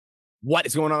What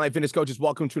is going on, Life Fitness Coaches?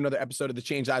 Welcome to another episode of the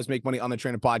Change Lives Make Money on the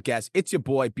Trainer podcast. It's your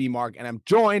boy, B Mark, and I'm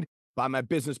joined by my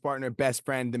business partner, best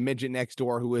friend, the midget next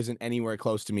door who isn't anywhere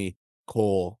close to me,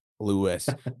 Cole Lewis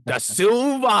da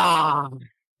Silva.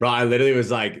 Bro, I literally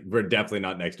was like, we're definitely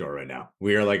not next door right now.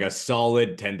 We are like a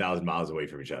solid 10,000 miles away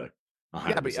from each other. 100%.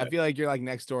 Yeah, but I feel like you're like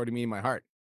next door to me in my heart.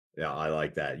 Yeah, I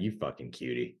like that. You fucking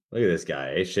cutie. Look at this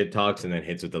guy. He shit talks and then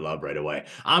hits with the love right away.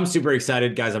 I'm super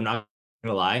excited, guys. I'm not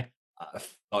going to lie.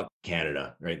 Fuck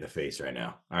Canada right in the face right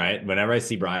now. All right. Whenever I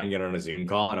see Brian get on a Zoom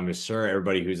call, and I'm sure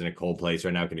everybody who's in a cold place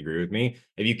right now can agree with me.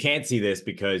 If you can't see this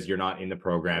because you're not in the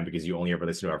program, because you only ever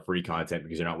listen to our free content,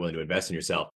 because you're not willing to invest in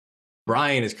yourself,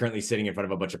 Brian is currently sitting in front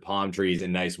of a bunch of palm trees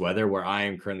in nice weather where I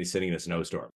am currently sitting in a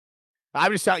snowstorm.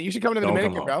 I'm just telling you, should come to the Don't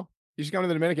Dominican, bro. You should come to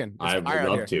the Dominican. I would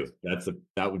love to.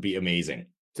 That would be amazing.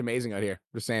 It's amazing out here.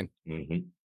 Just saying. Mm-hmm.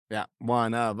 Yeah.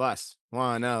 One of us.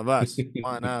 One of us.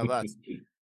 One of us.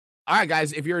 All right,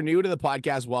 guys, if you're new to the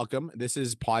podcast, welcome. This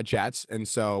is PODCHATS, and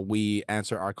so we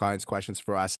answer our clients' questions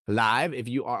for us live. If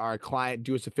you are our client,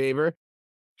 do us a favor.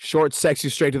 Short, sexy,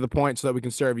 straight to the point so that we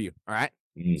can serve you, all right?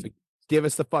 So give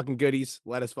us the fucking goodies.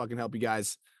 Let us fucking help you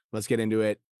guys. Let's get into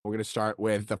it. We're going to start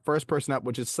with the first person up,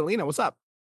 which is Selena. What's up?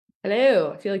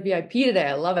 Hello. I feel like VIP today.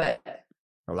 I love it.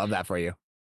 I love that for you.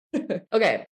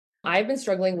 Okay. I've been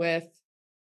struggling with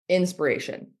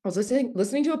inspiration. I was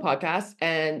listening to a podcast,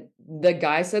 and the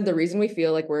guy said the reason we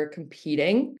feel like we're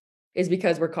competing is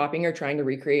because we're copying or trying to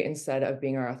recreate instead of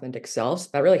being our authentic selves.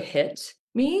 That really hit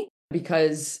me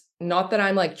because not that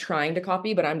I'm like trying to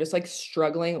copy, but I'm just like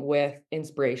struggling with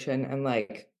inspiration and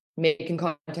like making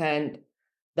content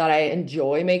that I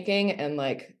enjoy making. And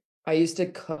like I used to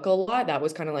cook a lot. That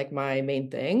was kind of like my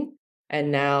main thing.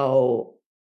 And now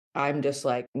I'm just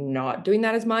like not doing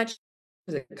that as much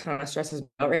because it kind of stresses me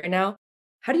out right now.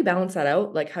 How do you balance that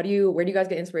out? Like, where do you guys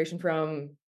get inspiration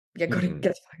from? Yeah, go to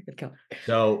get a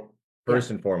So first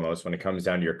and foremost, when it comes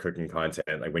down to your cooking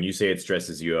content, like when you say it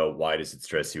stresses you out, why does it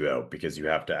stress you out? Because you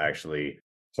have to actually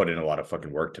put in a lot of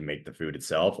fucking work to make the food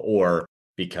itself, or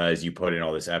because you put in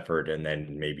all this effort and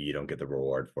then maybe you don't get the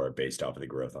reward for it based off of the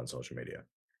growth on social media?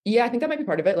 Yeah, I think that might be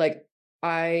part of it. Like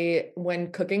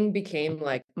when cooking became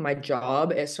like my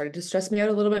job, it started to stress me out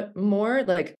a little bit more.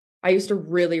 Like I used to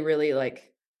really, really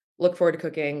like look forward to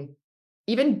cooking,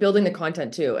 even building the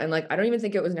content too. And like, I don't even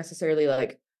think it was necessarily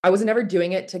like, I was never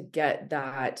doing it to get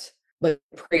that like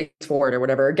praise for it or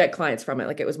whatever, or get clients from it.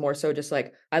 Like it was more so just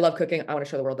like, I love cooking. I want to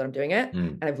show the world that I'm doing it.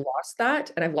 And I've lost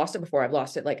that. And I've lost it before. I've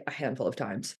lost it like a handful of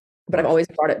times, but I've always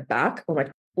brought it back. Oh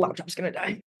my laptop's going to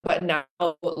die. But now,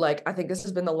 like, I think this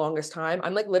has been the longest time.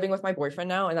 I'm like living with my boyfriend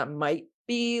now, and that might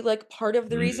be like part of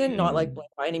the reason, not like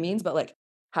by any means, but like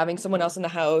having someone else in the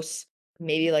house,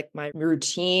 maybe like my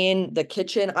routine, the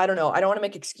kitchen. I don't know. I don't want to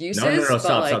make excuses. No.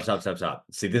 Stop.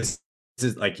 See, this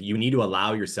is like, you need to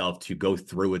allow yourself to go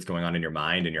through what's going on in your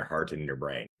mind and your heart and in your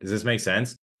brain. Does this make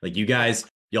sense? Like you guys,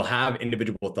 you'll have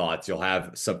individual thoughts, you'll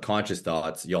have subconscious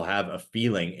thoughts, you'll have a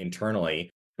feeling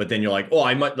internally. But then you're like, oh,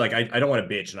 I might like, I don't want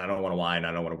to bitch and I don't want to whine.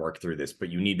 I don't want to work through this, but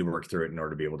you need to work through it in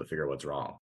order to be able to figure out what's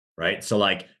wrong. Right. So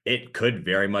like, it could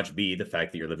very much be the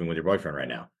fact that you're living with your boyfriend right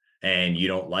now and you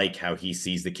don't like how he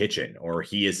sees the kitchen, or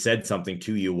he has said something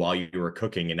to you while you were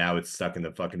cooking and now it's stuck in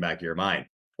the fucking back of your mind,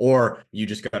 or you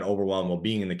just got overwhelmed while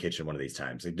being in the kitchen one of these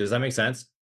times. Like, does that make sense?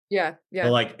 Yeah.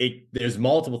 So like there's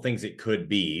multiple things it could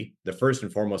be. The first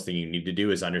and foremost thing you need to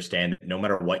do is understand that no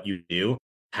matter what you do,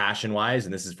 passion wise,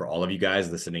 and this is for all of you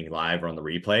guys listening live or on the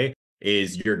replay,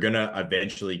 is you're gonna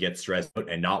eventually get stressed out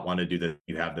and not want to do that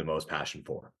you have the most passion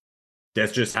for.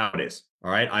 That's just how it is.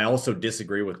 All right. I also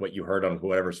disagree with what you heard on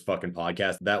whoever's fucking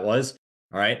podcast that was.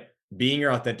 All right. Being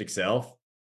your authentic self,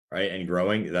 right, and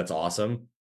growing, that's awesome.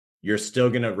 You're still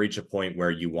gonna reach a point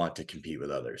where you want to compete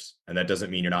with others. And that doesn't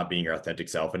mean you're not being your authentic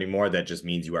self anymore. That just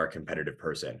means you are a competitive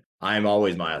person. I'm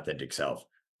always my authentic self.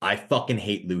 I fucking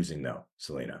hate losing though,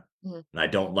 Selena. And I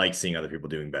don't like seeing other people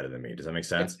doing better than me. Does that make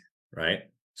sense? Right?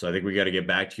 So I think we got to get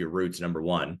back to your roots. Number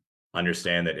one,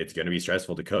 understand that it's going to be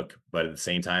stressful to cook. But at the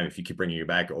same time, if you keep bringing it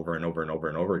back over and over and over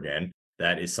and over again,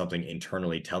 that is something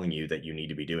internally telling you that you need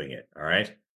to be doing it. All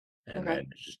right. And then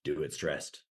just do it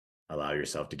stressed. Allow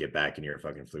yourself to get back in your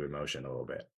fucking fluid motion a little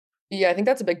bit. Yeah, I think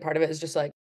that's a big part of it, is just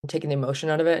like taking the emotion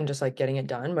out of it and just like getting it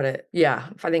done. But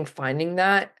I think finding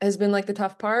that has been like the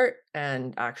tough part,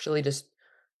 and actually just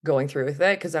going through with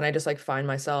it. Cause then I just like find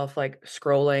myself like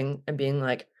scrolling and being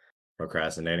like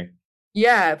procrastinating.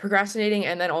 Yeah, procrastinating.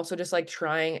 And then also just like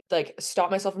trying like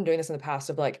stop myself from doing this in the past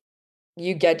of like,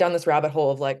 you get down this rabbit hole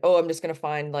of like, oh, I'm just gonna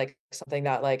find like something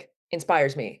that like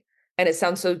inspires me. And it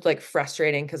sounds so like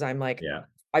frustrating because I'm like,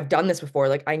 I've done this before.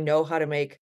 Like I know how to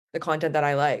make the content that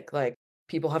I like. Like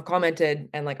people have commented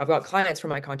and like I've got clients for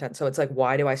my content. So it's like,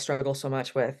 why do I struggle so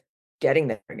much with getting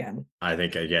there again? I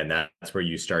think, again, that's where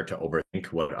you start to overthink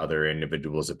what other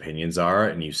individuals' opinions are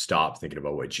and you stop thinking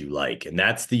about what you like. And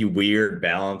that's the weird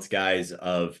balance, guys,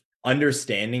 of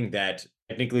understanding that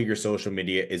technically your social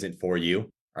media isn't for you,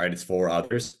 all right? It's for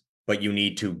others, but you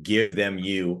need to give them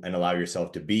you and allow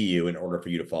yourself to be you in order for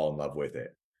you to fall in love with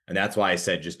it. And that's why I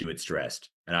said just do it stressed.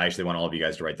 And I actually want all of you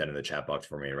guys to write that in the chat box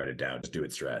for me and write it down. Just do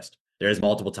it stressed. There's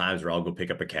multiple times where I'll go pick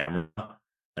up a camera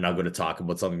and I'll go to talk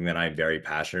about something that I'm very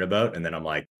passionate about. And then I'm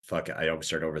like, fuck, I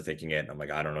start overthinking it. I'm like,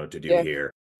 I don't know what to do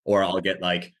here. Or I'll get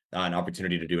like an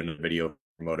opportunity to do a video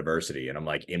for Motiversity. And I'm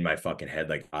like in my fucking head,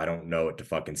 like, I don't know what to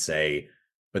fucking say.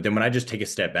 But then when I just take a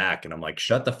step back and I'm like,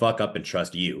 shut the fuck up and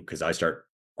trust you, because I start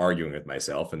arguing with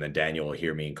myself. And then Daniel will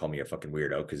hear me and call me a fucking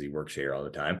weirdo because he works here all the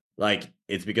time. Like,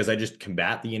 it's because I just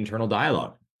combat the internal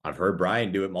dialogue. I've heard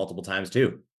Brian do it multiple times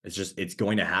too. It's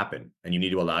going to happen. And you need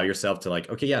to allow yourself to like,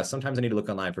 okay, yeah, sometimes I need to look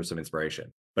online for some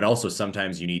inspiration, but also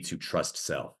sometimes you need to trust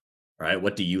self, right?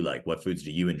 What do you like? What foods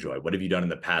do you enjoy? What have you done in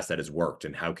the past that has worked?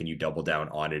 And how can you double down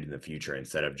on it in the future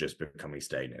instead of just becoming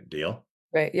stagnant? Deal?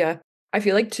 Right. Yeah. I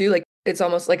feel like too, like it's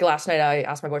almost like last night I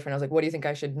asked my boyfriend, I was like, what do you think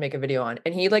I should make a video on?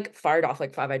 And he like fired off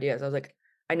like 5 ideas. I was like,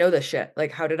 I know this shit.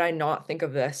 Like, how did I not think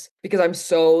of this? Because I'm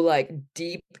so like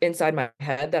deep inside my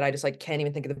head that I just like can't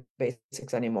even think of the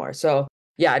basics anymore. So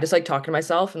yeah, I just like talking to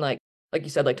myself and like you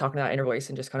said, like talking to that inner voice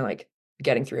and just kind of like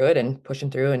getting through it and pushing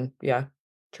through. And yeah,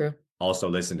 true. Also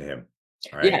listen to him.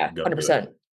 All right. Yeah, Go do 100%.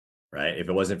 it. Right. If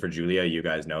it wasn't for Julia, you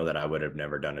guys know that I would have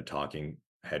never done a talking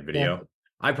head video. Yeah.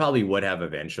 I probably would have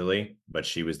eventually, but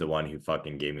she was the one who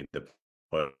fucking gave me the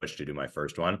push to do my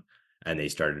first one. And they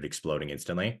started exploding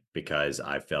instantly because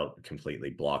I felt completely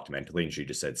blocked mentally. And she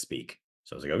just said, speak.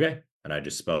 So I was like, okay. And I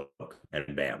just spoke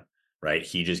and bam. Right.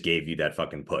 He just gave you that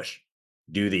fucking push.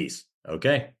 Do these.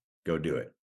 Okay. Go do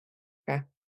it. Okay.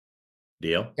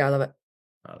 Deal? Yeah, I love it.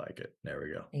 I like it. There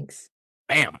we go. Thanks.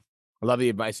 Bam. I love the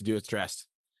advice to do it stressed.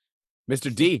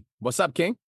 Mr. D, what's up,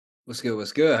 King? What's good?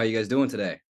 What's good? How you guys doing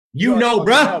today? You know,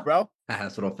 bro.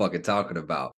 That's what I'm fucking talking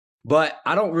about. But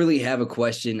I don't really have a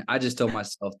question. I just told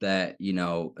myself that, you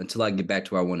know, until I get back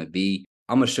to where I want to be,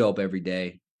 I'm going to show up every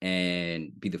day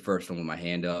and be the first one with my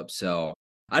hand up. So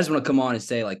I just want to come on and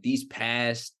say, like, these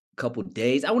past couple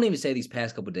days, I wouldn't even say these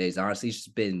past couple days. Honestly, it's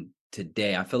just been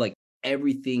today. I feel like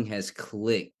everything has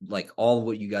clicked, like all of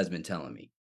what you guys have been telling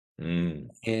me.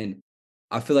 And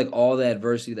I feel like all the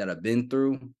adversity that I've been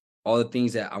through, all the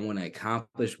things that I want to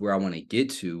accomplish, where I want to get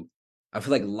to, I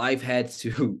feel like life had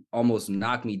to almost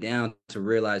knock me down to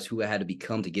realize who I had to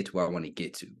become to get to where I want to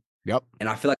get to. Yep. And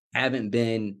I feel like I haven't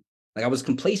been, like I was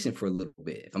complacent for a little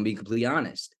bit, if I'm being completely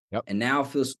honest. Yep. And now I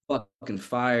feel so fucking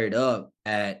fired up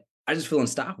at, I just feel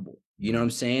unstoppable. You know what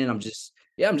I'm saying? I'm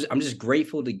just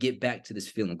grateful to get back to this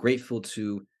feeling. Grateful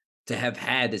to have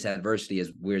had this adversity,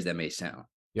 as weird as that may sound.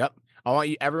 Yep. I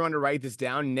want everyone to write this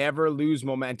down. Never lose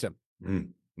momentum.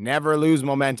 Never lose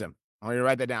momentum. I want you to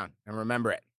write that down and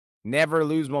remember it. Never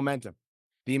lose momentum.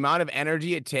 The amount of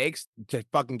energy it takes to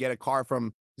fucking get a car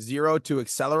from 0 to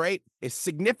accelerate is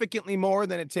significantly more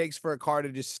than it takes for a car to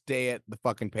just stay at the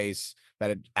fucking pace that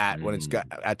it's at when it's got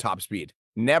at top speed.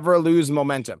 Never lose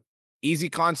momentum. Easy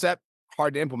concept,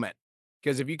 hard to implement.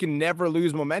 Because if you can never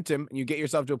lose momentum and you get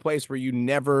yourself to a place where you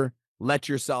never let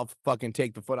yourself fucking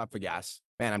take the foot off the gas,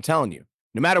 man, I'm telling you,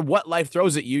 no matter what life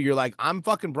throws at you, you're like, I'm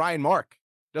fucking Brian Mark.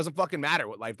 Doesn't fucking matter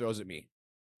what life throws at me.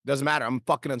 Doesn't matter. I'm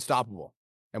fucking unstoppable.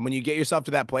 And when you get yourself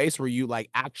to that place where you like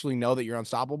actually know that you're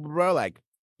unstoppable, bro, like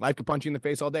life could punch you in the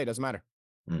face all day. Doesn't matter.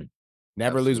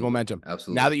 Never lose momentum.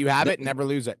 Absolutely. Now that you have it, never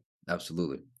lose it.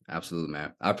 Absolutely. Absolutely,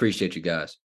 man. I appreciate you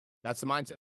guys. That's the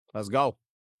mindset. Let's go.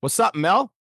 What's up,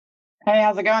 Mel? Hey,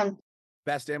 how's it going?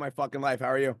 Best day of my fucking life. How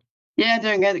are you? Yeah,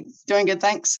 doing good. Doing good,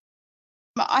 thanks.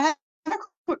 I have a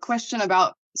quick question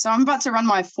about, so I'm about to run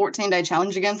my 14-day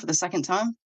challenge again for the second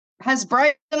time. Has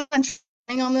Brian been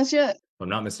training on this yet? If I'm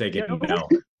not mistaken, no.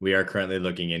 We are currently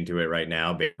looking into it right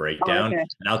now, big breakdown. Oh, okay.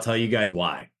 And I'll tell you guys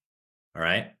why. All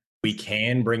right. We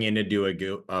can bring in to do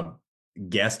a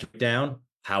guest down.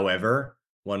 However,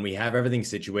 when we have everything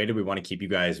situated, we want to keep you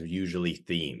guys usually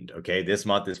themed. Okay. This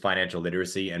month is financial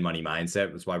literacy and money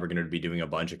mindset. That's why we're going to be doing a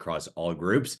bunch across all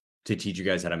groups to teach you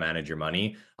guys how to manage your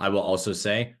money. I will also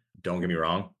say, don't get me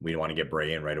wrong, we want to get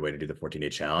Bray in right away to do the 14-day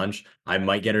challenge. I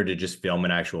might get her to just film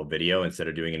an actual video instead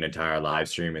of doing an entire live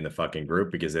stream in the fucking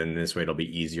group, because then this way it'll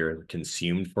be easier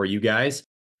consumed for you guys.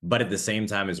 But at the same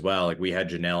time as well, like we had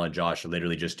Janelle and Josh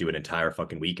literally just do an entire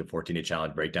fucking week of 14-day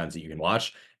challenge breakdowns that you can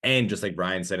watch. And just like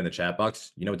Brian said in the chat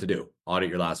box, you know what to do. Audit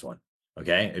your last one.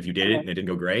 Okay. If you did it and it didn't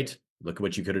go great, look at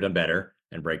what you could have done better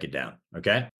and break it down.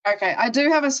 Okay. Okay, I do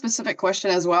have a specific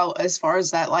question as well as far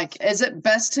as that. Like, is it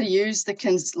best to use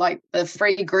the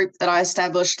free group that I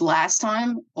established last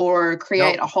time, or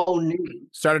create a whole new?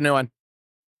 Start a new one.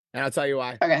 And I'll tell you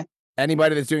why. Okay.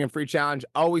 Anybody that's doing a free challenge,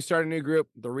 always start a new group.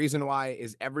 The reason why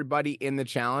is everybody in the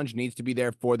challenge needs to be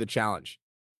there for the challenge,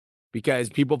 because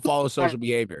people follow social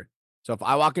behavior. So if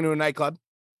I walk into a nightclub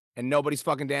and nobody's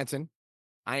fucking dancing,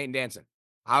 I ain't dancing.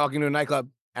 I walk into a nightclub,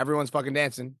 everyone's fucking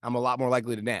dancing, I'm a lot more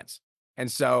likely to dance. And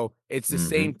so it's the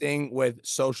same thing with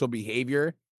social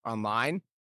behavior online.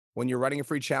 When you're running a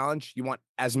free challenge, you want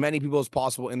as many people as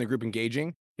possible in the group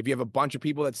engaging. If you have a bunch of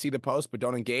people that see the post but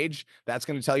don't engage, that's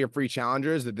going to tell your free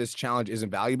challengers that this challenge isn't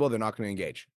valuable. They're not going to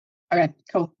engage. Okay,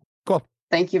 cool. Cool.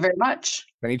 Thank you very much.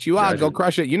 Konnichiwa. Go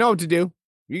crush it. You know what to do.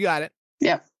 You got it.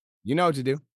 Yeah. You know what to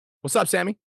do. What's up,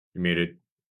 Sammy? You're muted.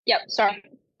 Yep, sorry.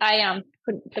 I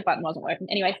couldn't, the button wasn't working.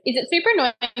 Anyways, is it super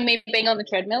annoying me being on the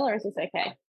treadmill, or is this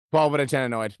okay? 12 out of 10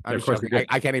 annoyed. I'm Of course, sure. you're good.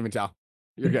 I can't even tell.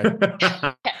 You're good.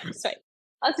 Okay, sweet.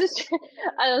 I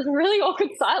was really awkward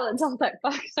silence. I was like,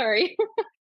 fuck, sorry.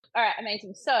 All right,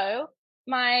 amazing. So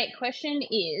my question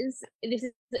is, this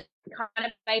is kind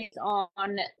of based on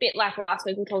a bit like last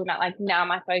week we were talking about, like, now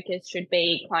my focus should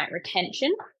be client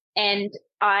retention. And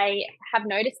I have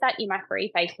noticed that in my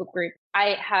free Facebook group,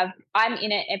 I'm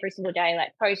in it every single day,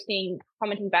 like posting,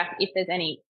 commenting back if there's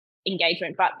any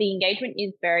engagement, but the engagement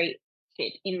is very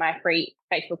shit in my free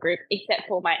Facebook group, except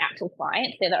for my actual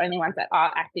clients. They're the only ones that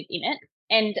are active in it.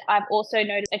 And I've also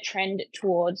noticed a trend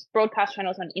towards broadcast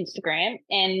channels on Instagram.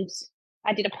 And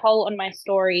I did a poll on my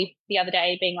story the other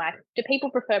day being like, do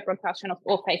people prefer broadcast channels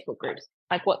or Facebook groups?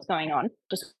 Like, what's going on?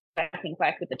 Just I think,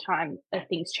 like, with the time of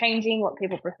things changing, what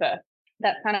people prefer.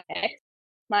 That's kind of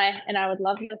and I would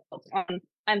love your thoughts on,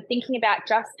 I'm thinking about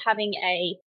just having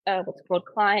a what's called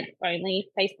client only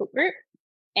Facebook group,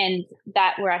 and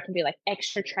that where I can do like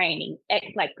extra training,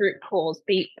 like group calls,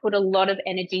 put a lot of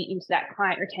energy into that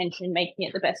client retention, making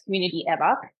it the best community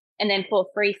ever. And then for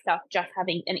free stuff, just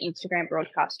having an Instagram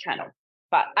broadcast channel.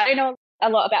 But I don't know a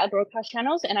lot about the broadcast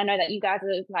channels, and I know that you guys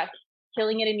are like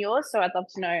killing it in yours. So I'd love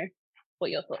to know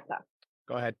what your thoughts are.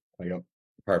 Go ahead. There you go.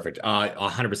 Perfect.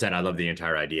 100%. I love the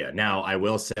entire idea. Now, I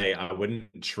will say I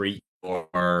wouldn't treat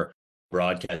your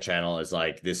broadcast channel as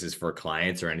like this is for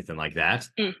clients or anything like that.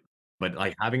 But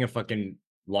like having a fucking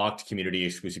locked community,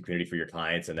 exclusive community for your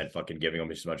clients, and then fucking giving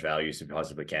them as much value as you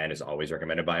possibly can is always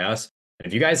recommended by us. And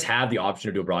if you guys have the option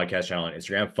to do a broadcast channel on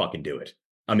Instagram, fucking do it.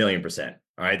 1,000,000%.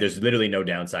 All right. There's literally no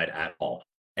downside at all.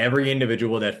 Every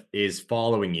individual that is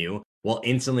following you will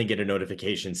instantly get a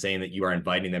notification saying that you are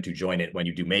inviting them to join it when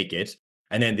you do make it.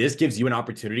 And then this gives you an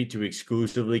opportunity to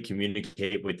exclusively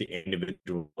communicate with the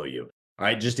individual below you. All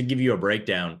right. Just to give you a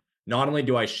breakdown, not only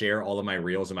do I share all of my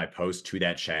reels and my posts to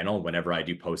that channel whenever I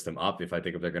do post them up, if I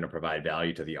think they're going to provide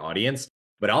value to the audience,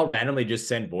 but I'll randomly just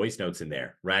send voice notes in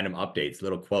there, random updates,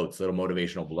 little quotes, little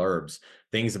motivational blurbs,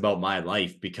 things about my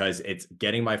life, because it's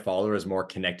getting my followers more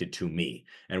connected to me.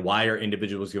 And why are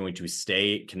individuals going to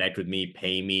stay, connect with me,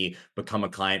 pay me, become a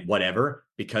client, whatever,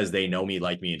 because they know me,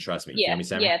 like me, and trust me. Yeah,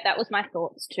 Sammy? yeah, that was my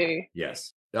thoughts too.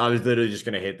 Yes. I was literally just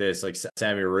going to hit this, like,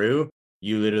 Sammy Rue,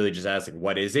 you literally just ask, like,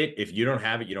 what is it? If you don't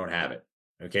have it, you don't have it.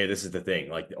 Okay, this is the thing.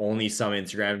 Like, only some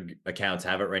Instagram accounts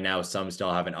have it right now. Some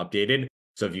still haven't updated.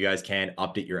 So if you guys can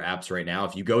update your apps right now,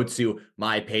 if you go to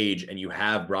my page and you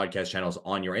have broadcast channels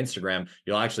on your Instagram,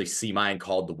 you'll actually see mine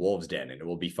called The Wolves Den, and it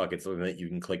will be fucking something that you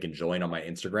can click and join on my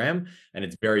Instagram. And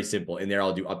it's very simple. In there,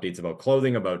 I'll do updates about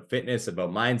clothing, about fitness,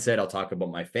 about mindset. I'll talk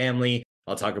about my family.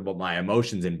 I'll talk about my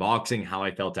emotions in boxing, how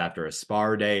I felt after a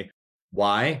spar day.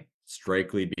 Why?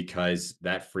 Strictly because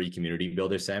that free community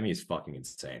builder, Sammy, is fucking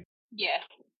insane. Yeah.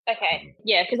 Okay.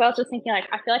 Yeah, because I was just thinking, like,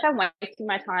 I feel like I'm wasting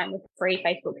my time with free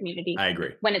Facebook community. I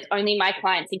agree. When it's only my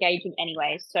clients engaging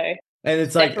anyway. So and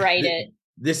it's separate it.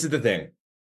 This is the thing.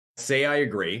 Say I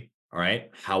agree. All right.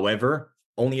 However,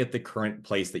 only at the current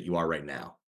place that you are right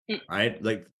now. All right.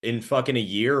 Like in fucking a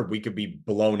year, we could be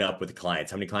blown up with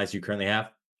clients. How many clients do you currently have?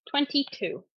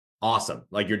 22. Awesome.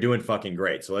 Like you're doing fucking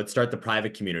great. So let's start the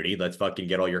private community. Let's fucking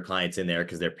get all your clients in there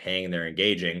because they're paying and they're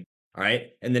engaging. All right.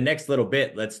 And the next little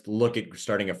bit, let's look at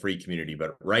starting a free community.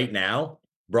 But right now,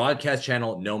 broadcast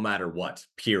channel, no matter what,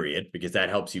 period, because that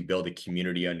helps you build a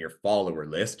community on your follower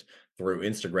list through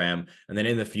Instagram. And then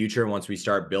in the future, once we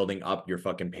start building up your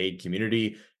fucking paid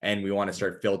community and we want to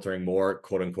start filtering more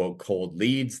quote unquote cold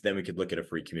leads, then we could look at a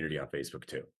free community on Facebook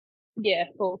too. Yeah,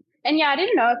 cool. And yeah, I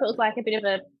didn't know if it was like a bit of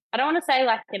a, I don't want to say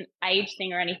like an age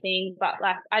thing or anything, but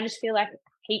like, I just feel like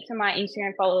heaps of my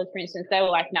Instagram followers, for instance, they were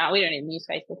like, nah, we don't even use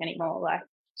Facebook anymore. Like,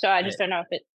 so I just don't know if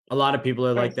it. A lot of people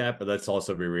are like that, but let's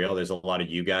also be real. There's a lot of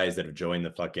you guys that have joined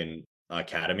the fucking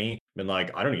academy, been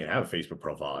like, I don't even have a Facebook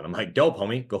profile. And I'm like, dope,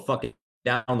 homie, go fucking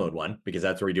download one, because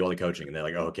that's where we do all the coaching. And they're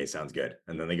like, oh, okay, sounds good.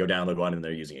 And then they go download one and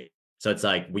they're using it. So it's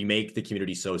like, we make the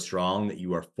community so strong that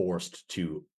you are forced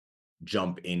to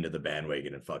jump into the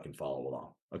bandwagon and fucking follow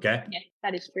along. Okay. Yeah,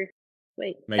 that is true.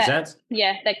 Wait, Makes sense?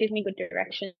 Yeah, that gives me good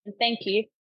direction. Thank you.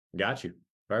 Got you.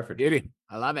 Perfect. Beauty.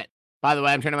 I love it. By the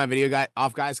way, I'm turning my video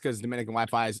off, guys, because Dominican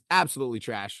Wi-Fi is absolutely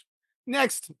trash.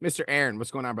 Next, Mr. Aaron. What's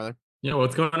going on, brother? Yo,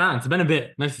 what's going on? It's been a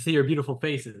bit. Nice to see your beautiful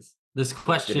faces. This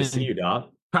question Good to see you,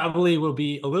 Doc. probably will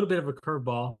be a little bit of a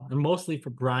curveball, and mostly for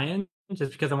Brian,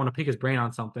 just because I want to pick his brain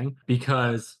on something.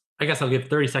 Because I guess I'll give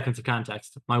 30 seconds of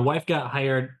context. My wife got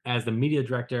hired as the media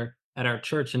director at our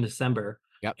church in December.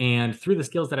 Yep. And through the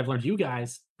skills that I've learned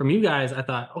from you guys, I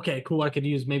thought, okay, cool. I could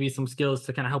use maybe some skills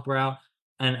to kind of help her out.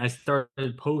 And I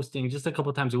started posting just a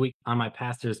couple times a week on my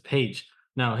pastor's page.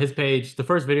 Now, his page, the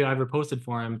first video I ever posted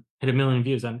for him, hit 1 million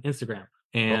views on Instagram.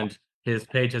 And his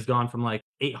page has gone from like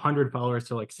 800 followers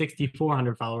to like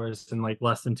 6,400 followers in like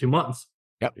less than 2 months.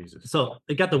 Yep. Jesus. So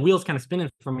it got the wheels kind of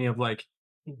spinning for me of like,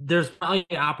 there's probably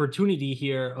an opportunity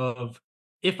here of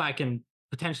if I can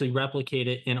potentially replicate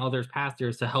it in other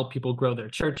pastors to help people grow their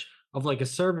church, of like a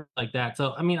service like that.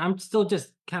 So, I mean, I'm still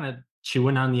just kind of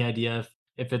chewing on the idea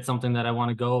if it's something that I want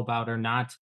to go about or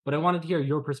not. But I wanted to hear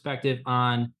your perspective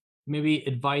on maybe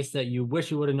advice that you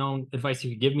wish you would have known, advice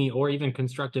you could give me, or even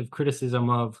constructive criticism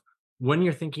of when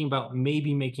you're thinking about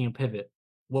maybe making a pivot.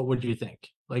 What would you think?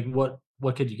 Like, what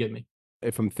could you give me?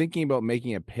 If I'm thinking about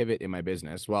making a pivot in my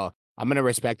business, well, I'm going to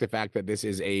respect the fact that this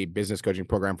is a business coaching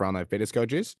program for online fitness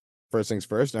coaches. First things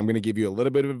first, I'm going to give you a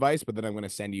little bit of advice, but then I'm going to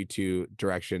send you to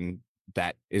direction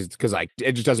that is, because like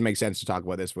it just doesn't make sense to talk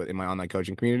about this in my online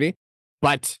coaching community.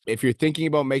 But if you're thinking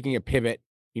about making a pivot,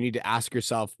 you need to ask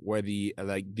yourself where the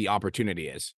opportunity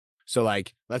is. So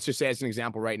like, let's just say as an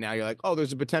example right now, you're like, oh,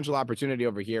 there's a potential opportunity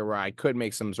over here where I could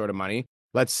make some sort of money.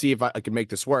 Let's see if I can make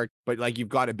this work. But like, you've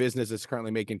got a business that's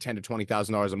currently making $10,000 to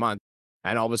 $20,000 a month.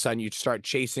 And all of a sudden you start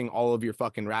chasing all of your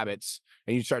fucking rabbits,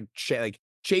 and you start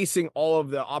chasing all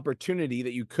of the opportunity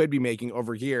that you could be making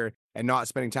over here and not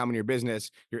spending time on your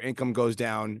business. Your income goes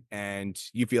down and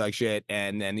you feel like shit.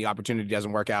 And then the opportunity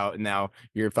doesn't work out. And now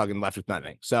you're fucking left with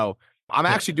nothing. So I'm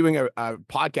actually doing a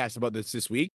podcast about this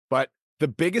week, but the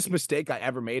biggest mistake I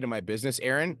ever made in my business,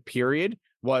 Aaron, period,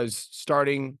 was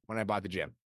starting when I bought the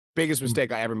gym. Biggest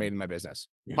mistake I ever made in my business,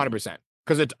 100%.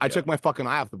 Because I took my fucking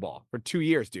eye off the ball for 2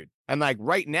 years, dude. And like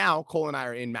right now, Cole and I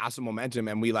are in massive momentum,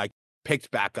 and we like picked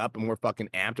back up and we're fucking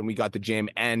amped, and we got the gym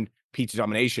and pizza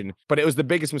domination. But it was the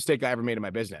biggest mistake I ever made in my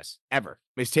business, ever,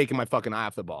 is taking my fucking eye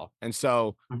off the ball. And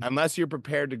so unless you're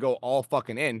prepared to go all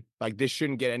fucking in, like this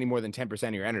shouldn't get any more than 10%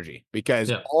 of your energy,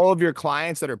 because all of your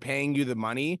clients that are paying you the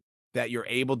money that you're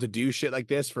able to do shit like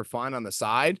this for fun on the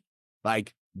side,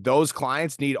 like those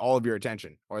clients need all of your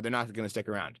attention or they're not going to stick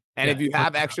around. And if you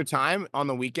have extra time on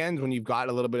the weekends when you've got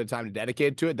a little bit of time to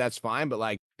dedicate to it, that's fine. But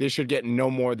like this should get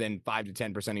no more than 5 to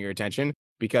 10% of your attention,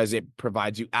 because it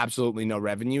provides you absolutely no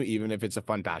revenue, even if it's a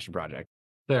fun passion project.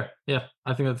 Fair. Yeah.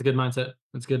 I think that's a good mindset.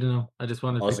 It's good to know. I just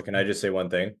wanted Also, can I just say one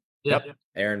thing? Yep.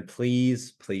 Aaron,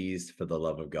 please, for the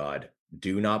love of God,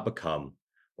 do not become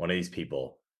one of these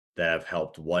people that have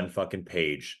helped one fucking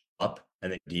page up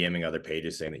and then DMing other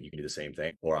pages saying that you can do the same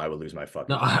thing, or I will lose my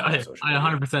fucking. No, I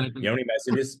 100% agree. You know how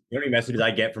many messages I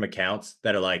get from accounts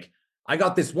that are like, I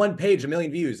got this one page, 1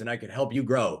 million views, and I could help you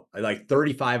grow. I like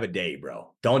 35 a day,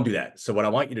 bro. Don't do that. So what I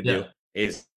want you to do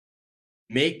is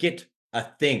make it a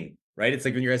thing, right? It's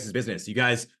like when your guys' business, you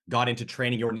guys got into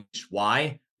training your niche.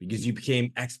 Why? Because you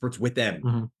became experts with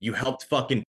them. You helped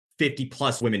fucking 50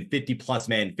 plus women, 50 plus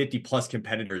men, 50 plus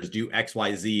competitors do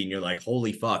XYZ. And you're like,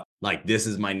 holy fuck, like this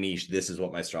is my niche. This is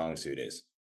what my strong suit is.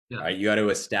 Right? You got to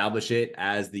establish it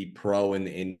as the pro in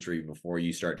the industry before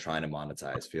you start trying to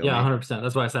monetize. Feel me? 100%.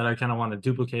 That's why I said I kind of want to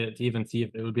duplicate it to even see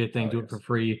if it would be a thing, do it for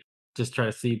free, just try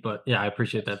to see. But yeah, I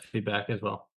appreciate that feedback as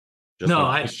well. Just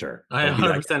I sure. I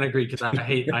 100% agree, because I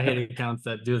hate accounts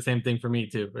that do the same thing for me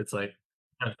too. It's like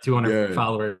I have 200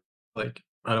 followers. Like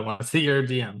I don't want to see your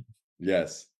DM.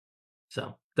 Yes.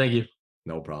 So thank you.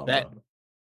 No problem.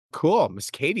 Cool.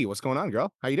 Miss Katie, what's going on,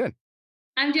 girl? How you doing?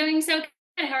 I'm doing so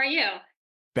good. How are you?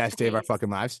 Best day of our fucking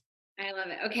lives. I love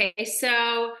it. Okay,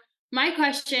 so my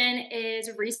question is,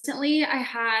 recently I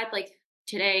had like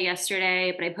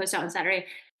yesterday, but I posted out on Saturday,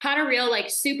 had a reel like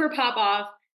super pop off.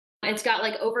 It's got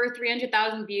like over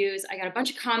 300,000 views. I got a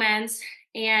bunch of comments,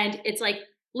 and it's like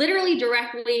literally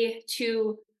directly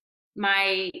to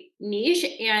my niche.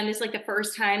 And it's like the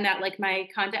first time that like my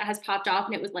content has popped off,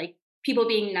 and it was like people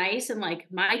being nice and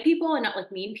like my people and not like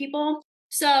mean people.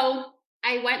 So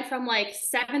I went from like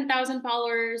 7,000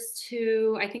 followers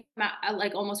to I think I'm at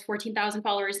like almost 14,000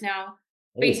 followers now,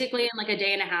 Oh, basically in like a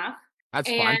day and a half. That's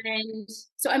fun. And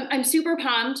so I'm super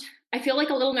pumped. I feel like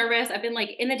a little nervous. I've been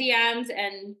like in the DMs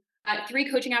and 3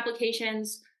 coaching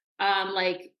applications,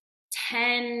 like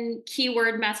 10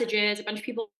 keyword messages. A bunch of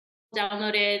people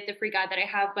downloaded the free guide that I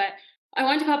have, but I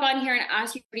wanted to pop on here and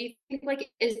ask you, what do you think like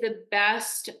is the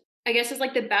best, I guess is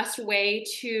like the best way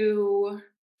to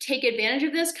take advantage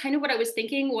of this? Kind of what I was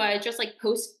thinking was just like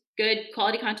post good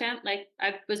quality content like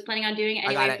I was planning on doing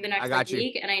I got anyway it. for the I next got like you.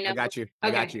 week. And I know I got you.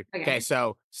 I got you. Okay. Okay,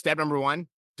 so step number 1,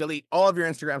 delete all of your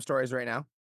Instagram stories right now.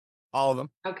 All of them.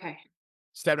 Okay.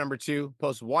 Step number 2,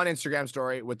 post one Instagram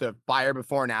story with the fire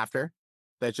before and after.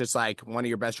 That's just like one of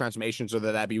your best transformations,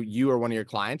 whether that be you or one of your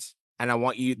clients. And I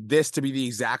want you this to be the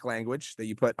exact language that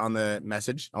you put on the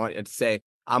message. I want it to say,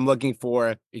 I'm looking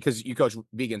for, because you coach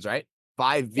vegans, right?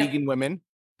 5 vegan women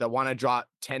that want to drop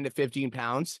 10 to 15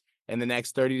 pounds in the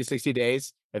next 30 to 60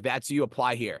 days. If that's you,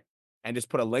 apply here and just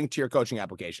put a link to your coaching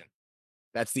application.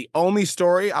 That's the only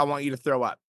story I want you to throw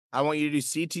up. I want you to do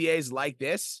CTAs like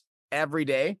this every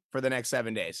day for the next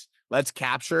 7 days. Let's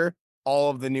capture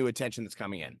all of the new attention that's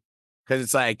coming in. Because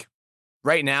it's like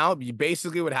right now, you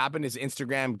basically what happened is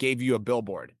Instagram gave you a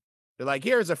billboard. They're like,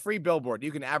 here's a free billboard.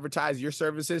 You can advertise your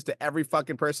services to every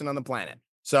fucking person on the planet.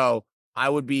 So I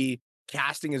would be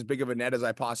casting as big of a net as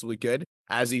I possibly could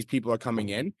as these people are coming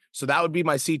in. So that would be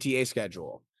my CTA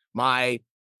schedule. My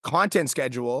content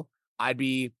schedule, I'd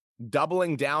be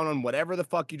doubling down on whatever the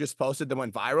fuck you just posted that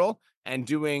went viral and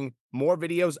doing more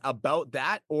videos about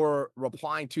that or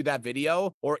replying to that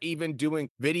video or even doing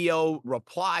video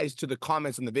replies to the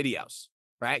comments in the videos,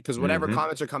 right? Because whatever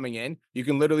comments are coming in, you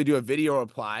can literally do a video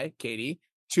reply, Katie,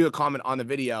 to a comment on the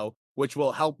video, which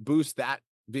will help boost that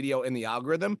video in the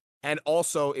algorithm and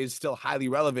also is still highly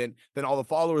relevant. Then all the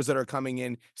followers that are coming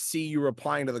in see you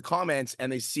replying to the comments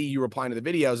and they see you replying to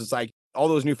the videos. It's like all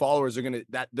those new followers are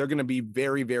they're gonna be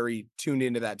very, very tuned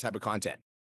into that type of content.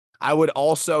 I would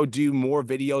also do more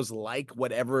videos like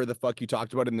whatever the fuck you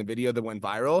talked about in the video that went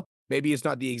viral. Maybe it's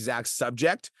not the exact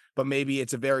subject, but maybe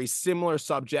it's a very similar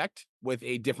subject with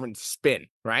a different spin,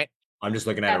 right? I'm just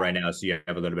looking at it right now, so you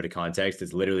have a little bit of context.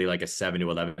 It's literally like a 7 to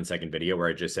 11-second video where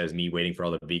it just says me waiting for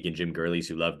all the vegan gym girlies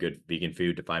who love good vegan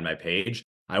food to find my page.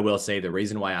 I will say the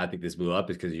reason why I think this blew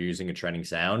up is because you're using a trending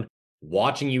sound.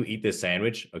 Watching you eat this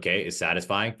sandwich, okay, is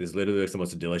satisfying. This literally looks the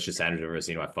most delicious sandwich I've ever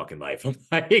seen in my fucking life. I'm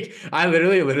like, I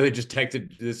literally just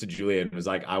texted this to Julia and was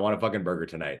like, I want a fucking burger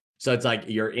tonight. So it's like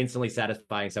you're instantly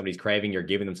satisfying somebody's craving. You're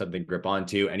giving them something to grip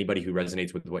onto. Anybody who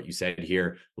resonates with what you said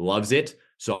here loves it.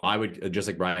 So I would, just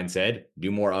like Brian said,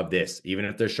 do more of this. Even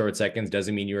if they're short seconds,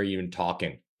 doesn't mean you're even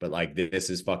talking. But like,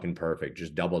 this is fucking perfect.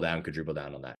 Just double down, quadruple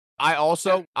down on that.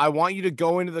 I want you to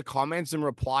go into the comments and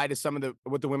reply to some of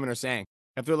what the women are saying.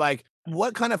 If they're like,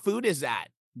 what kind of food is that?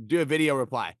 Do a video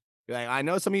reply. Be like, I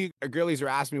know some of you girlies are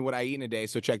asking me what I eat in a day,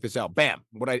 so check this out. Bam,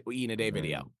 what I eat in a day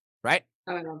video, right?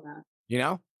 Oh, I love that. You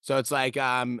know? So it's like,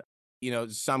 a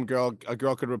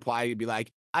girl could reply, you'd be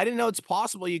like, I didn't know it's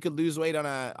possible you could lose weight on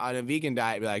a vegan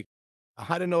diet. Be like,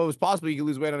 I didn't know it was possible you could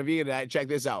lose weight on a vegan diet. Check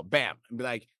this out. Bam. And be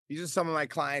like, these are some of my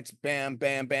clients. Bam,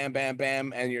 bam, bam, bam,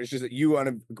 bam. And it's just you on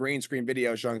a green screen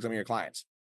video showing some of your clients.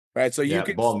 Right. So you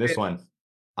could boom, this one.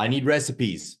 I need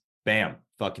recipes. Bam.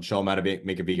 Fucking show them how to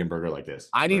make a vegan burger like this.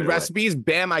 I need recipes.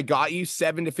 Bam. I got you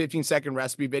 7 to 15-second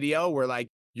recipe video where like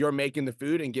you're making the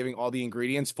food and giving all the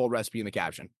ingredients, full recipe in the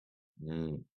caption.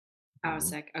 Oh,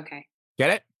 sick. Okay. Get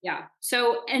it? Yeah.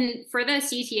 So, and for the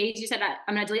CTAs, you said that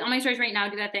I'm going to delete all my stories right now,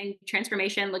 do that thing,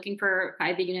 transformation, looking for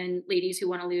 5 vegan ladies who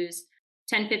want to lose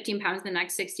 10, 15 pounds in the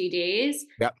next 60 days.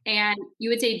 Yep. And you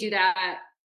would say do that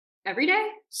every day?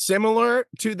 Similar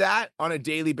to that on a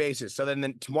daily basis. So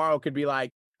then tomorrow could be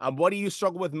like, what do you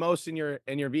struggle with most in your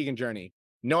vegan journey?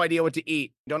 No idea what to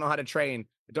eat. Don't know how to train.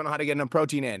 Don't know how to get enough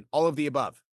protein in. All of the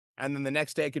above. And then the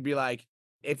next day could be like,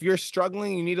 if you're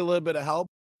struggling, you need a little bit of help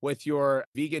with your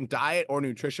vegan diet or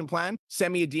nutrition plan,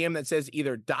 send me a DM that says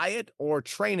either diet or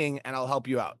training and I'll help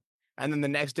you out. And then the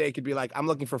next day it could be like, I'm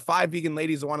looking for 5 vegan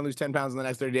ladies that want to lose 10 pounds in the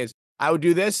next 30 days. I would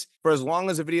do this for as long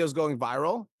as the video is going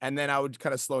viral, and then I would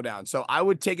kind of slow down. So I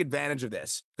would take advantage of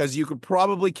this because you could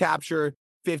probably capture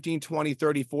 15, 20,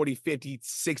 30, 40, 50,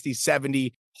 60,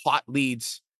 70 hot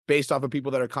leads based off of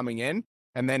people that are coming in.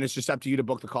 And then it's just up to you to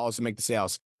book the calls and make the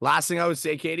sales. Last thing I would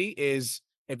say, Katie, is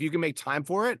if you can make time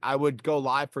for it, I would go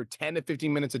live for 10 to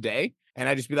 15 minutes a day. And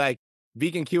I'd just be like,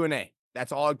 vegan Q&A.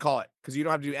 That's all I'd call it. Because you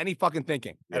don't have to do any fucking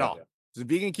thinking at all. It's a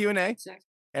vegan Q&A.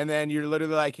 And then you're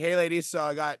literally like, hey, ladies, so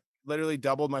I got literally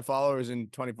doubled my followers in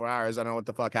 24 hours. I don't know what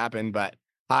the fuck happened, but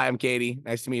hi, I'm Katie.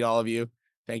 Nice to meet all of you.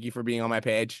 Thank you for being on my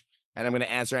page. and I'm going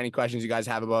to answer any questions you guys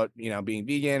have about, being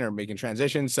vegan or making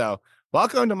transitions. So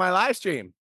welcome to my live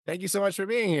stream. Thank you so much for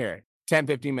being here. 10,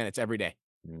 15 minutes every day.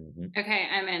 Okay,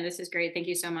 I'm in. This is great. Thank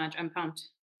you so much. I'm pumped.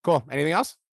 Cool. Anything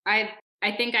else? I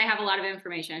think I have a lot of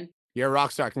information. You're a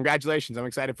rock star. Congratulations. I'm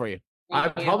excited for you.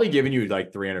 I've probably given you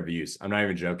like 300 views. I'm not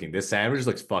even joking. This sandwich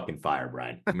looks fucking fire,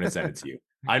 Brian. I'm going to send it to you.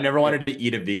 I've never wanted to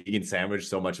eat a vegan sandwich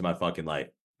so much in my fucking life.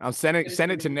 I'll send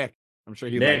it to Nick. I'm sure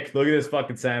Nick, look at this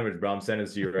fucking sandwich, bro. I'm sending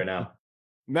it to you right now.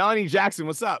 Melanie Jackson,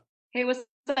 what's up? Hey, what's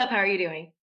up? How are you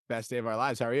doing? Best day of our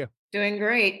lives. How are you? Doing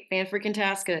great.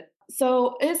 Fan-freaking-tastic.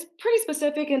 So it's pretty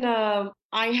specific, and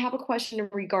I have a question in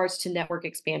regards to network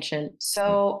expansion.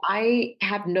 So I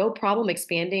have no problem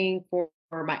expanding for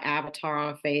my avatar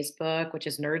on Facebook, which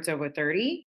is Nerds Over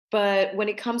 30. But when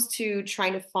it comes to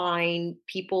trying to find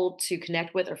people to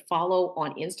connect with or follow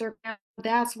on Instagram,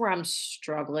 that's where I'm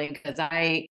struggling because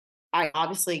I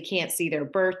obviously can't see their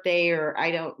birthday, or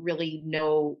I don't really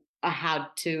know how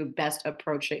to best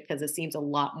approach it because it seems a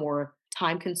lot more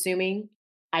time consuming.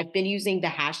 I've been using the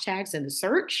hashtags in the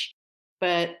search,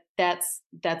 but that's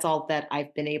all that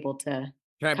I've been able to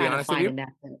Can I be honest with find you? in that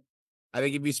sense. I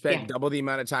think if you spent double the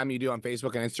amount of time you do on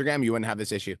Facebook and Instagram, you wouldn't have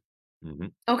this issue.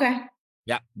 Okay.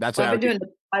 Yeah, that's So what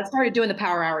I started doing the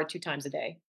power hour 2 times a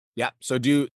day. Yeah, so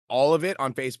do all of it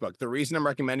on Facebook. The reason I'm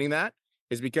recommending that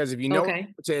is because if you know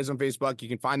what is on Facebook, you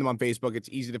can find them on Facebook. It's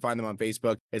easy to find them on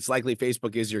Facebook. It's likely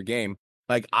Facebook is your game.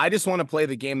 Like, I just want to play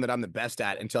the game that I'm the best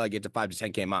at until I get to 5 to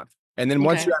 10K a month. And then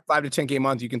once you're at 5 to 10K a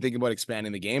month, you can think about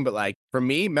expanding the game. But like for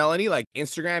me, Melanie, like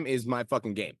Instagram is my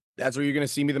fucking game. That's where you're going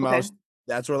to see me the most.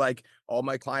 That's where like all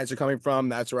my clients are coming from.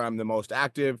 That's where I'm the most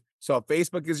active. So if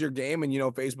Facebook is your game and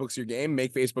Facebook's your game,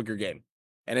 make Facebook your game.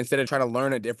 And instead of trying to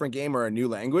learn a different game or a new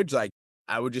language, like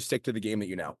I would just stick to the game that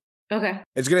you know. Okay.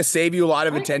 It's going to save you a lot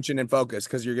of attention and focus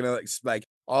because you're going to like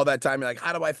all that time. You're like,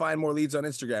 how do I find more leads on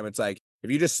Instagram? It's like, if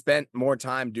you just spent more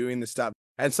time doing the stuff,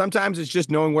 and sometimes it's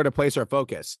just knowing where to place our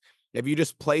focus. If you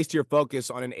just placed your focus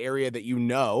on an area that you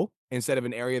know instead of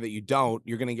an area that you don't,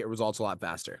 you're going to get results a lot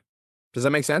faster. Does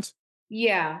that make sense?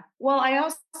 Yeah. Well, I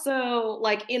also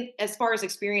like as far as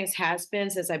experience has been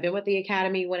since I've been with the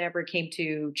academy, whenever it came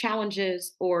to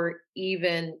challenges or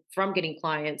even from getting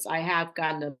clients, I have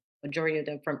gotten a majority of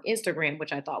them from Instagram,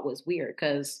 which I thought was weird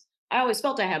because I always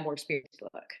felt I had more experience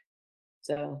with the book.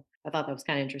 So I thought that was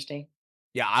kind of interesting.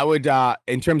 Yeah, I would,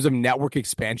 in terms of network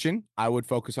expansion, I would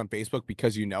focus on Facebook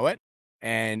because you know it.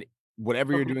 And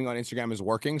whatever you're doing on Instagram is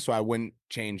working. So I wouldn't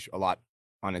change a lot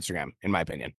on Instagram, in my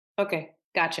opinion. Okay.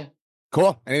 Gotcha.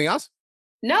 Cool. Anything else?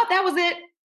 No, that was it.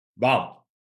 Bob.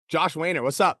 Josh Wayner,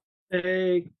 what's up?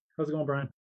 Hey, how's it going, Brian?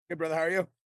 Good, brother. How are you?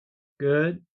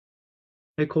 Good.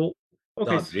 Hey, cool.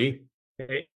 Okay.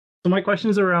 Okay. So my question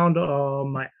is around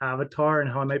my avatar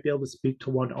and how I might be able to speak to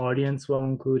one audience while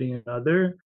including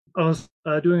another. I was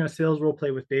doing a sales role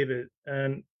play with David,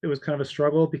 and it was kind of a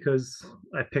struggle because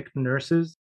I picked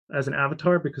nurses as an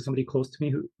avatar because somebody close to me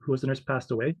who was a nurse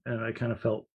passed away, and I kind of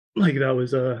felt like that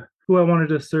was who I wanted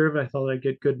to serve. I thought I'd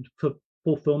get good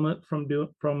fulfillment from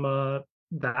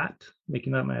that,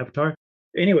 making that my avatar.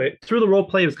 Anyway, through the role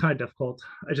play, it was kind of difficult.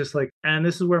 I just and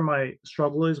this is where my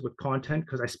struggle is with content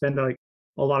because I spend like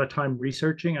a lot of time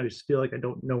researching. I just feel like I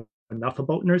don't know enough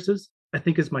about nurses. I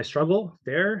think is my struggle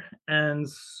there. And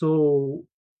so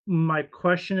my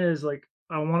question is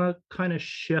I want to kind of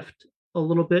shift a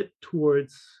little bit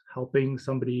towards helping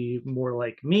somebody more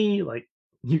like me, like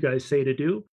you guys say to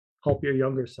do, help your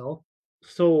younger self.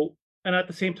 So, and at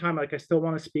the same time, I still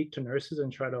want to speak to nurses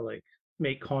and try to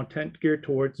make content geared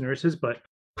towards nurses, but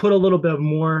put a little bit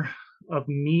more of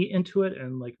me into it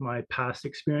and my past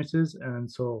experiences.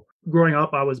 And so growing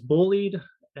up, I was bullied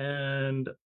and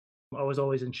I was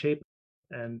always in shape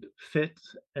and fit.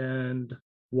 And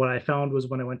what I found was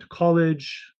when I went to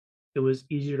college, it was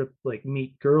easier to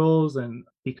meet girls. And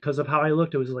because of how I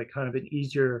looked, it was kind of an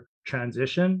easier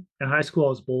transition. In high school, I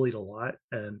was bullied a lot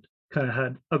and kind of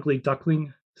had ugly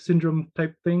duckling syndrome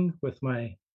type thing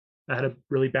I had a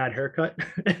really bad haircut.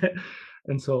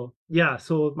 And so, yeah,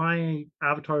 so my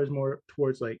avatar is more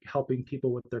towards helping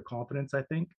people with their confidence, I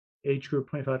think, age group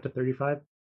 25 to 35.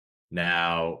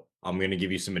 Now, I'm going to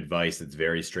give you some advice that's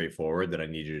very straightforward that I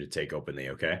need you to take openly,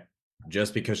 okay?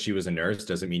 Just because she was a nurse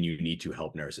doesn't mean you need to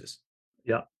help nurses.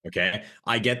 Yeah. Okay.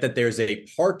 I get that there's a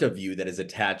part of you that is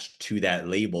attached to that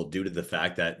label due to the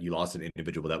fact that you lost an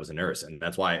individual that was a nurse. And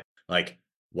that's why,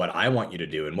 what I want you to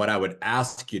do and what I would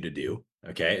ask you to do,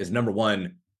 okay, is number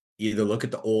one, either look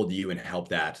at the old you and help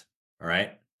that. All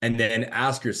right. And then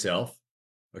ask yourself,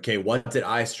 okay, what did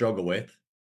I struggle with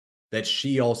that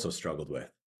she also struggled with?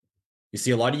 You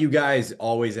see, a lot of you guys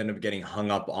always end up getting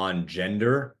hung up on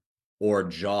gender or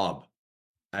job.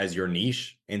 as your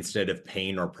niche instead of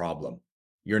pain or problem.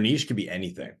 Your niche could be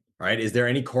anything, right? Is there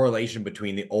any correlation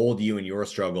between the old you and your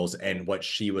struggles and what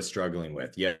she was struggling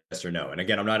with? Yes or no? And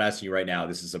again, I'm not asking you right now.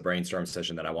 This is a brainstorm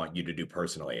session that I want you to do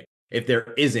personally. If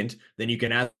there isn't, then you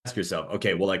can ask yourself,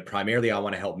 okay, well, like primarily I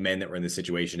want to help men that were in the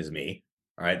situation as me.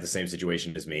 All right, the same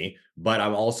situation as me, but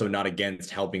I'm also not against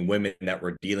helping women that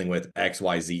were dealing with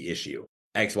XYZ issue,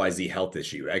 XYZ health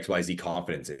issue, XYZ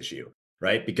confidence issue,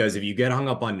 right? Because if you get hung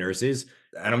up on nurses,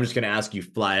 and I'm just going to ask you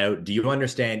flat out, do you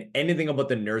understand anything about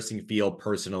the nursing field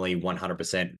personally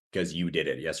 100% because you did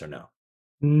it? Yes or no?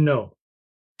 No.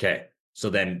 Okay.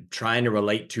 So then trying to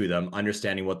relate to them,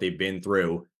 understanding what they've been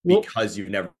through Well, because you've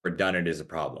never done it is a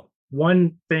problem.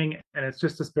 one thing, and it's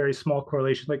just this very small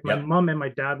correlation. Like my Yep. mom and my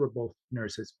dad were both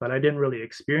nurses, but I didn't really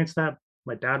experience that.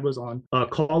 My dad was on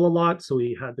call a lot, so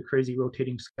he had the crazy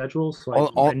rotating schedule. So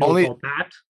I know Only, about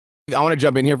that. I want to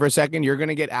jump in here for a second. You're going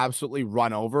to get absolutely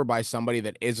run over by somebody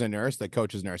that is a nurse that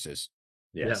coaches nurses.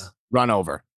 Yes. Yeah. Run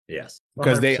over Yes.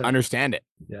 because they 100%. understand it.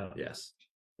 Yeah. Yes.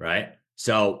 Right.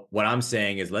 So what I'm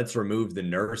saying is let's remove the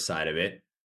nurse side of it,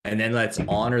 and then let's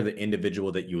honor the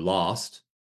individual that you lost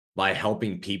by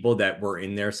helping people that were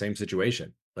in their same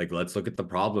situation. Like, let's look at the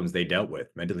problems they dealt with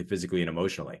mentally, physically, and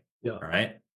emotionally. Yeah. All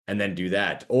right. And then do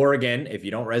that. Or again, if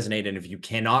you don't resonate and if you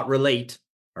cannot relate,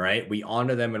 all right, we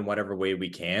honor them in whatever way we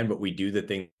can, but we do the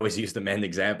thing. I always use the men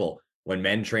example. When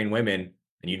men train women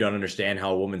and you don't understand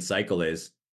how a woman's cycle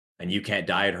is and you can't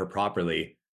diet her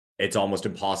properly, it's almost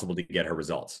impossible to get her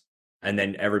results. And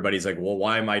then everybody's like, well,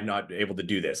 why am I not able to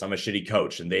do this? I'm a shitty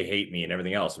coach and they hate me and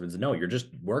everything else. It's, no, you're just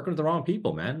working with the wrong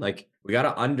people, man. Like, we got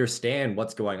to understand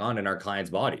what's going on in our clients'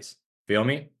 bodies. Feel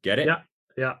me? Get it? Yeah.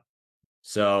 Yeah.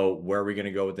 So where are we going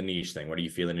to go with the niche thing? What are you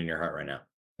feeling in your heart right now?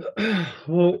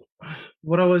 Well,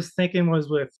 what I was thinking was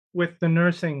with the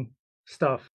nursing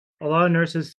stuff, a lot of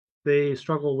nurses, they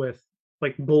struggle with,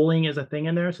 like, bullying is a thing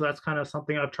in there. So that's kind of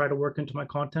something I've tried to work into my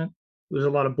content. There's a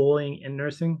lot of bullying in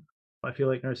nursing. I feel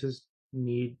like nurses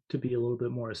need to be a little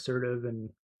bit more assertive, and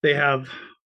they have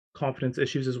confidence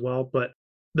issues as well. But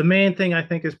the main thing I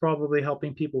think is probably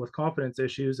helping people with confidence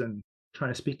issues and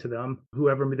trying to speak to them,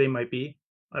 whoever they might be.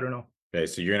 I don't know. Okay,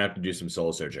 so you're gonna have to do some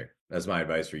soul searching. That's my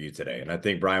advice for you today. And I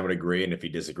think Brian would agree. And if he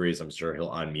disagrees, I'm sure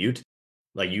he'll unmute.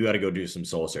 Like, you got to go do some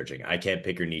soul searching. I can't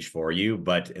pick your niche for you,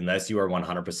 but unless you are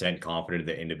 100% confident in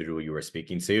the individual you are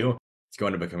speaking to, it's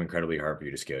going to become incredibly hard for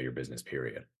you to scale your business,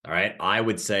 period. All right. I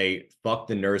would say, fuck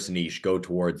the nurse niche, go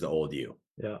towards the old you.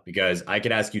 Yeah. Because I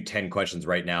could ask you 10 questions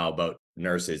right now about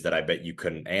nurses that I bet you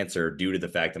couldn't answer due to the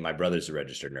fact that my brother's a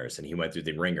registered nurse and he went through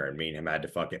the ringer, and me and him had to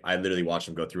fuck it. I literally watched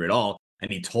him go through it all, and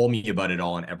he told me about it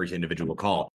all on every individual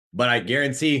call. But I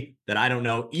guarantee that I don't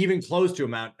know even close to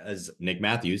amount as Nick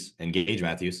Matthews and Gage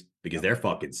Matthews, because they're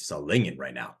fucking slinging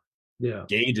right now. Yeah.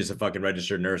 Gage is a fucking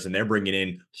registered nurse, and they're bringing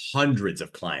in hundreds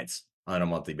of clients on a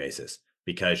monthly basis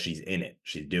because she's in it.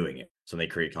 She's doing it. So they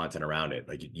create content around it.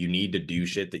 Like, you need to do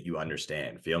shit that you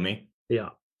understand. Feel me? Yeah.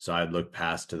 So I'd look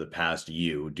past to the past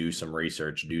you, do some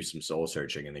research, do some soul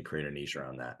searching, and then create a niche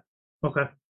around that. Okay.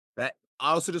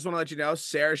 I also just want to let you know,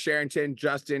 Sarah Sherrington,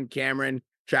 Justin, Cameron,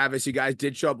 Travis, you guys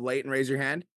did show up late and raise your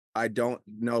hand. I don't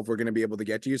know if we're going to be able to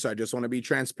get to you, so I just want to be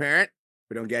transparent.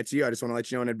 If we don't get to you, I just want to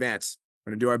let you know in advance.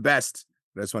 We're going to do our best,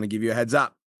 but I just want to give you a heads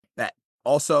up. That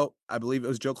also, I believe it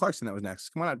was Joe Clarkson that was next.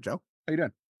 Come on up, Joe. How you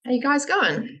doing? How you guys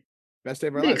going? Best day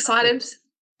of our Pretty life. excited.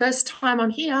 First time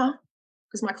I'm here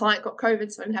because my client got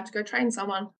COVID, so I didn't have to go train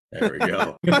someone. There we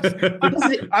go. I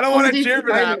don't want to Positive cheer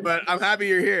for that, COVID. but I'm happy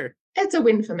you're here. It's a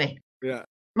win for me. Yeah.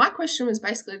 My question was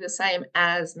basically the same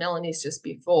as Melanie's just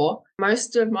before.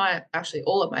 Most of my, actually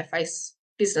all of my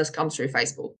business comes through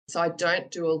Facebook. So I don't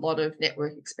do a lot of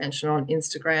network expansion on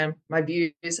Instagram. My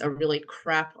views are really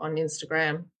crap on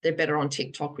Instagram. They're better on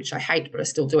TikTok, which I hate, but I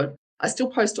still do it. I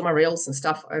still post all my reels and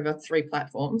stuff over 3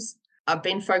 platforms. I've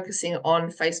been focusing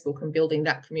on Facebook and building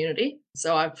that community.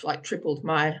 So I've like tripled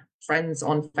my friends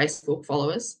on Facebook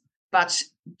followers. But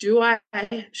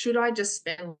should I just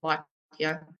spend like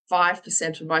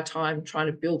 5% of my time trying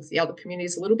to build the other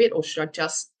communities a little bit, or should I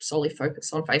just solely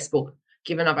focus on Facebook,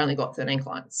 given I've only got 13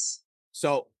 clients?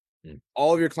 So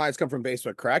all of your clients come from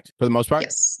Facebook, correct? For the most part?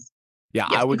 Yes. Yeah,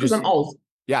 Yes, I would because just I'm old.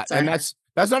 Yeah, So- and that's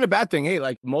not a bad thing. Hey,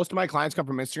 like, most of my clients come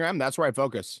from Instagram. That's where I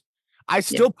focus. I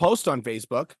still post on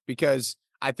Facebook because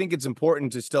I think it's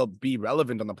important to still be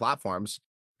relevant on the platforms.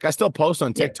 I still post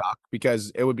on TikTok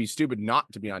because it would be stupid not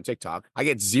to be on TikTok. I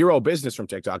get 0 business from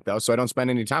TikTok though, so I don't spend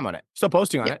any time on it. Still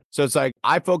posting on it. So it's like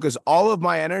I focus all of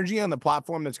my energy on the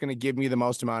platform that's going to give me the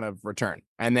most amount of return.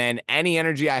 And then any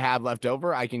energy I have left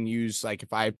over, I can use, like,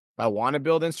 if I want to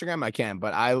build Instagram, I can.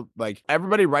 But I like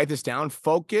everybody write this down.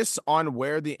 Focus on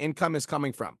where the income is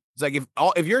coming from. It's like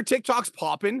if your TikTok's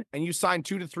popping and you sign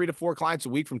 2 to 3 to 4 clients a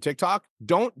week from TikTok,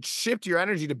 don't shift your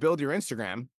energy to build your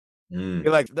Instagram.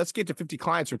 You're like, let's get to 50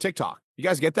 clients from TikTok. You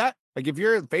guys get that? Like if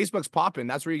your Facebook's popping,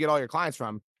 that's where you get all your clients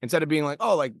from. Instead of being like,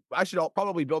 oh, like I should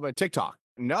probably build my TikTok.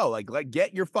 No, like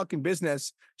get your fucking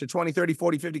business to 20, 30,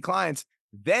 40, 50 clients.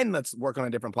 Then let's work on a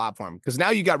different platform. Because now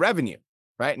you got revenue,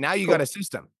 right? Now you got a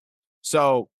system.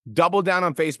 So double down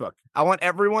on Facebook. I want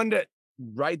everyone to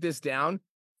write this down.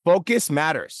 Focus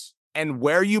matters. And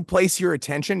where you place your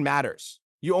attention matters.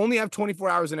 You only have 24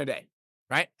 hours in a day,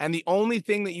 right? And the only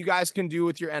thing that you guys can do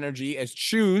with your energy is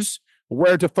choose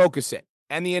where to focus it.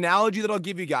 And the analogy that I'll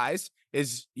give you guys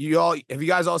is have you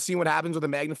guys all seen what happens with a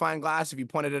magnifying glass if you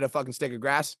point it at a fucking stick of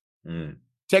grass?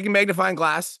 Take a magnifying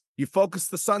glass, you focus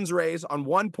the sun's rays on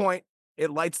one point,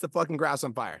 it lights the fucking grass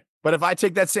on fire. But if I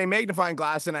take that same magnifying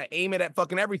glass and I aim it at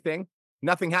fucking everything,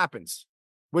 nothing happens,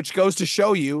 which goes to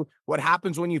show you what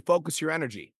happens when you focus your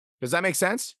energy. Does that make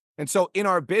sense? And so in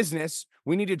our business,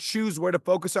 we need to choose where to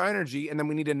focus our energy, and then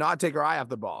we need to not take our eye off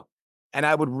the ball. And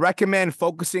I would recommend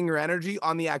focusing your energy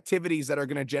on the activities that are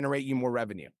going to generate you more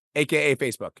revenue, aka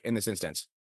Facebook in this instance.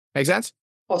 Make sense?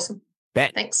 Awesome.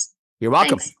 Bet. Thanks. You're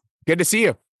welcome. Thanks. Good to see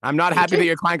you. I'm not You happy too. that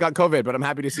your client got COVID, but I'm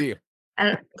happy to see you.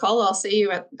 And Cole, I'll see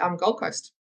you at Gold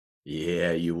Coast.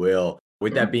 Yeah, you will.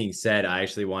 With that being said, I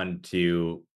actually wanted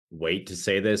to wait to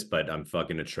say this, but I'm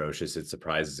fucking atrocious at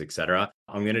surprises, etc.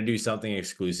 I'm going to do something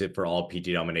exclusive for all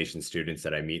PT Domination students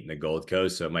that I meet in the Gold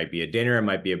Coast. So it might be a dinner, it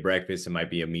might be a breakfast, it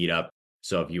might be a meetup.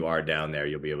 So if you are down there,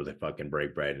 you'll be able to fucking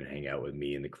break bread and hang out with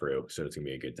me and the crew. So it's going to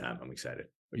be a good time. I'm excited.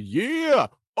 Yeah.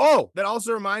 Oh, that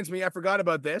also reminds me, I forgot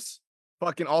about this.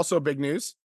 Fucking also big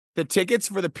news. The tickets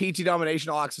for the PT Domination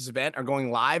All Access event are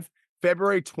going live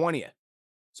February 20th.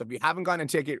 So if you haven't gotten a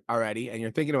ticket already and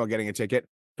you're thinking about getting a ticket,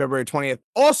 February 20th.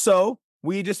 Also,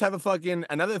 we just have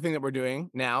another thing that we're doing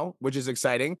now, which is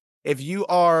exciting. If you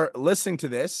are listening to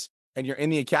this and you're in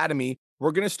the academy,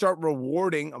 we're going to start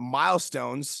rewarding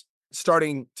milestones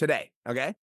starting today.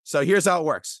 Okay. So here's how it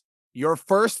works. Your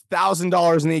first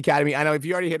 $1,000 in the academy. I know if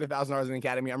you already hit $1,000 in the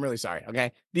academy, I'm really sorry.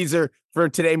 Okay. These are for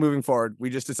today moving forward. We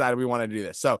just decided we wanted to do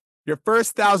this. So your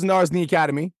first $1,000 in the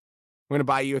academy, we're going to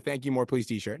buy you a thank you more please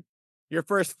t-shirt. Your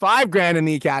first $5,000 in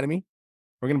the academy,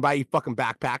 we're going to buy you fucking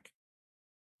backpack.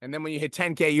 And then when you hit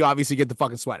 10K, you obviously get the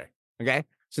fucking sweater. Okay.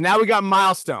 So now we got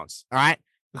milestones. All right.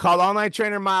 We call it Online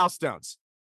Trainer milestones.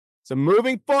 So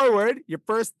moving forward, your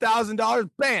first $1,000,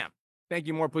 bam. Thank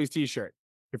you more please t-shirt.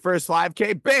 Your first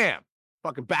 5K, bam,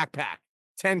 fucking backpack.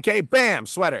 10K, bam,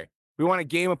 sweater. We want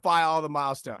to gamify all the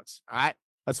milestones. All right,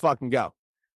 let's fucking go.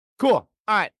 Cool. All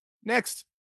right, next.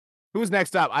 Who's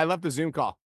next up? I left the Zoom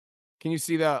call. Can you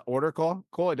see the order call?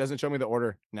 Cool, it doesn't show me the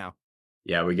order now.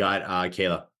 Yeah, we got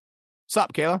Kayla. What's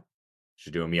up, Kayla?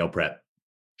 She's doing meal prep.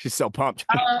 She's so pumped.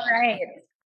 All right.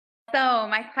 So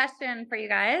my question for you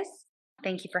guys,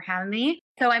 thank you for having me.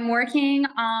 So I'm working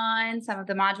on some of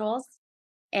the modules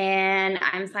and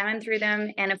I'm slamming through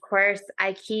them. And of course,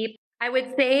 I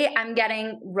would say I'm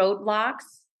getting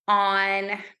roadblocks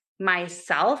on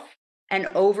myself and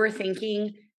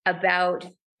overthinking about,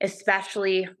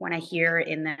 especially when I hear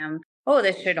in them, oh,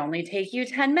 this should only take you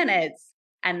 10 minutes.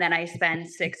 And then I spend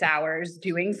 6 hours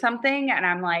doing something and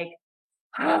I'm like,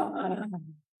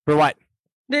 For what?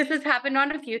 This has happened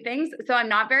on a few things. So I'm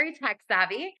not very tech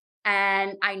savvy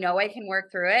and I know I can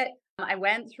work through it. I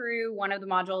went through one of the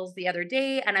modules the other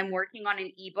day and I'm working on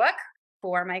an ebook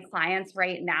for my clients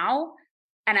right now.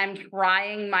 And I'm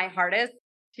trying my hardest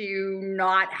to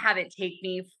not have it take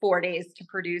me 4 days to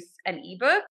produce an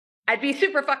ebook. I'd be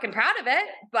super fucking proud of it,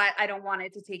 but I don't want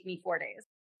it to take me 4 days.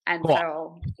 And Cool.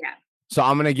 so, yeah. So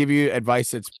I'm going to give you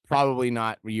advice that's probably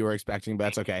not what you were expecting, but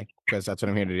that's okay because that's what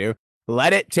I'm here to do.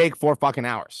 Let it take 4 fucking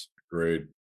hours. Rude.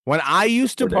 When I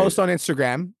used to 4 post days. on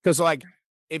Instagram, because like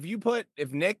if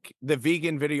Nick, the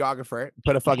vegan videographer,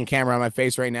 put a fucking camera on my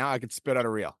face right now, I could spit out a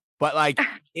reel. But like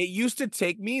it used to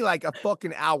take me like a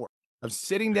fucking hour of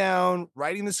sitting down,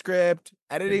 writing the script,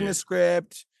 editing the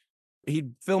script.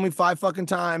 He'd film me 5 fucking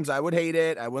times. I would hate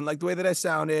it. I wouldn't like the way that I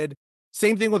sounded.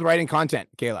 Same thing with writing content,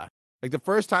 Kayla. Like the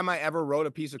first time I ever wrote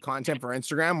a piece of content for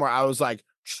Instagram where I was like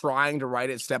trying to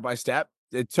write it step by step,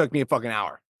 it took me a fucking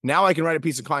hour. Now I can write a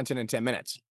piece of content in 10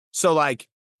 minutes. So like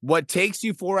what takes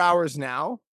you 4 hours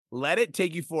now, let it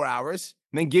take you 4 hours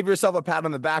and then give yourself a pat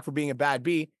on the back for being a bad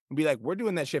bee and be like, we're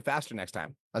doing that shit faster next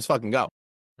time. Let's fucking go.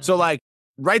 So like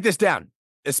write this down,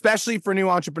 especially for new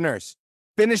entrepreneurs.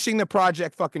 Finishing the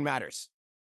project fucking matters.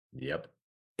 Yep.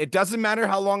 It doesn't matter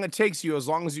how long it takes you as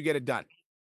long as you get it done.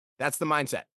 That's the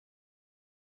mindset.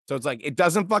 So it's like, it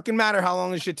doesn't fucking matter how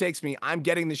long this shit takes me. I'm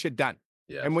getting this shit done.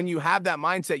 Yeah. And when you have that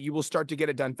mindset, you will start to get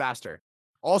it done faster.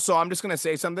 Also, I'm just going to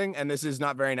say something, and this is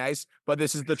not very nice, but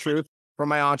this is the truth for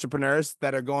my entrepreneurs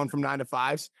that are going from 9 to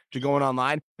 5s to going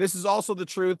online. This is also the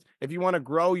truth if you want to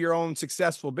grow your own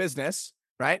successful business,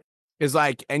 right? Is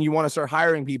like, and you want to start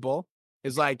hiring people,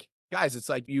 is like, guys, it's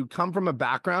like you come from a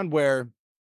background where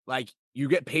like you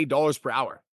get paid dollars per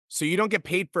hour. So you don't get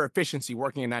paid for efficiency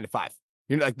working a 9 to 5.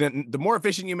 You're like, the more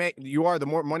efficient you are, the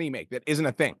more money you make. That isn't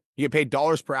a thing. You get paid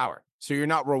dollars per hour. So you're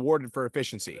not rewarded for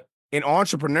efficiency. In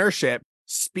entrepreneurship,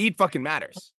 speed fucking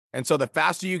matters. And so the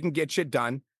faster you can get shit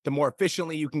done, the more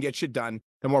efficiently you can get shit done,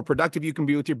 the more productive you can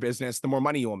be with your business, the more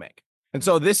money you will make. And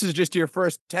so this is just your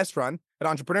first test run at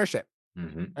entrepreneurship.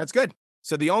 That's good.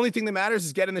 So the only thing that matters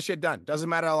is getting the shit done. Doesn't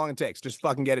matter how long it takes. Just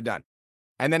fucking get it done.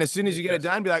 And then as soon as you get it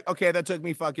done, be like, okay, that took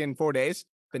me fucking 4 days.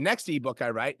 The next ebook I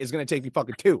write is going to take me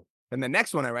fucking 2. And the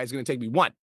next one I write is going to take me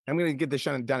 1. I'm going to get this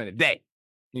shit done in a day.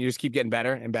 And you just keep getting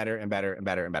better and better and better and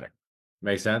better and better.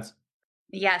 Makes sense?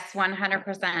 Yes,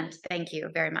 100%. Thank you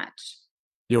very much.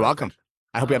 You're welcome.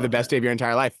 I hope you have the best day of your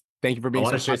entire life. Thank you for being I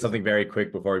want to so share positive. something very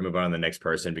quick before we move on to the next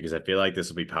person, because I feel like this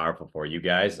will be powerful for you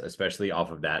guys, especially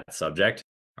off of that subject.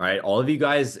 All right. All of you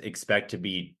guys expect to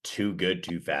be too good,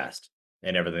 too fast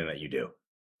in everything that you do.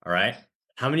 All right.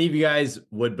 How many of you guys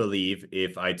would believe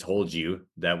if I told you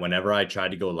that whenever I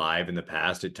tried to go live in the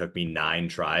past, it took me 9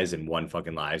 tries in one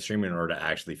fucking live stream in order to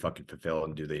actually fucking fulfill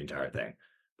and do the entire thing?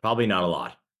 Probably not a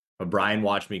lot. But Brian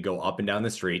watched me go up and down the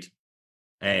street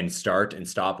and start and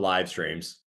stop live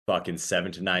streams fucking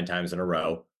 7 to 9 times in a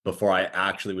row before I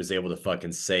actually was able to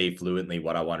fucking say fluently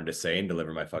what I wanted to say and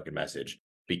deliver my fucking message,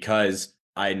 because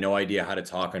I had no idea how to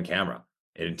talk on camera.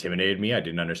 It intimidated me. I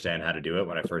didn't understand how to do it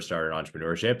when I first started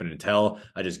entrepreneurship. And until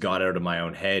I just got out of my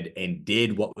own head and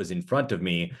did what was in front of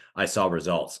me, I saw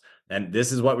results. And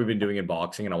this is what we've been doing in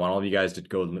boxing. And I want all of you guys to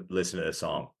go listen to this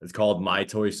song. It's called My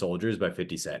Toy Soldiers by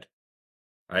 50 Cent.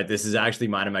 All right. This is actually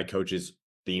mine and my coach's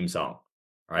theme song.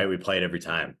 All right. We play it every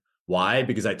time. Why?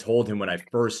 Because I told him when I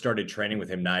first started training with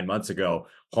him 9 months ago,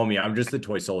 homie, I'm just a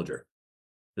toy soldier.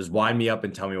 Just wind me up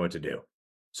and tell me what to do.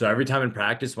 So every time in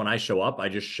practice, when I show up, I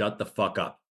just shut the fuck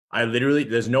up. I literally,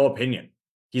 there's no opinion.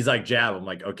 He's like, jab. I'm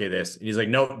like, okay, this. And he's like,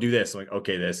 no, do this. I'm like,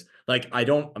 okay, this. Like,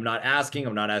 I'm not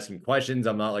asking questions.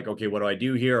 I'm not like, okay, what do I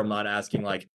do here? I'm not asking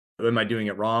like, am I doing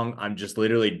it wrong? I'm just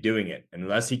literally doing it. And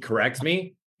unless he corrects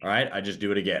me, all right, I just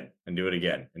do it again and do it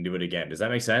again and do it again. Does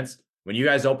that make sense? When you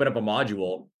guys open up a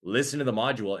module, listen to the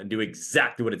module and do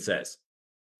exactly what it says.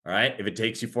 All right. If it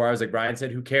takes you 4 hours, like Brian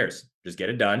said, who cares? Just get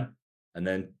it done and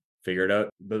then figure it out.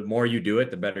 The more you do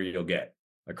it, the better you'll get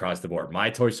across the board.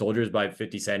 My Toy Soldiers by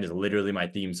 50 Cent is literally my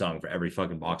theme song for every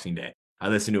fucking boxing day. I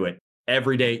listen to it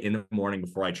every day in the morning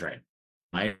before I train.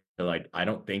 I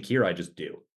don't think here, I just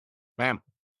do. Bam.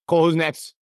 Cole, who's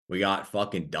next? We got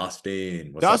fucking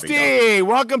Dustin. What's Dusty, up,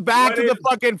 welcome back to the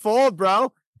fucking fold,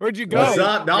 bro. Where'd you go? What's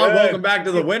up, dog? Welcome back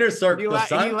to the winner's circle, He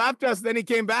son. left us, then he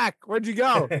came back. Where'd you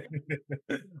go?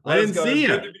 I didn't see you.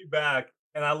 Good to be back.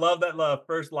 And I love that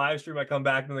first live stream I come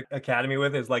back to the academy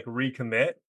with is like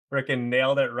recommit. Freaking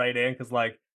nailed it right in, because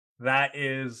like that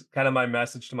is kind of my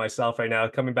message to myself right now.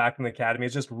 Coming back from the academy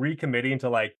is just recommitting to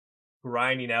like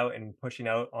grinding out and pushing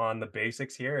out on the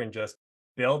basics here and just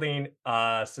building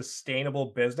a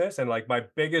sustainable business. And like my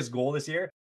biggest goal this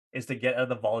year is to get out of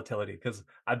the volatility, because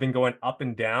I've been going up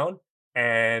and down.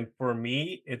 And for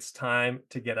me, it's time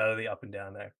to get out of the up and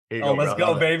down there. Let's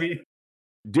go, baby.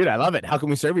 Dude, I love it. How can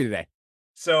we serve you today?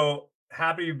 So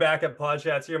happy to be back at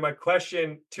PodChats here. My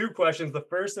question, 2 questions. The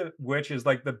first of which is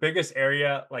like the biggest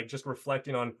area, like just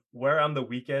reflecting on where I'm the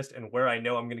weakest and where I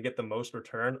know I'm going to get the most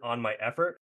return on my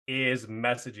effort is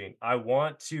messaging. I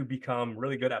want to become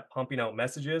really good at pumping out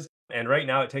messages. And right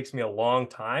now it takes me a long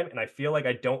time and I feel like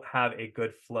I don't have a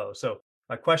good flow. So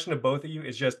my question to both of you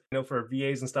is just, for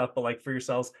VAs and stuff, but like for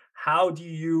yourselves, how do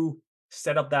you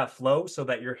set up that flow so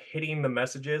that you're hitting the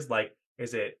messages? Like,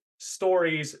 is it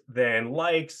stories, then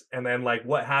likes, and then like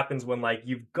what happens when like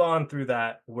you've gone through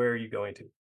that? Where are you going to?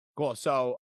 Cool.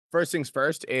 So first things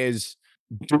first is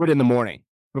do it in the morning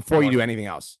before you do anything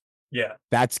else. Yeah.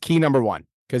 That's key number 1.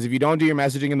 Because if you don't do your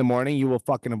messaging in the morning, you will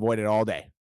fucking avoid it all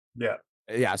day. Yeah.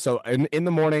 Yeah. So in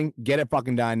the morning, get it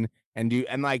fucking done and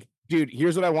like, dude,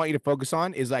 here's what I want you to focus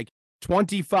on is like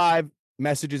 25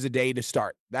 messages a day to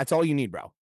start. That's all you need,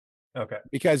 bro. Okay.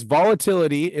 Because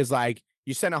volatility is like,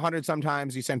 you send 100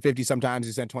 sometimes, you send 50 sometimes,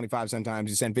 you send 25 sometimes,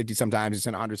 you send 50 sometimes, you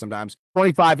send 100 sometimes.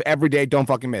 25 every day, don't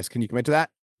fucking miss. Can you commit to that?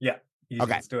 Yeah. Easy.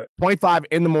 Okay. Let's do it. 25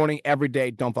 in the morning every day,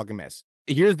 don't fucking miss.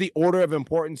 Here's the order of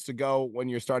importance to go when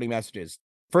you're starting messages.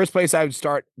 First place I would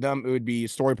start them, it would be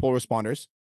story poll responders,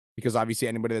 because obviously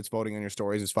anybody that's voting on your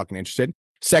stories is fucking interested.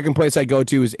 Second place I go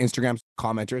to is Instagram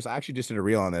commenters. I actually just did a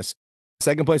reel on this.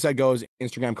 Second place I go is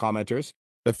Instagram commenters.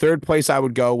 The third place I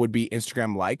would go would be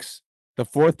Instagram likes. The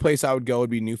fourth place I would go would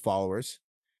be new followers.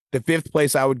 The fifth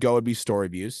place I would go would be story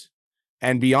views.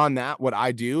 And beyond that, what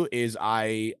I do is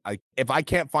if I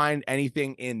can't find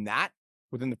anything in that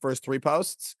within the first 3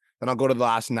 posts, then I'll go to the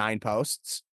last 9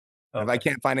 posts. Okay. If I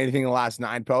can't find anything in the last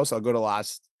 9 posts, I'll go to the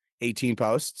last 18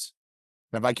 posts.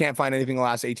 And if I can't find anything in the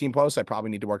last 18 posts, I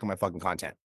probably need to work on my fucking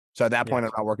content. So at that point,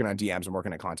 I'm not working on DMs, I'm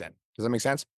working on content. Does that make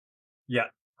sense? Yeah,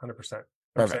 100%.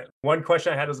 Perfect. One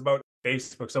question I had was about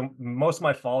Facebook. So most of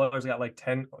my followers got like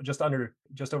just over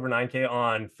 9K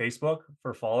on Facebook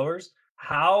for followers.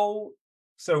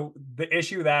 So the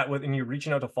issue that when you're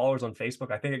reaching out to followers on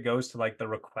Facebook, I think it goes to like the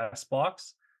request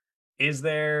box. Is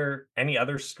there any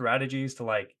other strategies to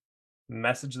like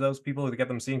message those people to get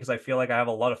them seen? Because I feel like I have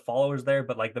a lot of followers there,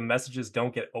 but like the messages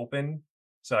don't get open.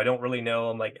 So I don't really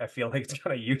know. I feel like it's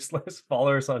kind of useless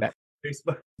followers on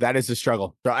Facebook. That is the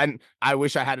struggle. So, and I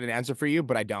wish I had an answer for you,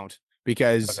 but I don't,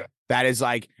 because that is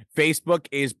like Facebook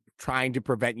is trying to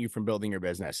prevent you from building your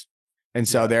business. And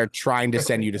so they're trying to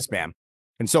send you to spam.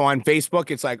 And so on Facebook,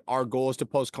 it's like our goal is to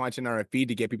post content on our feed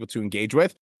to get people to engage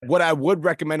with. What I would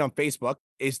recommend on Facebook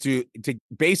is to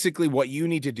basically what you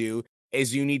need to do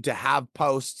is you need to have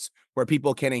posts where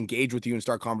people can engage with you and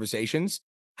start conversations.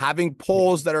 Having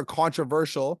polls that are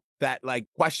controversial, that like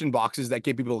question boxes that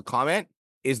get people to comment,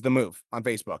 is the move on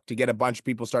Facebook to get a bunch of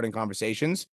people starting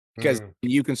conversations, because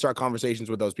you can start conversations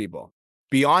with those people.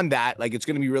 Beyond that, like it's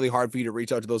going to be really hard for you to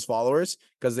reach out to those followers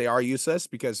because they are useless,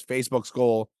 because Facebook's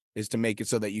goal is to make it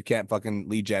so that you can't fucking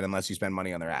lead gen unless you spend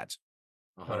money on their ads.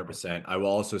 100%. I will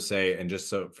also say, and just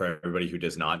so for everybody who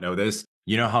does not know this,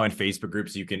 you know how in Facebook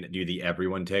groups you can do the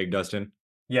everyone tag, Dustin?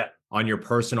 Yeah. On your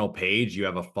personal page, you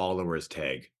have a followers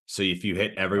tag. So if you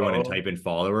hit everyone and type in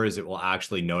followers, it will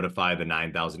actually notify the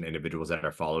 9,000 individuals that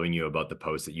are following you about the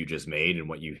post that you just made and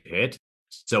what you hit.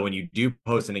 So when you do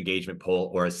post an engagement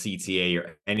poll or a CTA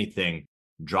or anything,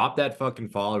 drop that fucking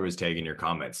followers tag in your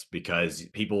comments, because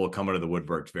people will come out of the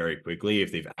woodworks very quickly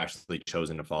if they've actually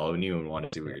chosen to follow you and want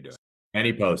to see what you're doing.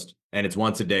 Any post, and it's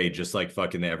once a day, just like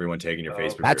fucking everyone taking your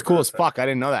Facebook. That's cool as fuck. I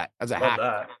didn't know that. That's a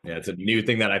hack. Yeah, it's a new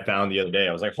thing that I found the other day.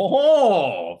 I was like,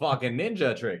 oh, fucking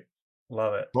ninja trick.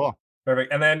 Love it. Cool.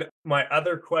 Perfect. And then my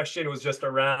other question was just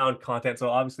around content. So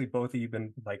obviously both of you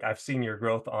been like, I've seen your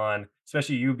growth on,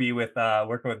 especially you be with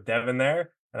working with Devin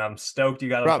there. And I'm stoked you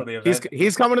got him for the event.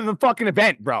 He's coming to the fucking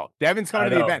event, bro. Devin's coming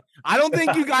to the event. I don't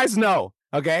think you guys know.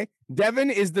 Okay. Devin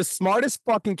is the smartest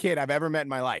fucking kid I've ever met in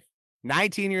my life.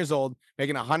 19 years old,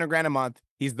 making $100,000 a month.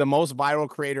 He's the most viral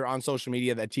creator on social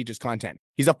media that teaches content.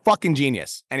 He's a fucking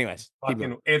genius. Anyways,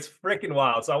 it's freaking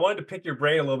wild. So I wanted to pick your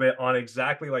brain a little bit on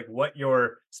exactly like what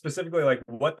specifically like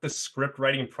what the script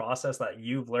writing process that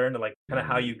you've learned, and like kind of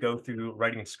how you go through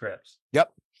writing scripts.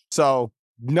 Yep. So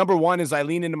number one is I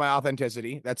lean into my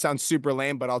authenticity. That sounds super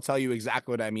lame, but I'll tell you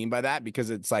exactly what I mean by that, because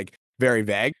it's like very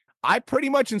vague. I pretty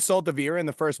much insult the viewer in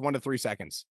the first 1 to 3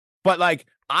 seconds, but like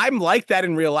I'm like that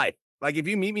in real life. Like if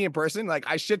you meet me in person, like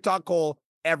I shit talk Cole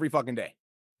every fucking day.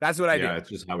 That's what I do. Yeah, it's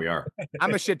just how we are.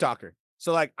 I'm a shit talker.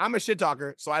 So like I'm a shit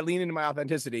talker. So I lean into my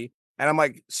authenticity, and I'm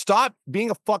like, stop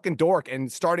being a fucking dork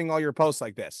and starting all your posts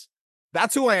like this.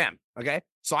 That's who I am. Okay.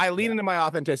 So I lean into my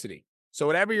authenticity. So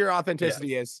whatever your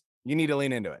authenticity is, you need to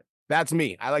lean into it. That's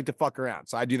me. I like to fuck around.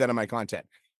 So I do that in my content.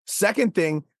 Second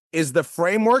thing is the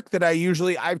framework that I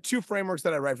have 2 frameworks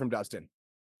that I write from Dustin.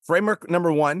 Framework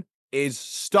number 1 is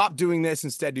stop doing this,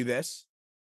 instead do this.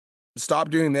 Stop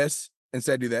doing this,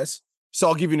 instead do this. So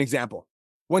I'll give you an example.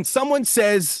 When someone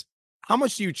says, how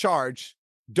much do you charge?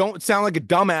 Don't sound like a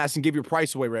dumbass and give your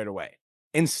price away right away.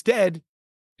 Instead,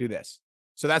 do this.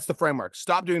 So that's the framework.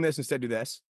 Stop doing this, instead do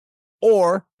this.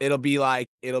 Or it'll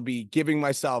be giving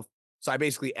myself. So I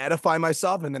basically edify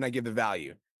myself and then I give the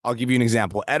value. I'll give you an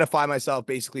example. Edify myself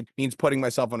basically means putting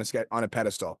myself on a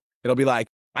pedestal. It'll be like,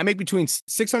 I make between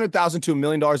 $600,000 to $1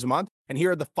 million a month. And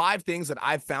here are the 5 things that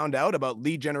I've found out about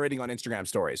lead generating on Instagram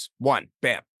stories. 1,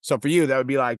 bam. So for you, that would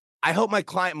be like, I helped my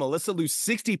client Melissa lose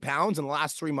 60 pounds in the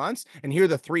last 3 months. And here are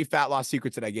the 3 fat loss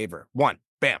secrets that I gave her. 1,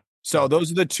 bam. So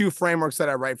those are the 2 frameworks that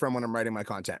I write from when I'm writing my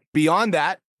content. Beyond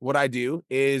that, what I do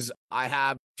is I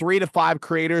have 3 to 5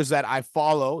 creators that I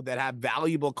follow that have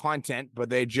valuable content, but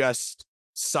they just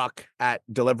suck at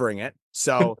delivering it.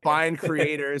 So find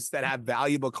creators that have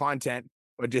valuable content,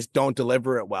 but just don't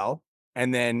deliver it well,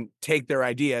 and then take their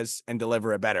ideas and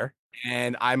deliver it better.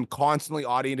 And I'm constantly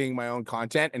auditing my own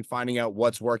content and finding out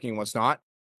what's working, what's not.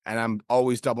 And I'm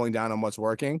always doubling down on what's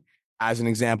working. As an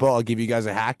example, I'll give you guys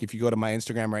a hack. If you go to my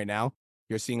Instagram right now,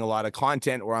 you're seeing a lot of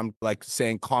content where I'm like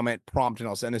saying comment prompt and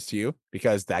I'll send this to you,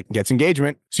 because that gets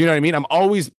engagement. So you know what I mean? I'm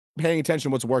always paying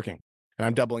attention to what's working, and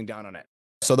I'm doubling down on it.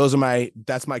 So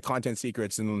that's my content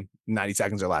secrets in 90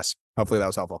 seconds or less. Hopefully that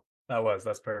was helpful.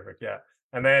 That's perfect. Yeah.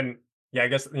 And then, yeah, I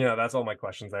guess, that's all my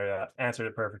questions there. Answered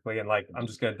it perfectly. And like, I'm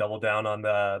just going to double down on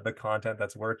the content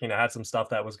that's working. I had some stuff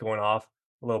that was going off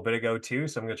a little bit ago too.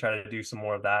 So I'm going to try to do some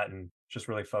more of that and just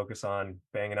really focus on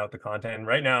banging out the content. And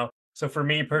right now, so for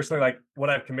me personally, like what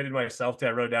I've committed myself to,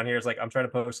 I wrote down here is like, I'm trying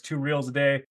to post 2 reels a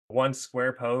day, 1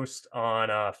 square post on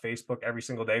Facebook every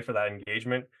single day for that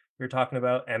engagement you're talking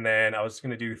about. And then I was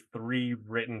going to do 3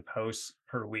 written posts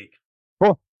per week.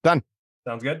 Cool. Done.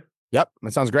 Sounds good? Yep.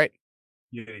 That sounds great.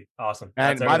 Beauty. Awesome.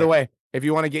 And by the way, if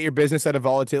you want to get your business out of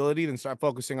volatility, then start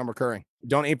focusing on recurring.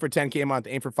 Don't aim for 10K a month,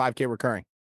 aim for 5K recurring.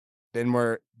 Then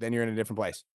you're in a different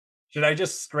place. Should I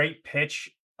just straight pitch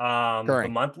the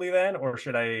monthly then, or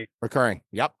should I recurring?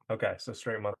 Yep. Okay, so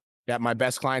straight month. Yeah, my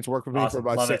best clients work with me for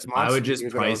about 6 months. I would just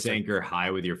price anchor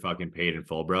high with your fucking paid in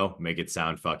full, bro. Make it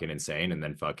sound fucking insane, and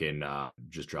then fucking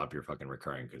just drop your fucking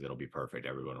recurring because it'll be perfect.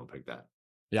 Everyone will pick that.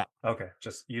 Yeah. Okay.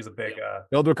 Just use a big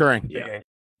build recurring.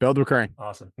 Build recurring.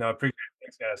 Awesome. No, I appreciate it.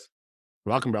 Thanks, guys.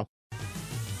 You're welcome, bro.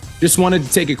 Just wanted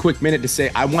to take a quick minute to say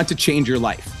I want to change your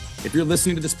life. If you're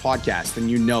listening to this podcast, then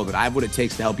you know that I have what it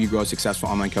takes to help you grow a successful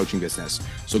online coaching business.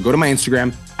 So go to my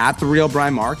Instagram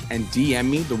 @TheRealBrianMark and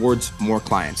DM me the words more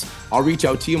clients. I'll reach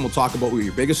out to you and we'll talk about what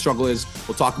your biggest struggle is.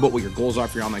 We'll talk about what your goals are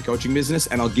for your online coaching business,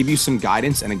 and I'll give you some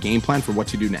guidance and a game plan for what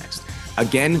to do next.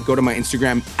 Again, go to my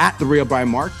Instagram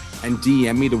 @TheRealBrianMark and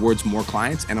DM me the words more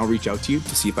clients, and I'll reach out to you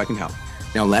to see if I can help.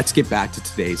 Now let's get back to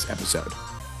today's episode.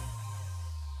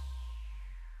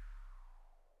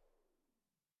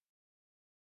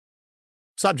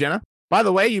 What's up, Jenna? By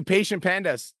the way, you patient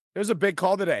pandas, there's a big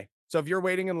call today. So if you're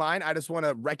waiting in line, I just want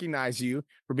to recognize you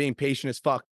for being patient as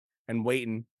fuck and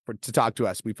waiting to talk to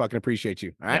us. We fucking appreciate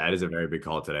you. All right. Yeah, it is a very big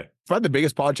call today. It's probably the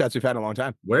biggest pod chats we've had in a long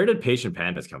time. Where did patient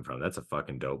pandas come from? That's a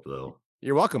fucking dope little.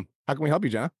 You're welcome. How can we help you,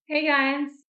 Jenna? Hey guys.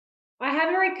 I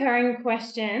have a recurring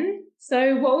question.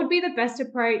 So what would be the best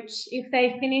approach if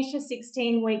they finish a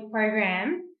 16-week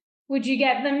program? Would you try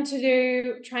and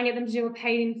get them to do a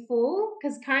paid in full?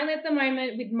 Because currently at the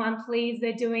moment with monthlies,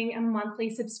 they're doing a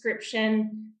monthly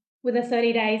subscription with a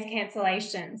 30 days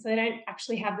cancellation. So they don't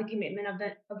actually have the commitment of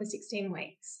the 16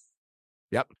 weeks.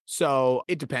 Yep. So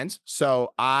it depends.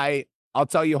 So I'll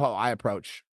tell you how I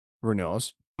approach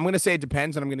renewals. I'm going to say it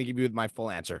depends, and I'm going to give you my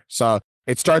full answer. So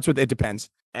it starts with it depends.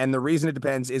 And the reason it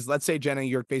depends is, let's say, Jenna,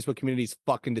 your Facebook community is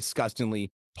fucking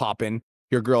disgustingly popping.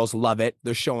 Your girls love it.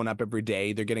 They're showing up every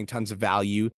day. They're getting tons of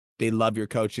value. They love your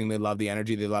coaching. They love the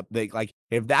energy.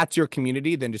 If that's your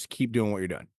community, then just keep doing what you're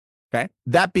doing. Okay.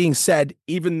 That being said,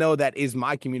 even though that is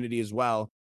my community as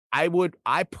well,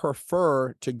 I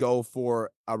prefer to go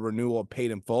for a renewal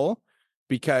paid in full,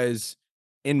 because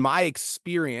in my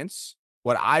experience,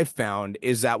 what I've found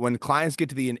is that when clients get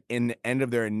to the end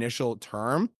of their initial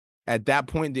term, at that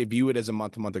point, they view it as a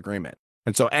month-to-month agreement.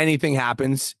 And so anything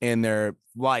happens in their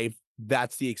life,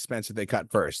 that's the expense that they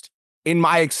cut first. In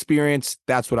my experience,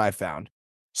 that's what I found.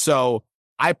 So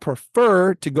I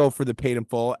prefer to go for the paid in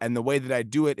full. And the way that I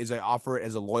do it is I offer it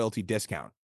as a loyalty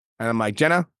discount. And I'm like,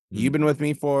 Jenna, you've been with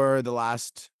me for the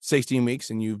last 16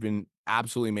 weeks and you've been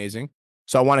absolutely amazing.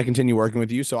 So I want to continue working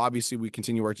with you. So obviously we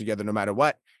continue working together no matter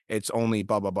what. It's only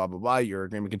blah, blah, blah, blah, blah. Your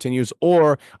agreement continues.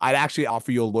 Or I'd actually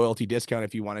offer you a loyalty discount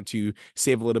if you wanted to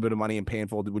save a little bit of money in pay in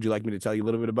full. Would you like me to tell you a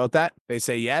little bit about that? They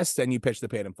say yes, then you pitch the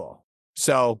paid in full.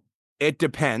 So it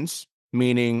depends,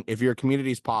 meaning if your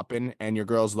community's popping and your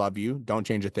girls love you, don't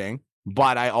change a thing.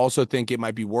 But I also think it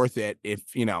might be worth it if,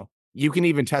 you can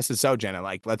even test this out, Jenna.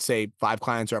 Like, let's say 5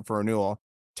 clients are up for renewal.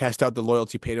 Test out the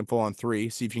loyalty paid in full on 3.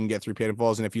 See if you can get 3 paid in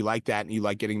fulls. And if you like that and you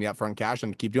like getting the upfront cash,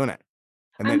 then keep doing it.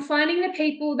 And I'm finding the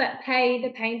people that pay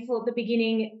the painful at the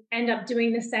beginning end up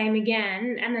doing the same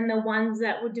again. And then the ones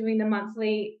that were doing the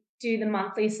monthly do the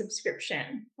monthly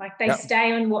subscription. Like they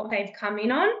stay on what they've come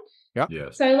in on. Yeah.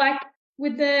 Yes. So like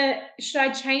should I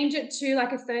change it to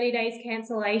like a 30 days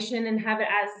cancellation and have it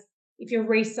as, if you're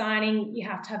re-signing, you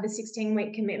have to have the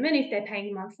 16-week commitment if they're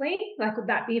paying monthly? Like, would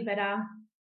that be a better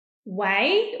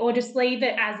way, or just leave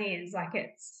it as is? Like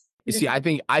you see, I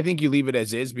think you leave it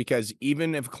as is, because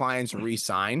even if clients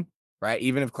re-sign, right?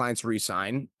 Even if clients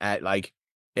re-sign at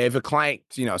if a client,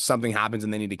 something happens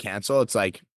and they need to cancel, it's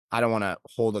like, I don't want to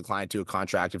hold a client to a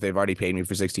contract if they've already paid me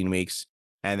for 16 weeks.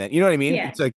 And then, you know what I mean? Yeah.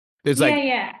 It's like,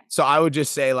 so I would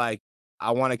just say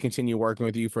I want to continue working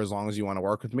with you for as long as you want to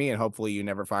work with me. And hopefully you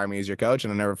never fire me as your coach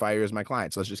and I'll never fire you as my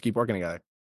client. So let's just keep working together.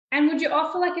 And would you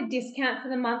offer like a discount for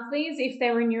the monthlies if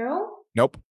they're renewal?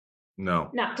 Nope.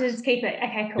 No. No, to just keep it.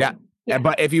 Okay, cool. Yeah.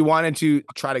 But if you wanted to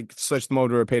try to switch them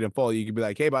over to a paid in full, you could be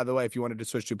like, hey, by the way, if you wanted to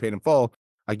switch to a paid in full,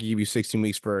 I could give you 16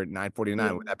 weeks for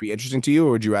 $949. Would that be interesting to you,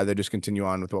 or would you rather just continue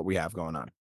on with what we have going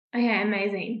on? Okay,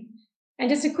 amazing. And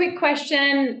just a quick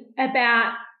question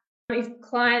about if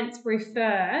clients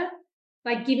refer,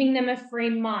 like giving them a free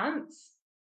month,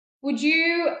 would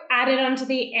you add it onto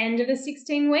the end of the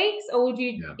 16 weeks, or would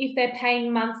you, if they're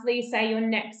paying monthly, say your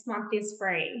next month is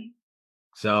free?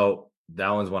 So that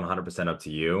one's 100% up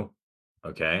to you.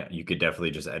 Okay. You could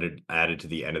definitely just add it to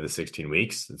the end of the 16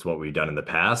 weeks. It's what we've done in the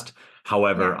past.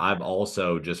 However, I've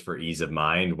also, just for ease of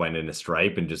mind, went in a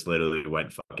Stripe and just literally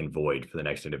went fucking void for the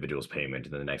next individual's payment.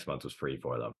 And then the next month was free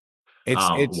for them.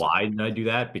 Why did I do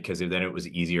that? Because then it was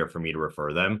easier for me to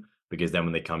refer them, because then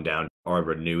when they come down or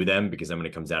renew them, because then when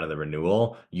it comes down to the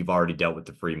renewal, you've already dealt with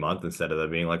the free month, instead of them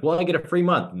being like, well, I get a free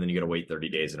month. And then you got to wait 30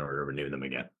 days in order to renew them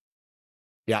again.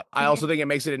 Yeah. I also think it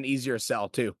makes it an easier sell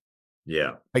too.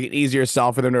 Yeah. Like an easier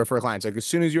sell for them to refer clients. Like as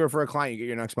soon as you refer a client, you get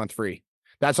your next month free.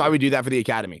 That's why we do that for the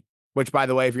academy, which, by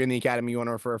the way, if you're in the academy, you want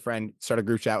to refer a friend, start a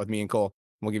group chat with me and Cole,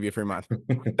 and we'll give you a free month.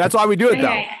 That's why we do it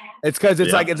though. It's because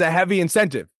it's like, it's a heavy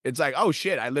incentive. It's like, oh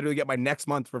shit, I literally get my next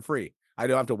month for free. I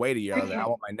don't have to wait a year. I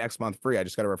want my next month free. I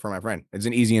just got to refer my friend. It's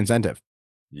an easy incentive.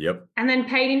 Yep. And then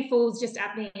paid in full is just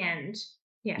at the end.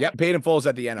 Yeah. Yep. Paid in full is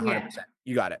at the end, 100%.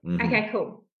 You got it. Okay,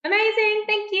 cool. Amazing.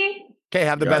 Thank you. Okay.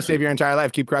 Have the best day of your entire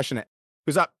life. Keep crushing it.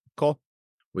 Who's up, Cole?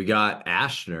 We got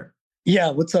Ashner.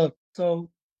 Yeah, what's up? So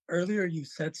earlier you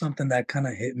said something that kind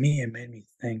of hit me and made me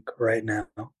think right now.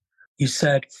 You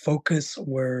said focus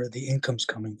where the income's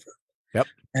coming from. Yep.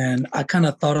 And I kind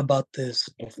of thought about this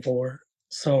before.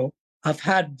 So I've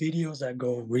had videos that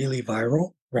go really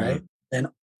viral, right?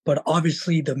 But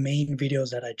obviously the main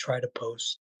videos that I try to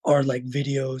post are like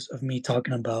videos of me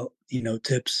talking about,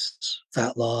 tips,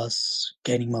 fat loss,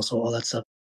 gaining muscle, all that stuff.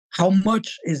 How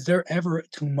much is there ever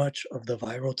too much of the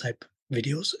viral type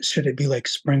videos? Should it be like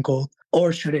sprinkled,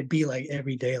 or should it be like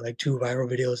every day, like 2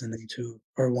 viral videos and then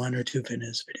 1 or 2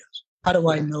 fitness videos? How do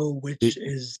I know which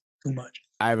is too much?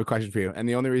 I have a question for you. And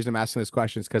the only reason I'm asking this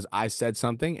question is because I said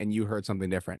something and you heard something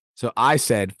different. So I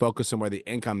said, focus on where the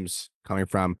income's coming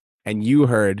from. And you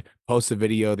heard, post the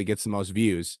video that gets the most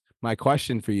views. My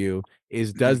question for you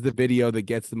is, does the video that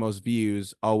gets the most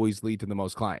views always lead to the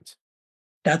most clients?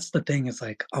 That's the thing, is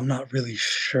like, I'm not really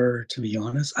sure, to be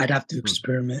honest. I'd have to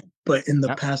experiment. But in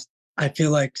the past, I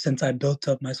feel like since I built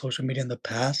up my social media in the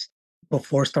past,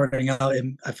 before starting out,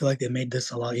 I feel like they made this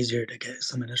a lot easier to get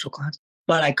some initial clients.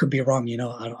 But I could be wrong,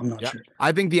 I'm not sure.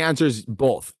 I think the answer is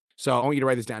both. So I want you to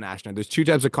write this down, Ashton. There's 2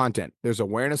 types of content. There's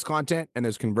awareness content and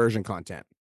there's conversion content.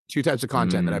 2 types of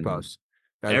content that I post.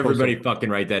 Everybody fucking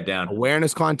write that down.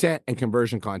 Awareness content and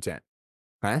conversion content.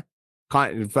 Okay?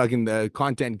 Fucking the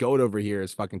content goat over here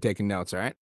is fucking taking notes, all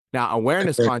right? Now,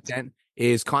 awareness content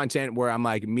is content where I'm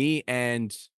like, me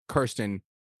and Kirsten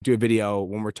do a video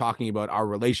when we're talking about our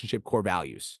relationship core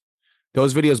values.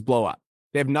 Those videos blow up.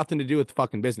 They have nothing to do with the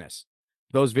fucking business.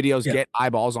 Those videos get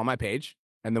eyeballs on my page.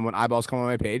 And then when eyeballs come on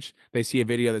my page, they see a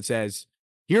video that says,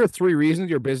 here are 3 reasons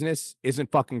your business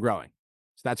isn't fucking growing.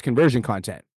 So that's conversion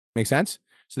content. Make sense?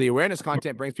 So the awareness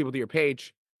content brings people to your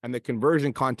page, and the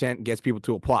conversion content gets people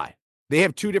to apply. They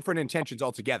have 2 different intentions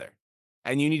altogether,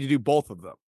 and you need to do both of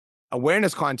them.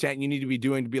 Awareness content you need to be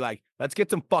doing to be like, let's get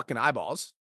some fucking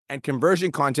eyeballs, and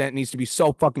conversion content needs to be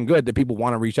so fucking good that people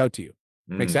want to reach out to you.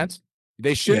 Make sense?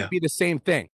 They shouldn't be the same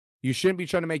thing. You shouldn't be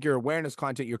trying to make your awareness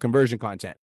content your conversion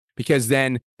content, because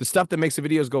then the stuff that makes the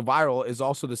videos go viral is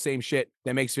also the same shit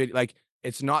that makes it, like,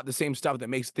 it's not the same stuff that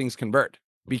makes things convert.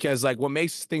 Because like what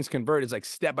makes things convert is like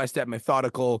step-by-step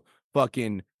methodical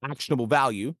fucking actionable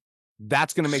value.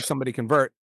 That's going to make somebody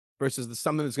convert, versus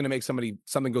something that's going to make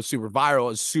something go super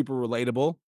viral is super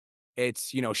relatable.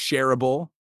 It's, shareable.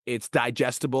 It's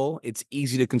digestible. It's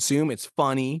easy to consume. It's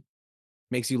funny.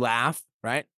 Makes you laugh,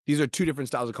 right? These are 2 different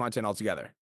styles of content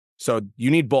altogether. So you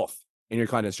need both in your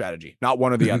content strategy, not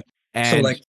one or the other. And so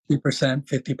like 50%,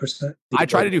 50%? I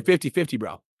try to do 50-50,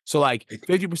 bro. So like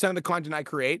 50% of the content I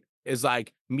create is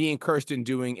like me and Kirsten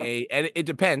doing and it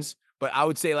depends, but I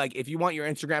would say like, if you want your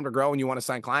Instagram to grow and you want to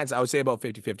sign clients, I would say about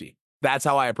 50-50. That's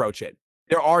how I approach it.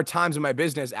 There are times in my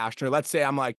business, Ashton, let's say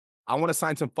I'm like, I want to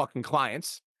sign some fucking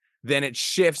clients. Then it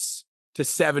shifts to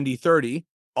 70-30.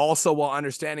 Also, while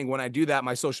understanding when I do that,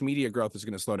 my social media growth is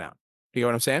going to slow down. You know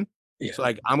what I'm saying? Yeah. So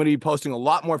like, I'm going to be posting a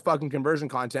lot more fucking conversion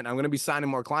content. I'm going to be signing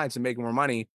more clients and making more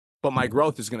money, but my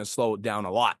growth is going to slow down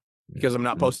a lot because I'm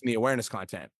not posting the awareness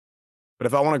content. But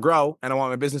if I want to grow and I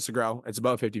want my business to grow, it's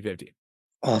about 50-50.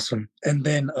 Awesome. And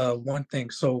then one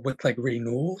thing, so with like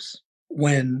renewals,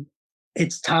 when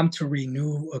it's time to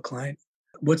renew a client,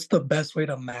 what's the best way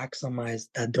to maximize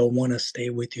that they'll want to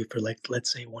stay with you for like,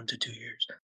 let's say 1 to 2 years?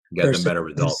 Get them better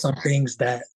results. Some things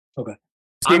that, okay.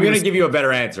 I'm going to give you a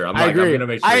better answer. I'm agree. I'm going to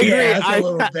make sure. I agree. Yeah, that's a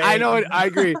little I know vague. it. I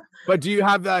agree. But do you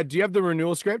have the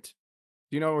renewal script?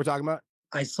 Do you know what we're talking about?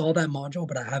 I saw that module,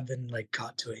 but I haven't like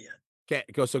got to it yet.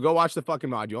 Okay, go watch the fucking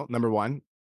module, number one.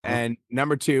 And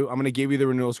number two, I'm gonna give you the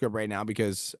renewal script right now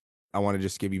because I want to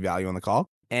just give you value on the call.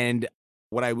 And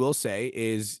what I will say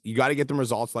is you got to get them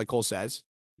results, like Cole says.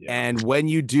 Yeah. And when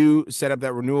you do set up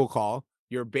that renewal call,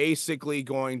 you're basically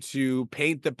going to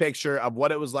paint the picture of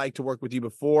what it was like to work with you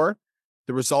before,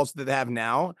 the results that they have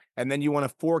now, and then you want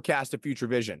to forecast a future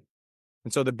vision.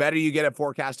 And so the better you get at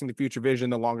forecasting the future vision,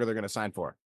 the longer they're going to sign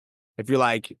for. If you're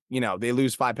like, they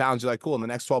lose 5 pounds, you're like, cool. In the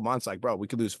next 12 months, like, bro, we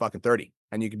could lose fucking 30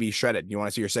 and you could be shredded. You want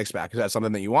to see your six pack? Is that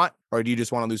something that you want? Or do you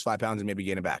just want to lose 5 pounds and maybe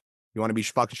gain it back? You want to be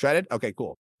fucking shredded? Okay,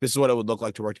 cool. This is what it would look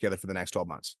like to work together for the next 12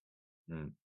 months.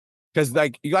 Because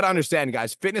like, you got to understand,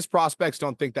 guys, fitness prospects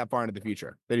don't think that far into the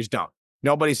future. They just don't.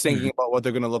 Nobody's thinking about what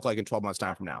they're going to look like in 12 months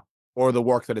time from now, or the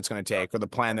work that it's going to take, or the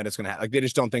plan that it's going to have. Like, they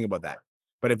just don't think about that.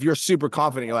 But if you're super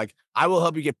confident, you're like, I will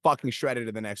help you get fucking shredded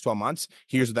in the next 12 months.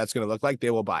 Here's what that's going to look like. They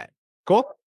will buy it. Cool?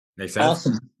 Makes sense.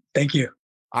 Awesome. Thank you.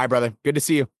 All right, brother. Good to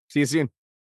see you. See you soon.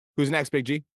 Who's next, Big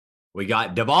G? We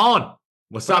got Devon.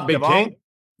 What's up, Big Devon? King?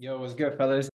 Yo, what's good,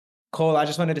 fellas? Cole, I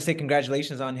just wanted to say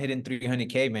congratulations on hitting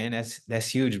 300K, man. That's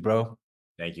huge, bro.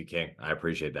 Thank you, King. I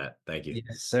appreciate that. Thank you.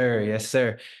 Yes, sir. Yes,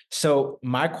 sir. So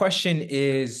my question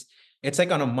is, it's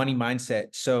like on a money mindset.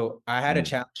 So I had a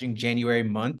challenging January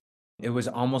month. It was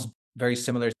almost very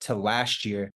similar to last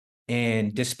year.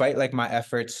 And despite like my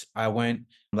efforts, I went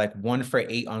like 1 for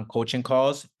 8 on coaching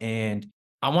calls. And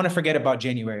I want to forget about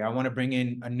January. I want to bring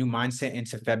in a new mindset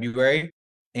into February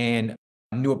and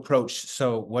a new approach.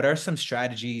 So what are some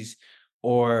strategies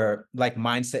or like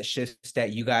mindset shifts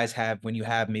that you guys have when you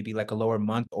have maybe like a lower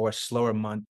month or a slower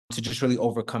month to just really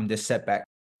overcome this setback?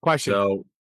 Question. So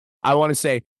I want to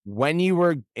say, when you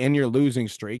were in your losing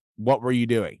streak, what were you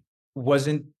doing?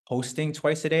 Wasn't posting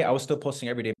twice a day. I was still posting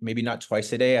every day, maybe not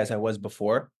twice a day as I was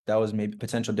before. That was maybe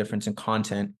potential difference in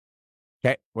content.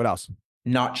 Okay. What else?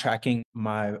 Not tracking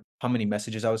how many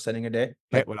messages I was sending a day.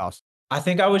 Okay. What else? I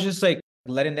think I was just like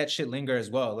letting that shit linger as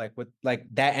well. Like with like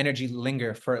that energy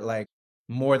linger for like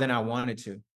more than I wanted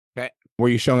to. Okay. Were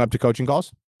you showing up to coaching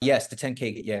calls? Yes, the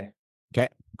 10K. Yeah. Okay.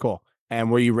 Cool. And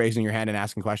were you raising your hand and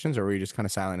asking questions, or were you just kind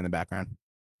of silent in the background?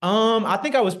 I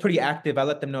think I was pretty active. I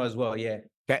let them know as well. Yeah.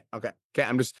 Okay.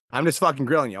 I'm just fucking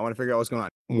grilling you. I want to figure out what's going on.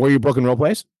 Were you booking role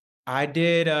plays? I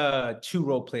did 2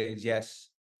 role plays. Yes.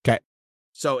 Okay.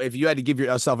 So if you had to give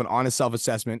yourself an honest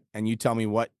self-assessment and you tell me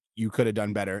what you could have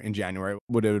done better in January,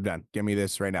 what would it have done? Give me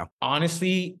this right now.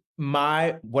 Honestly,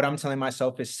 what I'm telling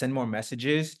myself is send more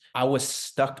messages. I was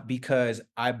stuck because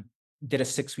I did a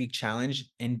 6-week challenge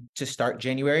to start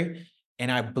January,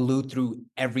 and I blew through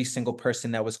every single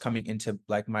person that was coming into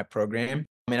like my program.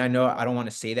 I mean, I know I don't want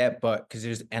to say that, but because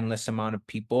there's endless amount of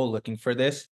people looking for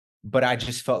this, but I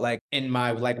just felt like in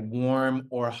my like warm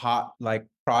or hot like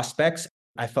prospects,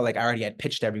 I felt like I already had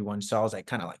pitched everyone. So I was like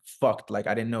kind of like fucked. Like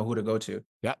I didn't know who to go to.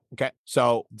 Yeah. Okay.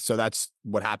 So that's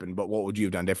what happened. But what would you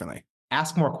have done differently?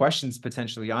 Ask more questions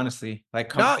potentially, honestly.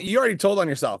 Like no, you already told on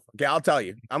yourself. Okay, I'll tell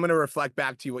you. I'm gonna reflect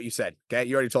back to you what you said. Okay,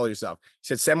 you already told yourself. You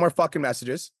said send more fucking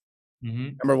messages.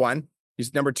 Number 1.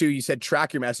 Number 2, you said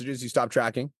track your messages. You stopped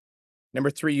tracking.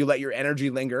 Number 3, you let your energy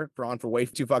linger for way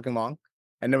too fucking long.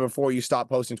 And number 4, you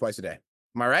stopped posting twice a day.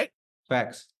 Am I right?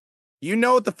 Facts. You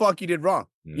know what the fuck you did wrong.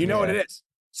 You know what it is.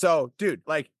 So, dude,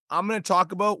 like, I'm going to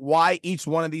talk about why each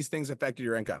one of these things affected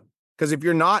your income. Because if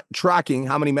you're not tracking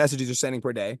how many messages you're sending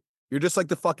per day, you're just like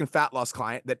the fucking fat loss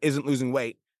client that isn't losing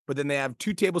weight, but then they have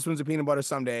 2 tablespoons of peanut butter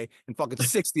someday and fucking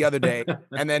 6 the other day.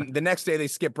 And then the next day they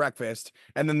skip breakfast.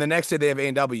 And then the next day they have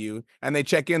A&W and they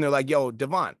check in. They're like, yo,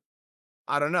 Devon,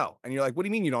 I don't know. And you're like, what do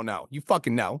you mean you don't know? You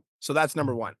fucking know. So that's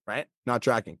number 1, right? Not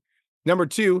tracking. Number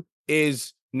 2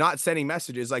 is not sending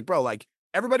messages. Like, bro, like,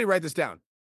 everybody write this down.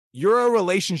 You're a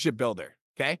relationship builder,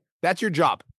 okay? That's your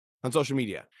job on social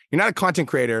media. You're not a content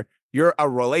creator. You're a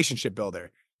relationship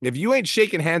builder. If you ain't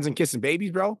shaking hands and kissing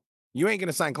babies, bro, you ain't going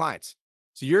to sign clients.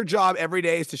 So your job every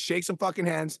day is to shake some fucking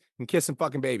hands and kiss some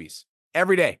fucking babies.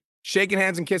 Every day. Shaking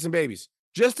hands and kissing babies.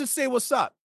 Just to say what's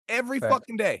up. Every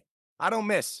fucking day. I don't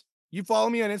miss. You follow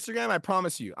me on Instagram, I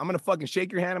promise you, I'm going to fucking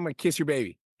shake your hand. I'm going to kiss your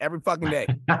baby. Every fucking day.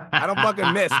 I don't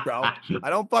fucking miss, bro. I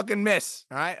don't fucking miss.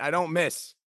 All right? I don't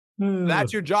miss.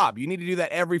 That's your job. You need to do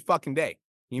that every fucking day.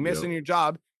 You miss in your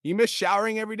job. You miss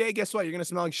showering every day. Guess what? You're going to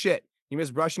smell like shit. You miss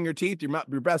brushing your teeth. Your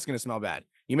breath's going to smell bad.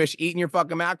 You miss eating your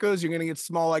fucking macros. You're going to get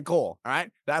small like coal. All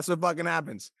right. That's what fucking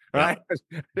happens. All right.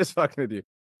 Just fucking with you.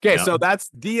 Okay. So that's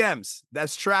DMs.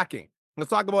 That's tracking. Let's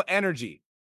talk about energy.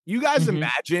 You guys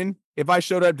imagine if I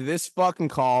showed up to this fucking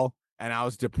call and I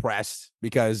was depressed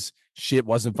because shit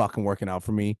wasn't fucking working out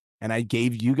for me. And I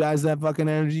gave you guys that fucking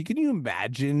energy. Can you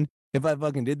imagine if I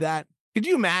fucking did that? Could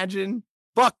you imagine?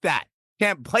 Fuck that.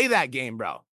 Can't play that game,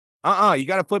 bro. You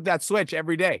got to flip that switch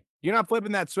every day. You're not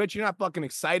flipping that switch. You're not fucking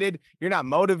excited. You're not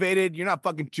motivated. You're not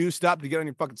fucking juiced up to get on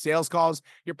your fucking sales calls.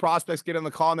 Your prospects get on the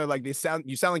call and they're like, you sound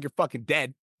like you're fucking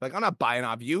dead. Like, I'm not buying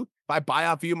off you. If I buy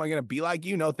off you, am I going to be like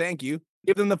you? No, thank you.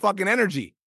 Give them the fucking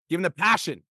energy. Give them the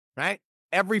passion, right?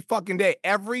 Every fucking day.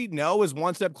 Every no is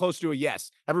one step closer to a yes.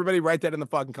 Everybody write that in the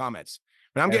fucking comments.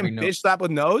 When I'm getting bitch slapped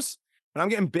with no's,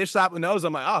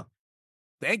 I'm like, oh,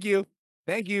 thank you.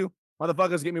 Thank you.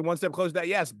 Motherfuckers get me one step closer to that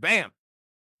yes. Bam.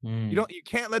 You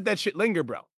can't let that shit linger,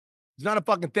 bro. It's not a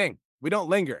fucking thing. We don't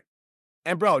linger.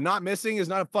 And bro, not missing is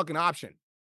not a fucking option.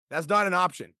 That's not an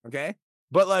option. Okay.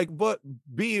 But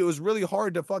B, it was really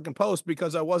hard to fucking post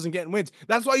because I wasn't getting wins.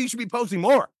 That's why you should be posting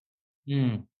more.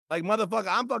 Like, motherfucker,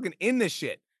 I'm fucking in this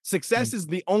shit. Success is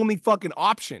the only fucking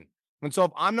option. And so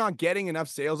if I'm not getting enough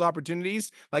sales opportunities,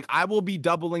 like, I will be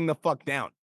doubling the fuck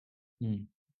down.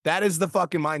 That is the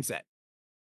fucking mindset.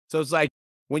 So it's like,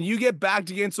 when you get backed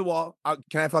against the wall,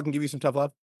 can I fucking give you some tough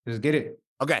love? Just get it.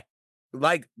 Okay.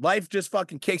 Like, life just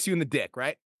fucking kicks you in the dick,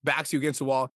 right? Backs you against the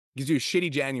wall, gives you a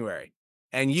shitty January.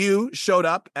 And you showed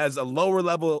up as a lower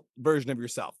level version of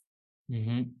yourself.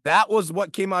 That was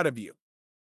what came out of you.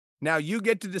 Now you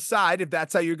get to decide if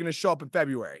that's how you're going to show up in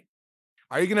February.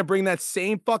 Are you going to bring that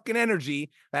same fucking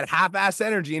energy, that half-ass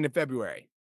energy into February?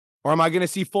 Or am I going to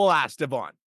see full-ass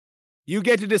Devon? You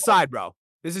get to decide, bro.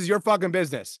 This is your fucking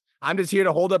business. I'm just here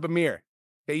to hold up a mirror.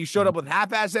 Okay, you showed up with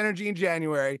half-ass energy in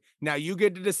January. Now you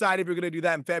get to decide if you're going to do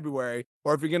that in February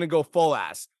or if you're going to go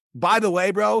full-ass. By the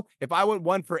way, bro, if I went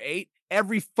 1 for 8,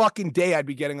 every fucking day I'd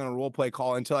be getting on a role play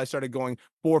call until I started going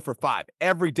 4 for 5.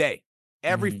 Every day.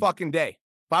 Every fucking day.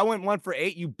 If I went 1 for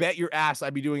 8, you bet your ass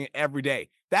I'd be doing it every day.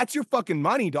 That's your fucking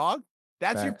money, dog.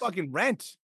 That's your fucking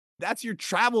rent. That's your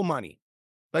travel money.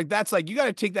 Like, that's like, you got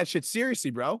to take that shit seriously,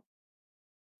 bro.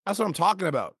 That's what I'm talking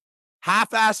about.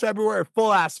 Half-ass February or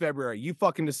full-ass February. You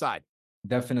fucking decide.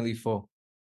 Definitely full.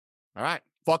 All right.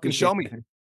 Fucking show me.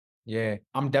 Yeah.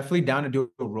 I'm definitely down to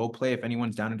do a role play if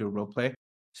anyone's down to do a role play.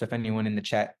 So if anyone in the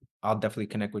chat, I'll definitely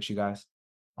connect with you guys.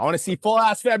 I want to see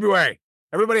full-ass February.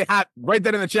 Everybody write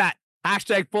that in the chat.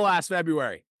 Hashtag full-ass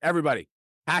February. Everybody.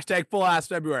 Hashtag full-ass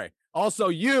February. Also,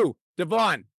 you,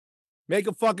 Devon, make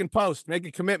a fucking post. Make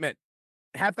a commitment.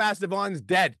 Half-ass Devon's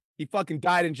dead. He fucking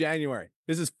died in January.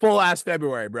 This is full-ass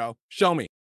February, bro. Show me.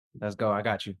 Let's go. I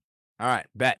got you. All right.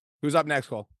 Bet. Who's up next,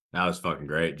 Cole? That was fucking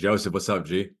great. Joseph, what's up,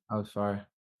 G? I was fire.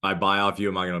 I buy off you.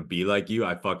 Am I going to be like you?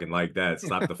 I fucking like that.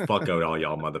 Slap the fuck out all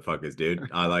y'all motherfuckers, dude.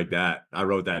 I like that. I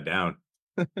wrote that down.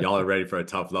 Y'all are ready for a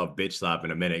tough love bitch slap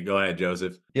in a minute. Go ahead,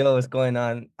 Joseph. Yo, what's going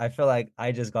on? I feel like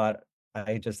that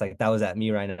was at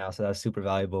me right now. So that was super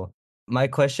valuable. My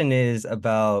question is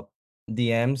about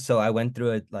DMs. So I went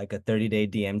through a 30-day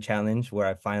DM challenge where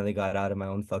I finally got out of my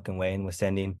own fucking way and was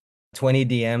sending 20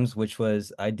 DMs, which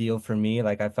was ideal for me.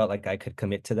 Like, I felt like I could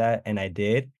commit to that, and I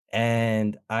did.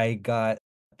 And I got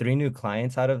 3 new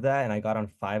clients out of that, and I got on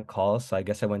 5 calls. So I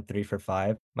guess I went 3 for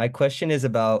 5. My question is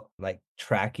about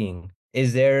tracking.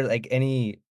 Is there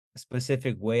any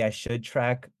specific way I should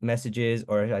track messages,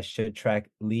 or I should track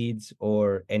leads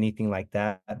or anything like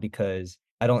that? Because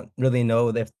I don't really know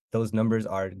if those numbers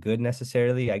are good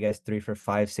necessarily. I guess 3 for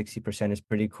 5, 60% is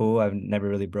pretty cool. I've never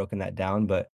really broken that down,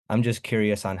 but I'm just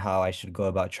curious on how I should go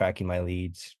about tracking my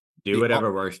leads. Do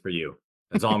whatever works for you.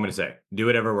 That's all I'm going to say. Do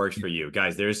whatever works for you.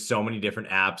 Guys, there's so many different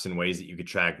apps and ways that you could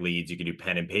track leads. You can do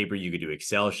pen and paper. You could do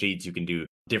Excel sheets. You can do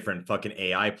different fucking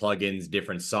AI plugins,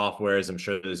 different softwares. I'm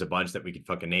sure there's a bunch that we could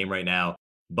fucking name right now.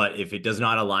 But if it does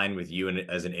not align with you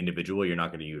as an individual, you're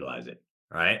not going to utilize it.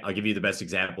 All right. I'll give you the best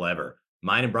example ever.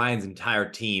 Mine and Brian's entire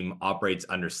team operates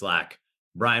under Slack.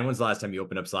 Brian, when's the last time you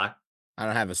opened up Slack? I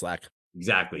don't have a Slack.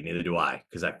 Exactly. Neither do I,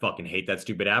 because I fucking hate that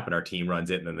stupid app, and our team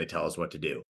runs it and then they tell us what to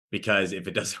do. Because if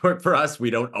it doesn't work for us, we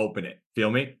don't open it. Feel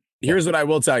me? Here's what I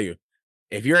will tell you.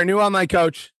 If you're a new online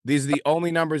coach, these are the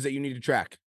only numbers that you need to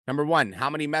track. Number 1, how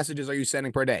many messages are you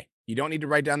sending per day? You don't need to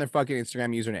write down their fucking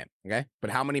Instagram username, okay?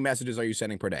 But how many messages are you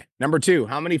sending per day? Number 2,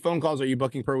 how many phone calls are you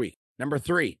booking per week? Number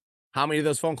 3, how many of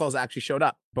those phone calls actually showed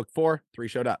up? Book 4, 3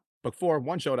 showed up. Book 4,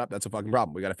 1 showed up. That's a fucking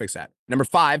problem. We got to fix that. Number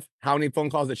 5, how many phone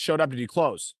calls that showed up did you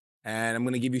close? And I'm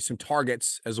going to give you some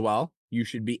targets as well. You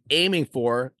should be aiming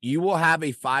for, you will have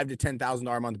a $5,000 to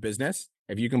 $10,000 a month business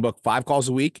if you can book 5 calls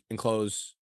a week and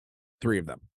close 3 of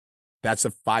them. That's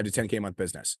a 5 to 10K a month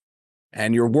business.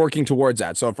 And you're working towards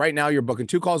that. So if right now you're booking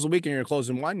 2 calls a week and you're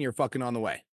closing 1, you're fucking on the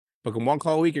way. Booking 1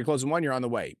 call a week, you're closing 1, you're on the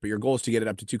way. But your goal is to get it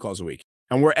up to 2 calls a week.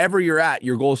 And wherever you're at,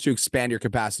 your goal is to expand your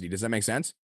capacity. Does that make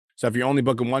sense? So if you're only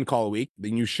booking 1 call a week,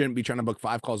 then you shouldn't be trying to book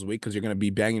 5 calls a week because you're going to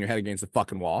be banging your head against the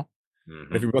fucking wall.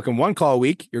 But if you're booking 1 call a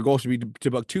week, your goal should be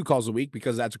to book 2 calls a week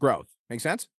because that's growth. Make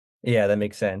sense? Yeah, that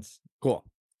makes sense. Cool.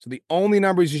 So the only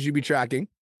numbers you should be tracking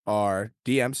are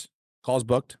DMs, calls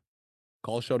booked,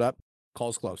 calls showed up,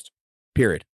 calls closed.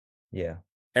 Period. Yeah.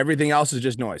 Everything else is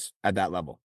just noise at that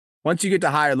level. Once you get to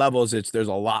higher levels, there's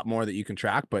a lot more that you can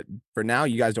track. But for now,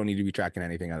 you guys don't need to be tracking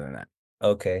anything other than that.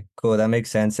 Okay, cool. That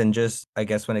makes sense. And just, I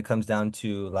guess when it comes down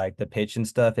to like the pitch and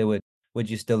stuff, would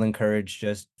you still encourage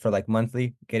just for like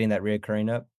monthly getting that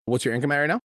reoccurring up? What's your income at right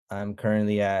now? I'm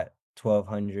currently at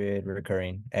 1,200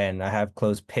 recurring and I have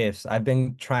closed PIFs. I've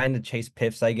been trying to chase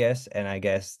PIFs, I guess. And I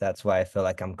guess that's why I feel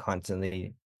like I'm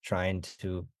constantly trying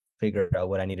to figure out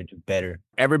what I need to do better.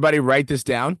 Everybody write this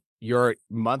down. Your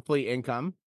monthly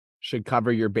income should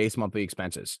cover your base monthly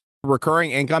expenses.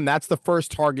 Recurring income, that's the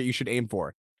first target you should aim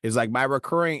for. Is like my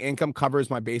recurring income covers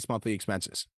my base monthly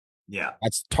expenses. Yeah.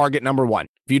 That's target number 1.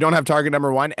 If you don't have target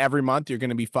number 1, every month you're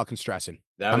going to be fucking stressing.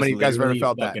 That How many of you guys have ever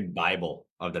felt that? fucking Bible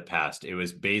of the past. It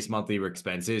was base monthly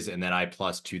expenses, and then I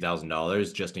plus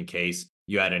 $2,000 just in case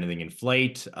you had anything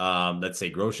inflate. Let's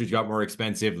say groceries got more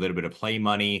expensive, a little bit of play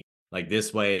money. Like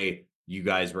this way, you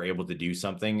guys were able to do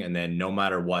something, and then no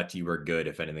matter what, you were good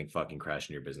if anything fucking crashed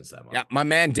in your business that month. Yeah, my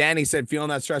man Danny said feeling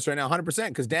that stress right now, 100%.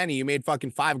 Because Danny, you made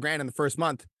fucking $5,000 in the first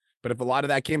month, but if a lot of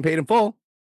that came paid in full,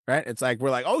 right? It's like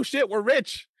we're like, oh shit, we're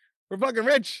rich, we're fucking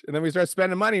rich, and then we start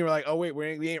spending money. And we're like, oh wait,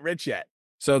 we ain't rich yet.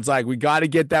 So it's like we got to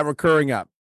get that recurring up.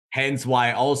 Hence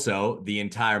why also the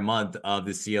entire month of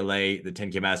the CLA, the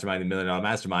 10K Mastermind, the $1 Million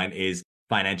Mastermind is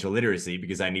financial literacy,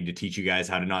 because I need to teach you guys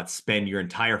how to not spend your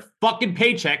entire fucking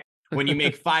paycheck when you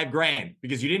make $5,000,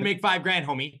 because you didn't make $5,000,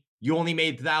 homie. You only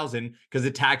made 1,000 because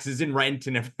of taxes and rent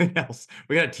and everything else.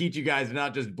 We got to teach you guys to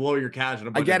not just blow your cash on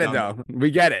a bunch I get of it though. We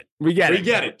get it. We get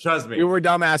it. Trust me. We were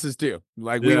dumbasses too.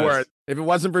 Like we were. If it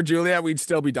wasn't for Julia, we'd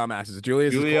still be dumbasses.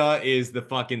 Julia is the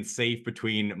fucking safe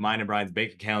between mine and Brian's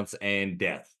bank accounts and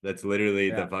death. That's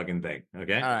literally the fucking thing.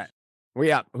 Okay. All right.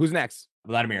 We up. Who's next?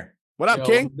 Vladimir. What up,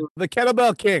 King? The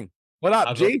kettlebell king. What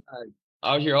up, G?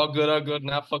 Out here, all good,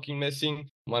 not fucking missing.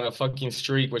 I'm on a fucking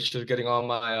streak, which is getting all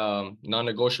my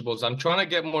non-negotiables. I'm trying to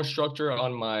get more structure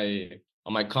on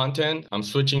my content. I'm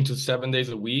switching to 7 days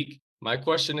a week. My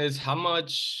question is, how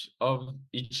much of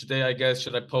each day, I guess,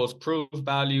 should I post proof,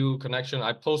 value, connection?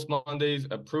 I post Mondays,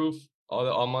 a proof,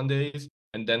 all Mondays,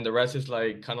 and then the rest is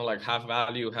like kind of like half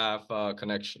value, half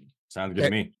connection. Sounds good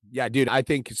to me. Yeah, dude. I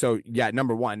think so. Yeah,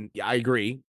 number 1, yeah, I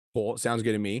agree. Cool. Sounds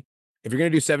good to me. If you're gonna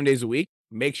do 7 days a week,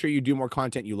 make sure you do more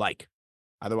content you like.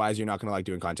 Otherwise, you're not gonna like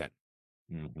doing content.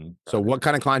 So what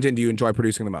kind of content do you enjoy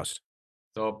producing the most?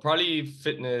 So probably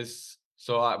fitness.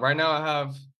 So right now I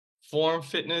have form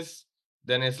fitness,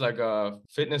 then it's like a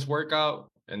fitness workout,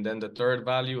 and then the third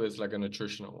value is like a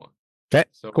nutritional one. Okay,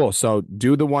 cool. So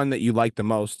do the one that you like the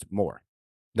most more.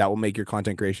 That will make your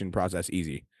content creation process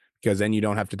easy, because then you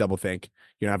don't have to double think,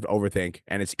 you don't have to overthink,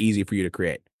 and it's easy for you to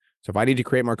create. So if I need to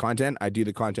create more content, I do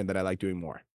the content that I like doing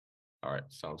more. All right,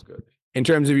 sounds good. In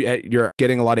terms of you're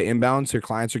getting a lot of inbounds, your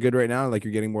clients are good right now, like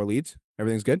you're getting more leads,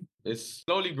 everything's good? It's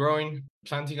slowly growing,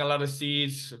 planting a lot of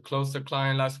seeds, closed a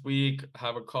client last week,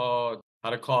 had a call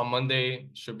on Monday,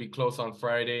 should be close on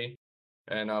Friday.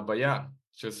 And but yeah,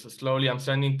 just slowly I'm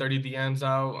sending 30 DMs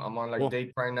out. I'm on like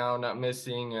date right now, not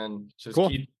missing, and just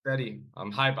keep steady.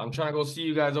 I'm hype. I'm trying to go see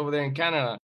you guys over there in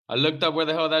Canada. I looked up where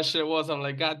the hell that shit was. I'm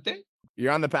like, God damn.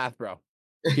 You're on the path, bro.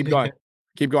 Keep going.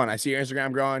 Keep going. I see your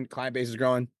Instagram growing, client base is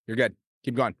growing. You're good.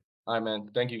 Keep going. All right, man.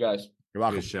 Thank you guys. You're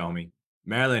welcome. Good show me.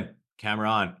 Marilyn, camera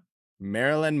on.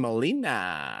 Marilyn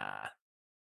Molina.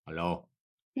 Hello.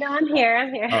 No, I'm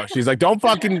here. Oh, she's like, don't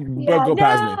fucking Yeah, go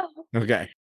past me. Okay.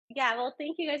 Yeah, well,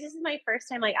 thank you guys. This is my first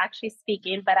time like actually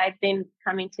speaking, but I've been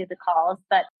coming to the calls.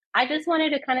 But I just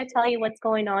wanted to kind of tell you what's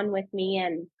going on with me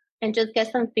and just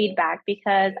get some feedback,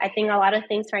 because I think a lot of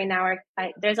things right now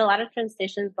there's a lot of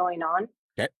transitions going on.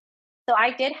 Okay. So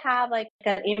I did have like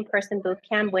an in-person boot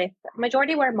camp with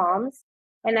majority were moms,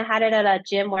 and I had it at a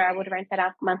gym where I would rent it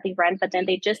out monthly rent, but then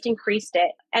they just increased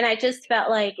it. And I just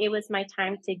felt like it was my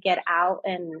time to get out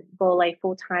and go like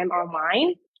full time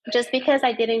online, just because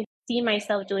I didn't see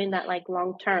myself doing that like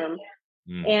long term.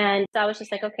 And so I was just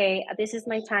like, okay, this is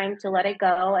my time to let it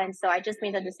go. And so I just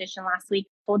made the decision last week,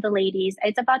 told the ladies,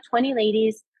 it's about 20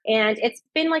 ladies. And it's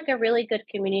been like a really good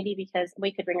community because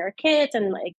we could bring our kids,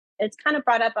 and like it's kind of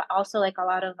brought up also like a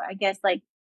lot of, I guess, like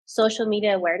social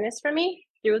media awareness for me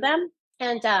through them.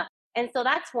 And so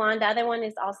that's one. The other one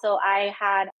is also I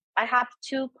have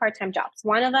 2 part-time jobs.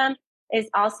 One of them is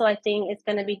also, I think it's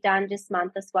going to be done this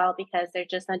month as well, because they're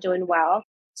just not doing well.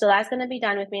 So that's going to be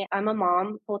done with me. I'm a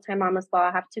mom, full-time mom as well.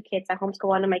 I have 2 kids. I homeschool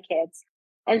one of my kids.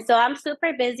 And so I'm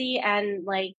super busy. And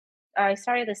like, I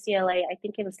started the CLA, I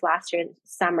think it was last year,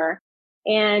 summer.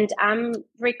 And I'm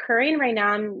recurring right now.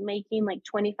 I'm making like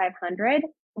 2,500,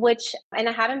 which, and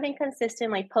I haven't been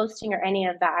consistent like posting or any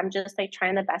of that. I'm just like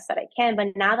trying the best that I can.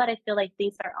 But now that I feel like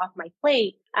things are off my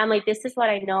plate, I'm like, this is what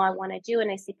I know I want to do.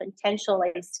 And I see potential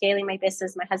like scaling my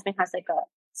business. My husband has like a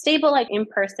stable, like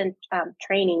in-person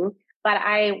training. But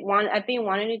I've been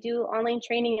wanting to do online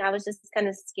training. I was just kind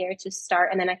of scared to start.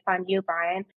 And then I found you,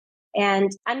 Brian.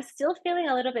 And I'm still feeling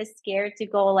a little bit scared to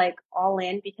go like all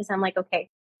in because I'm like, okay,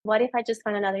 what if I just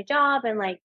find another job and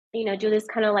like, do this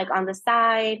kind of like on the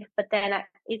side? But then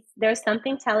there's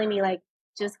something telling me like,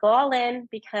 just go all in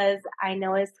because I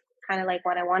know it's kind of like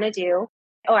what I want to do.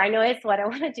 Or I know it's what I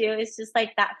want to do. It's just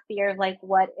like that fear of like,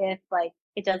 what if like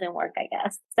it doesn't work, I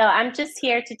guess. So I'm just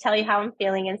here to tell you how I'm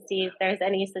feeling and see if there's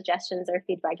any suggestions or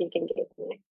feedback you can give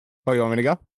me. Oh, you want me to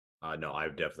go? No, I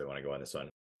definitely want to go on this one.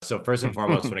 So first and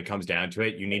foremost, when it comes down to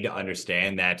it, you need to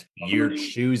understand that you're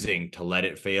choosing to let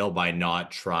it fail by not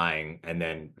trying and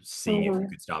then seeing if you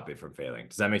could stop it from failing.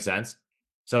 Does that make sense?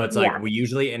 So it's like we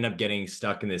usually end up getting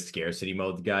stuck in this scarcity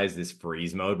mode, guys, this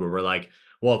freeze mode where we're like,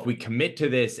 well, if we commit to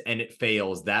this and it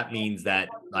fails, that means that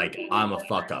like I'm a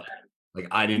fuck up. Like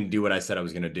I didn't do what I said I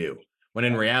was going to do. When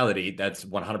in reality, that's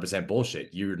 100% bullshit.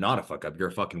 You're not a fuck up. You're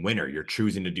a fucking winner. You're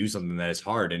choosing to do something that is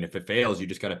hard. And if it fails, you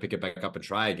just got to pick it back up and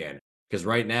try again. Because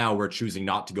right now we're choosing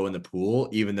not to go in the pool,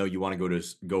 even though you want to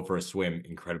go for a swim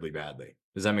incredibly badly.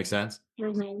 Does that make sense?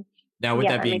 Now, with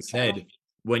that being said,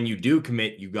 when you do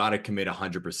commit, you got to commit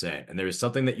 100%. And there is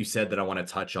something that you said that I want to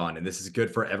touch on. And this is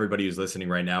good for everybody who's listening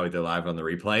right now, either live or on the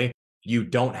replay. You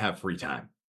don't have free time.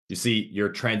 You see,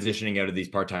 you're transitioning out of these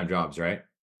part-time jobs, right?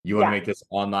 You want to make this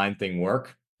online thing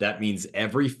work. That means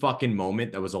every fucking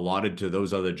moment that was allotted to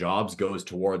those other jobs goes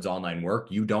towards online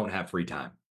work. You don't have free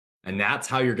time. And that's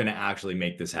how you're going to actually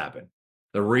make this happen.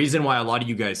 The reason why a lot of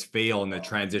you guys fail in the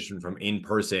transition from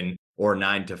in-person or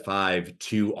 9 to 5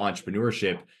 to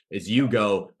entrepreneurship is you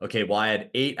go, okay, well, I had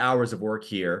 8 hours of work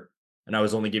here and I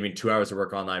was only giving 2 hours of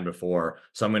work online before.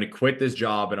 So I'm going to quit this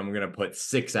job and I'm going to put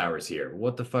 6 hours here.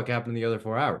 What the fuck happened to the other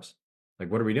 4 hours?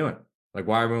 Like, what are we doing? Like,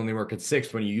 why are we only working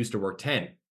 6 when you used to work 10?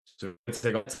 So let's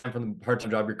take all the time from the part-time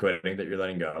job you're quitting that you're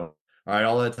letting go. All right,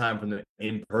 all the time from the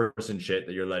in-person shit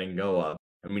that you're letting go of.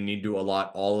 And we need to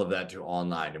allot all of that to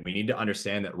online. And we need to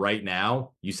understand that right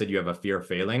now, you said you have a fear of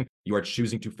failing. You are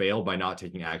choosing to fail by not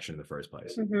taking action in the first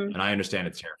place. And I understand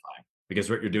it's terrifying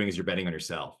because what you're doing is you're betting on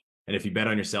yourself. And if you bet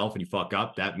on yourself and you fuck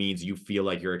up, that means you feel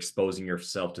like you're exposing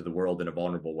yourself to the world in a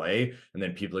vulnerable way. And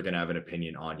then people are going to have an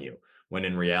opinion on you. When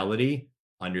in reality,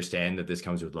 understand that this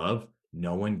comes with love.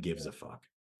 No one gives a fuck.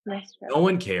 No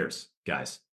one cares,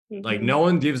 guys. Like no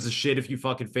one gives a shit if you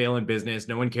fucking fail in business.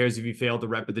 No one cares if you fail the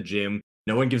rep at the gym.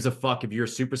 No one gives a fuck if you're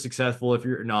super successful, if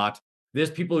you're not.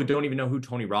 There's people who don't even know who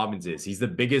Tony Robbins is. He's the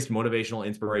biggest motivational,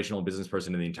 inspirational business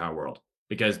person in the entire world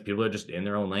because people are just in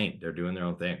their own lane. They're doing their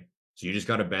own thing. So you just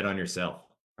got to bet on yourself.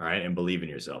 All right. And believe in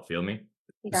yourself. Feel me?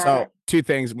 So 2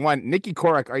 things. One, Nikki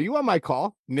Korik. Are you on my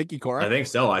call? Nikki Korik? I think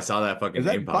so. I saw that fucking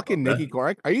name pop up. Fucking Nikki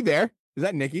Korik? Are you there? Is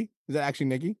that Nikki? Is that actually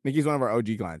Nikki? Nikki's one of our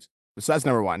OG clients. So that's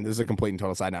number 1. This is a complete and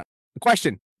total side note. The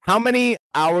question, how many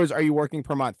hours are you working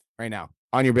per month right now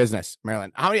on your business,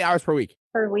 Marilyn? How many hours per week?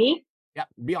 Per week? Yeah,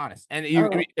 be honest. And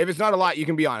if it's not a lot, you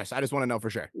can be honest. I just want to know for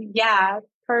sure. Yeah,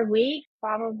 per week,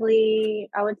 probably,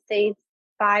 I would say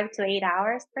 5 to 8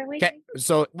 hours per week. Okay,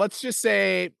 so let's just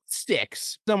say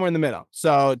 6, somewhere in the middle.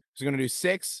 So we're going to do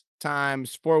 6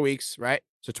 times 4 weeks, right?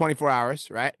 So 24 hours,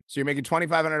 right? So you're making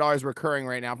 $2,500 recurring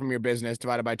right now from your business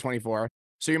divided by 24.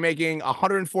 So you're making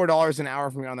 $104 an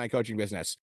hour from your online coaching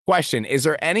business. Question, is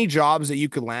there any jobs that you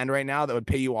could land right now that would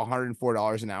pay you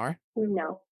 $104 an hour?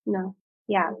 No.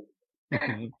 Yeah.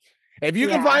 If you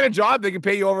can find a job that can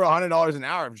pay you over $100 an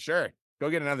hour, sure,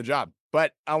 go get another job.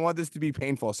 But I want this to be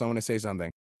painful, so I'm going to say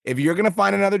something. If you're going to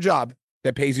find another job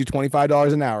that pays you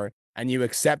 $25 an hour and you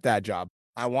accept that job,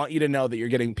 I want you to know that you're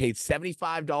getting paid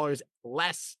 $75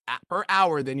 less per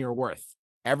hour than you're worth.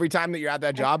 Every time that you're at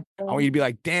that job, I want you to be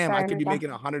like, damn, I could be making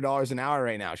 $100 an hour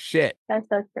right now. Shit. That's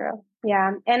so true.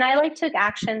 Yeah. And I took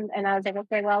action and I was like,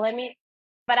 okay, well,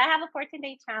 but I have a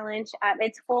 14-day challenge.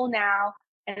 It's full now.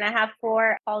 And I have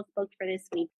 4 calls booked for this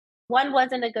week. One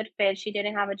wasn't a good fit. She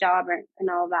didn't have a job and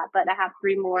all that, but I have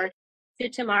 3 more, 2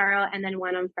 tomorrow and then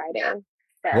 1 on Friday.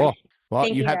 So cool. Well,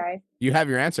 thank you guys. You have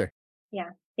your answer.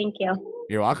 Yeah. Thank you.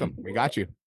 You're welcome. We got you.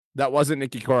 That wasn't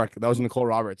Nikki Korik. That was Nicole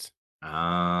Roberts.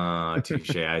 Ah,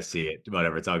 touche. I see it.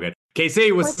 Whatever. It's all good.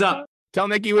 KC, what's up? Tell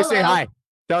Nikki we say hi.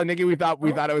 Tell Nikki we thought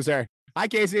it was her. Hi,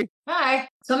 Casey. Hi.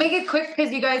 So I'll make it quick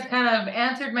because you guys kind of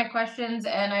answered my questions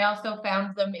and I also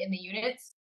found them in the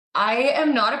units. I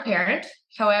am not a parent.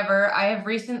 However, I have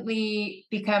recently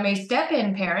become a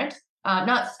step-in parent.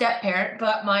 Not step-parent,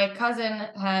 but my cousin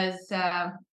has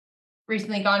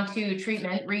recently gone to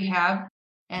treatment, rehab,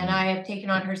 and I have taken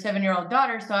on her 7-year-old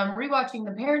daughter. So I'm rewatching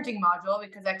the parenting module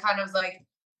because I kind of was like,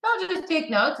 I'll just take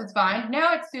notes. It's fine.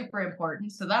 Now it's super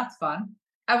important. So that's fun.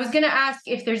 I was going to ask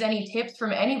if there's any tips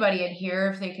from anybody in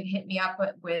here, if they could hit me up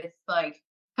with like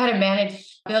how to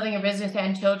manage building a business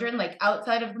and children, like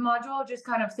outside of the module, just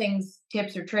kind of things,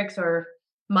 tips or tricks or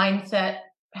mindset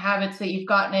habits that you've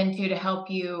gotten into to help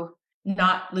you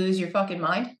not lose your fucking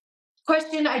mind.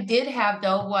 Question I did have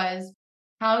though was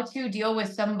how to deal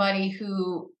with somebody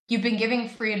who you've been giving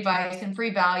free advice and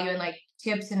free value and like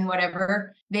tips and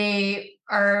whatever. They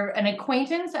are an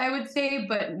acquaintance, I would say,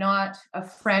 but not a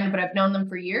friend, but I've known them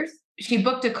for years. She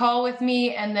booked a call with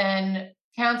me and then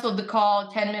canceled the call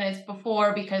 10 minutes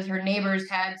before because her neighbors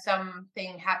had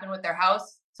something happen with their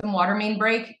house, some water main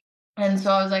break. And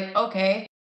so I was like, okay,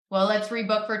 well, let's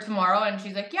rebook for tomorrow. And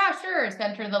she's like, yeah, sure.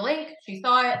 Sent her the link. She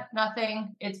saw it,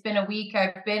 nothing. It's been a week.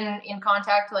 I've been in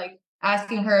contact, like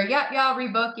asking her, yeah, I'll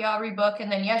rebook.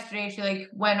 And then yesterday she like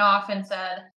went off and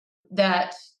said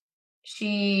that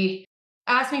she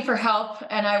asked me for help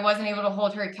and I wasn't able to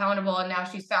hold her accountable. And now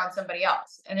she's found somebody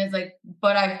else. And it's like,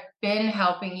 but I've been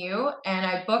helping you and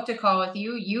I booked a call with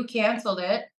you. You canceled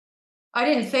it. I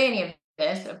didn't say any of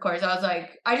this, of course. I was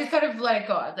like, I just kind of let it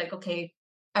go. I was like, okay,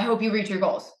 I hope you reach your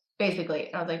goals, basically.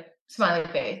 And I was like, smiley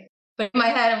face. But in my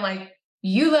head, I'm like,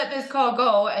 you let this call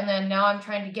go. And then now I'm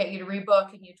trying to get you to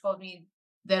rebook. And you told me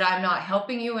that I'm not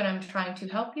helping you and I'm trying to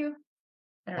help you.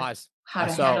 I don't know Pause. how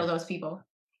to handle those people.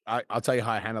 I'll tell you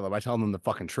how I handle them. I tell them the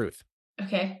fucking truth.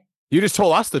 Okay. You just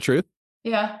told us the truth.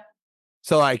 Yeah.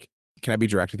 So, like, can I be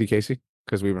direct with you, Casey?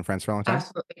 Because we've been friends for a long time.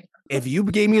 Absolutely. If you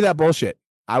gave me that bullshit,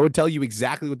 I would tell you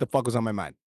exactly what the fuck was on my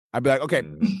mind. I'd be like, okay,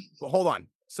 well, hold on.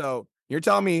 So you're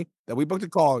telling me that we booked a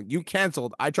call, you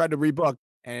canceled, I tried to rebook,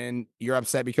 and you're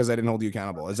upset because I didn't hold you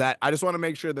accountable. Is that? I just want to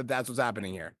make sure that that's what's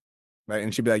happening here, right?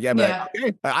 And she'd be like, yeah, Yeah.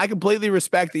 okay. I completely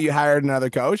respect that you hired another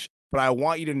coach, but I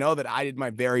want you to know that I did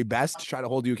my very best to try to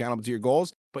hold you accountable to your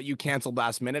goals, but you canceled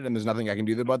last minute and there's nothing I can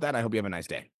do about that. I hope you have a nice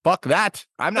day. Fuck that.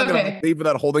 I'm not going to leave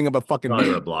without holding up a fucking I'm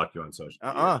going to block you on social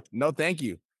media. No, thank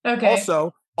you. Okay.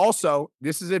 Also,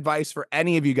 this is advice for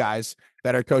any of you guys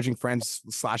that are coaching friends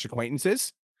 /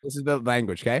 acquaintances. This is the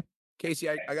language, okay? Casey,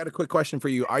 I got a quick question for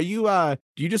you. Are you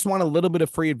do you just want a little bit of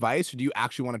free advice or do you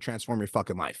actually want to transform your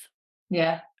fucking life?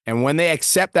 Yeah. And when they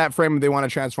accept that frame and they want to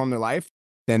transform their life,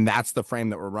 then that's the frame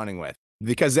that we're running with.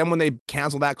 Because then when they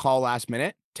cancel that call last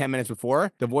minute, 10 minutes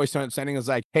before, the voice sending is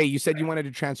like, hey, you said you wanted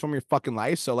to transform your fucking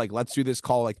life. So like, let's do this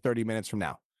call like 30 minutes from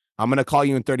now. I'm going to call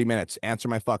you in 30 minutes. Answer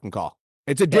my fucking call.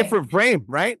 It's a different frame,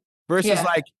 right? Versus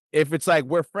like, if it's like,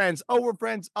 we're friends. Oh, we're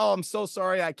friends. Oh, I'm so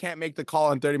sorry. I can't make the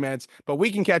call in 30 minutes, but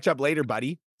we can catch up later,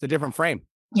 buddy. It's a different frame.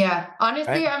 Yeah.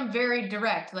 Honestly, Right? I'm very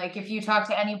direct. Like if you talk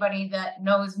to anybody that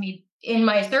knows me in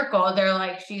my circle, they're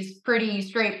like, she's pretty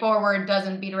straightforward,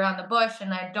 doesn't beat around the bush.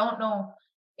 And I don't know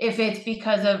if it's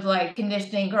because of like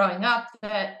conditioning growing up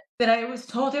that I was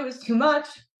told it was too much.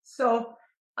 So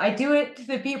I do it to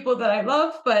the people that I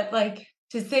love, but like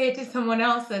to say it to someone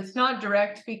else that's not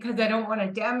direct because I don't want to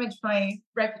damage my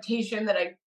reputation that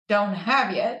I don't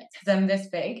have yet because I'm this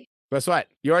big. Guess what?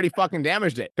 You already fucking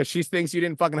damaged it because she thinks you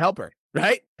didn't fucking help her,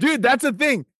 right? Dude, that's the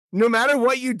thing. No matter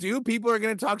what you do, people are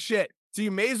going to talk shit. So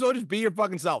you may as well just be your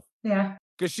fucking self. Yeah.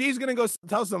 Because she's going to go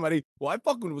tell somebody, well, I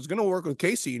fucking was going to work with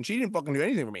Casey and she didn't fucking do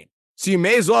anything for me. So you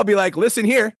may as well be like, listen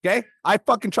here, okay? I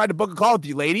fucking tried to book a call with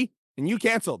you, lady, and you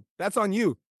canceled. That's on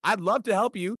you. I'd love to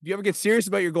help you. If you ever get serious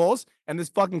about your goals and this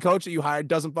fucking coach that you hired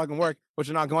doesn't fucking work, which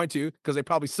you're not going to because they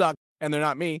probably suck and they're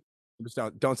not me. Just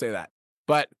don't say that.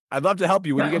 But I'd love to help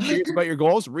you. When you get serious about your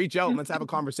goals, reach out and let's have a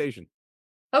conversation.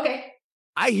 Okay.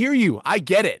 I hear you. I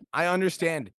get it. I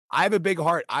understand. I have a big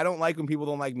heart. I don't like when people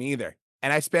don't like me either.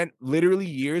 And I spent literally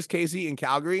years, Casey, in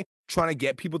Calgary trying to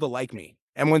get people to like me.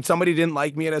 And when somebody didn't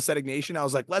like me at Aesthetic Nation, I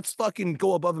was like, let's fucking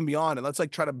go above and beyond and let's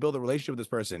like try to build a relationship with this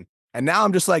person. And now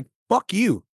I'm just like, fuck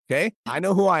you. Okay. I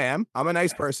know who I am. I'm a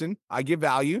nice person. I give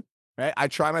value, right? I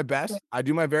try my best. I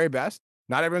do my very best.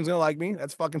 Not everyone's going to like me.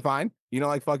 That's fucking fine. You don't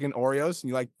like fucking Oreos and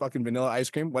you like fucking vanilla ice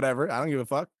cream, whatever. I don't give a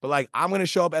fuck. But like, I'm going to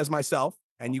show up as myself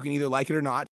and you can either like it or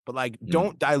not. But like,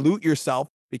 don't dilute yourself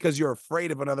because you're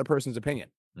afraid of another person's opinion.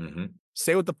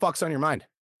 Say what the fuck's on your mind.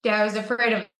 Yeah, I was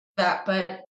afraid of that,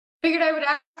 but figured I would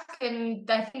ask. And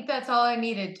I think that's all I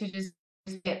needed to just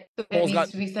get it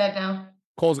needs to be said now.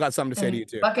 Cole's got something to say to you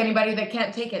too. Fuck anybody that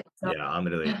can't take it. So. Yeah, I'm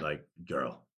literally like,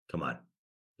 girl, come on.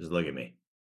 Just look at me.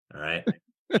 All right.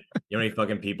 You know how many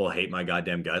fucking people hate my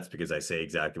goddamn guts because I say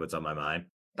exactly what's on my mind?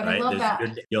 But Right? I love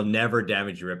that. You'll never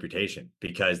damage your reputation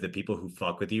because the people who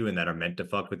fuck with you and that are meant to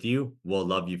fuck with you will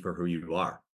love you for who you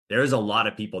are. There's a lot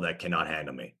of people that cannot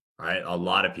handle me. All right. A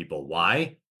lot of people.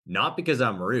 Why? Not because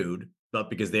I'm rude, but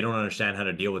because they don't understand how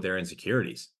to deal with their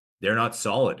insecurities. They're not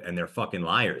solid and they're fucking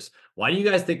liars. Why do you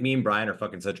guys think me and Brian are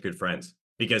fucking such good friends?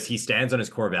 Because he stands on his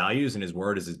core values and his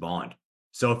word is his bond.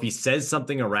 So if he says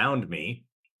something around me,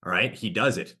 all right, he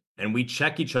does it. And we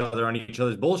check each other on each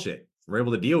other's bullshit. We're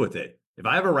able to deal with it. If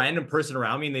I have a random person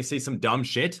around me and they say some dumb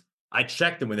shit, I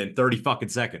check them within 30 fucking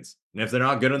seconds. And if they're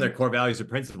not good on their core values or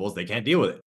principles, they can't deal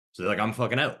with it. So they're like, I'm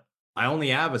fucking out. I only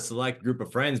have a select group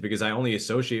of friends because I only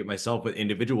associate myself with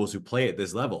individuals who play at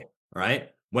this level. All right.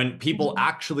 When people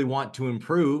actually want to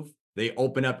improve, they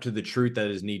open up to the truth that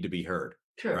is need to be heard.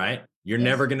 True. Right. You're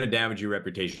never going to damage your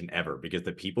reputation ever because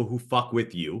the people who fuck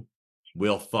with you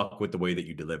will fuck with the way that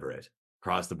you deliver it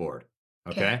across the board.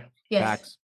 Okay. Yes.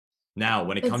 Facts. Now,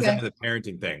 when it That's comes good. down to the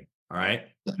parenting thing, all right,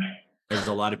 there's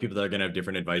a lot of people that are going to have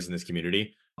different advice in this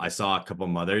community. I saw a couple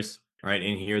mothers, right,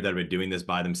 in here that have been doing this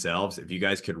by themselves. If you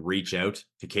guys could reach out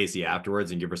to Casey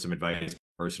afterwards and give her some advice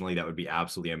personally, that would be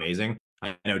absolutely amazing.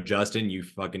 I know, Justin, you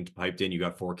fucking piped in. You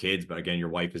got 4 kids, but again, your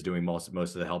wife is doing most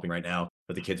of the helping right now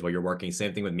with the kids while you're working.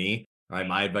 Same thing with me. All right,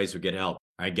 my advice would get help.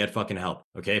 All right, get fucking help.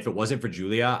 Okay, if it wasn't for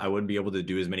Julia, I wouldn't be able to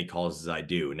do as many calls as I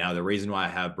do. Now, the reason why I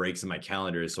have breaks in my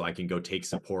calendar is so I can go take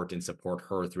support and support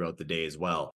her throughout the day as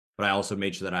well. But I also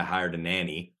made sure that I hired a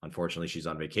nanny. Unfortunately, she's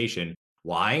on vacation.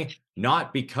 Why?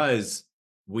 Not because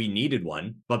we needed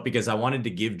one, but because I wanted to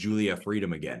give Julia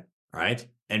freedom again. Right.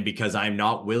 And because I'm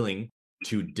not willing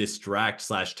to distract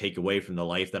 / take away from the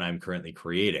life that I'm currently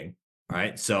creating. All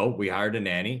right. So we hired a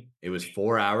nanny. It was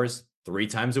 4 hours, 3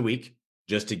 times a week,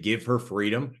 just to give her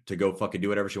freedom to go fucking do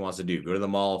whatever she wants to do. Go to the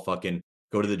mall, fucking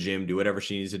go to the gym, do whatever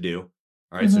she needs to do.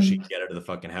 All right. So she can get out of the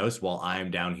fucking house while I'm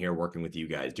down here working with you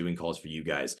guys, doing calls for you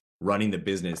guys, running the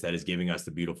business that is giving us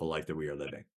the beautiful life that we are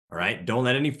living. All right. Don't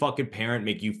let any fucking parent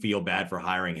make you feel bad for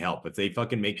hiring help. If they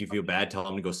fucking make you feel bad, tell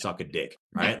them to go suck a dick.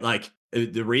 Right. Like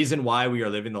the reason why we are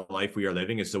living the life we are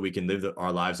living is so we can live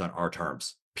our lives on our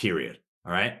terms, period.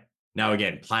 All right. Now,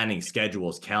 again, planning,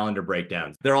 schedules, calendar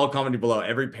breakdowns, they're all commented below.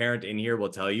 Every parent in here will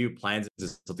tell you plans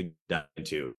is something to dive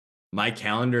into. My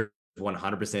calendar is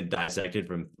 100% dissected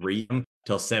from 3 p.m.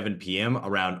 till 7 p.m.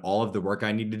 around all of the work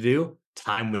I need to do,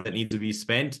 time that needs to be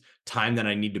spent, time that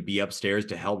I need to be upstairs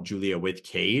to help Julia with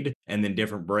Cade, and then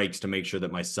different breaks to make sure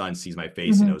that my son sees my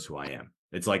face and knows who I am.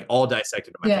 It's like all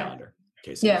dissected in my calendar.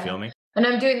 Okay, so you feel me? And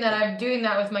I'm doing that. I'm doing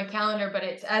that with my calendar, but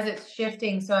it's as it's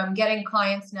shifting. So I'm getting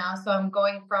clients now. So I'm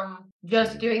going from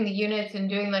just doing the units and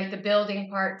doing like the building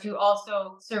part to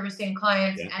also servicing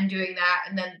clients and doing that.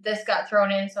 And then this got thrown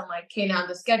in. So I'm like, okay, now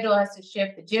the schedule has to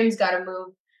shift. The gym's got to move.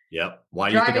 Yep. Why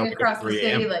do you think I Driving wake up across at the 3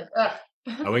 city, a.m.?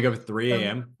 like, I wake up at 3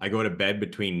 a.m. I go to bed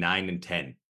between 9 and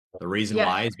 10. The reason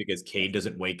why is because Cade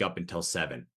doesn't wake up until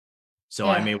 7. So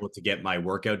I'm able to get my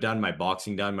workout done, my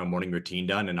boxing done, my morning routine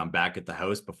done, and I'm back at the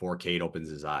house before Cade opens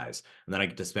his eyes. And then I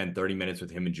get to spend 30 minutes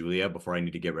with him and Julia before I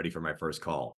need to get ready for my first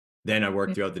call. Then I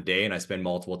work throughout the day and I spend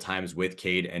multiple times with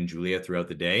Cade and Julia throughout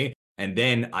the day. And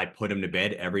then I put him to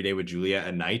bed every day with Julia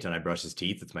at night and I brush his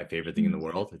teeth. It's my favorite thing in the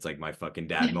world. It's like my fucking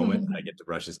dad moment. I get to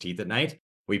brush his teeth at night.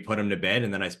 We put him to bed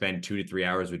and then I spend 2 to 3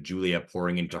 hours with Julia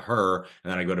pouring into her.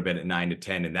 And then I go to bed at 9 to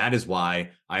 10. And that is why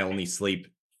I only sleep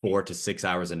 4 to 6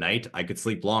 hours a night. I could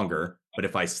sleep longer, but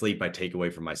if I sleep, I take away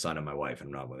from my son and my wife.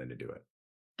 I'm not willing to do it.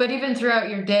 But even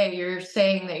throughout your day, you're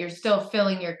saying that you're still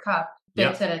filling your cup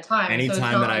bits at a time.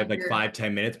 Anytime that I have like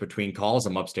 5-10 minutes between calls,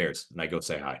 I'm upstairs and I go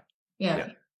say hi. Yeah.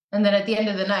 And then at the end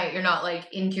of the night, you're not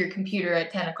like into your computer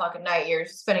at 10 o'clock at night. You're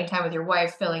spending time with your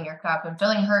wife, filling your cup and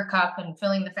filling her cup and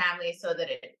filling the family so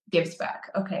that it gives back.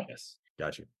 Okay. Yes.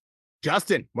 Got you.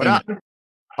 Justin, what up?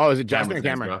 Oh, is it Justin or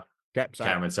Cameron? Okay, sorry.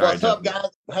 Cameron, sorry. What's up, guys?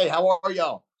 Hey, how are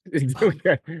y'all?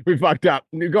 We fucked up.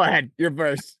 Go ahead. You're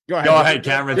first. Go ahead. Go ahead,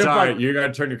 Cameron. Sorry. You got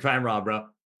to turn your camera on, bro.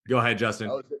 Go ahead, Justin.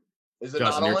 Oh, is it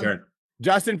Justin, not your on? turn.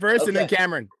 Justin first and then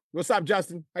Cameron. What's up,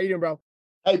 Justin? How you doing, bro?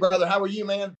 Hey, brother. How are you,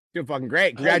 man? Doing fucking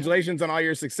great. Congratulations on all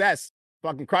your success.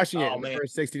 Fucking crushing it in the man.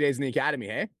 first 60 days in the academy,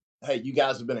 hey? Hey, you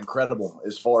guys have been incredible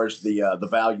as far as the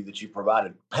value that you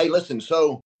provided. Hey, listen,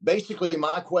 so basically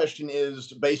my question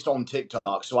is based on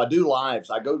TikTok. So I do lives.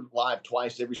 I go live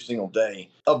twice every single day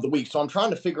of the week. So I'm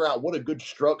trying to figure out what a good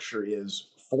structure is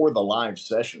for the live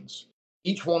sessions.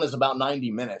 Each one is about 90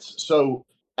 minutes. So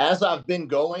as I've been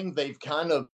going, they've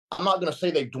kind of, I'm not going to say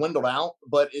they've dwindled out,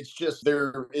 but it's just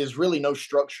there is really no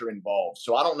structure involved.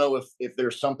 So I don't know if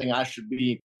there's something I should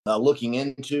be looking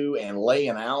into and laying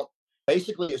out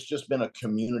Basically, it's just been a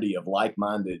community of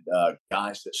like-minded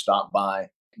guys that stop by.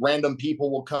 Random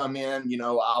people will come in.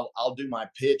 I'll do my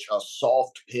pitch, a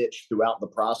soft pitch throughout the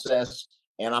process,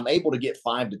 and I'm able to get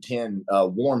 5 to 10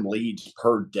 warm leads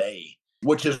per day,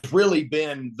 which has really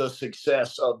been the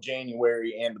success of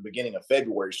January and the beginning of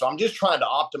February. So I'm just trying to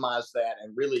optimize that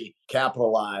and really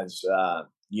capitalize,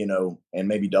 and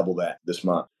maybe double that this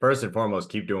month. First and foremost,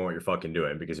 keep doing what you're fucking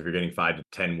doing, because if you're getting 5 to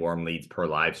 10 warm leads per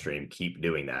live stream, keep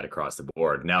doing that across the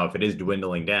board. Now, if it is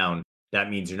dwindling down, that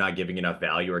means you're not giving enough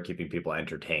value or keeping people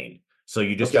entertained. So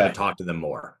you just got to talk to them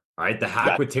more. All right. The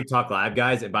hack with TikTok Live,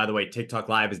 guys, and by the way, TikTok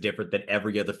Live is different than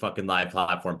every other fucking live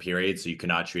platform, period. So you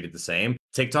cannot treat it the same.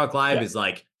 TikTok Live is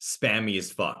like spammy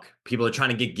as fuck. People are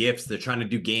trying to get gifts. They're trying to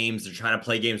do games. They're trying to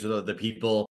play games with other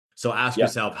people. So ask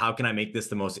yourself, how can I make this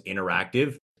the most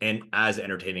interactive and as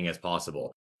entertaining as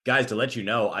possible? Guys, to let you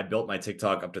know, I built my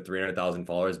TikTok up to 300,000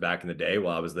 followers back in the day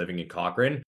while I was living in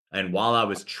Cochrane. And while I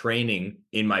was training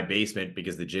in my basement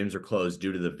because the gyms are closed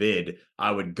due to the vid, I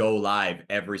would go live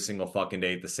every single fucking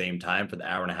day at the same time for the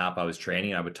hour and a half I was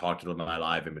training. I would talk to them on my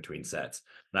live in between sets,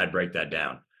 and I'd break that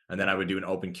down. And then I would do an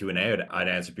open Q&A. I'd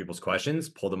answer people's questions,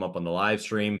 pull them up on the live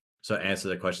stream. So answer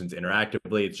the questions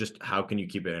interactively. It's just, how can you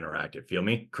keep it interactive? Feel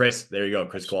me? Chris, there you go.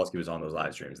 Chris Kowalski was on those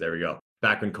live streams. There we go.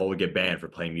 Back when Cole would get banned for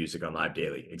playing music on live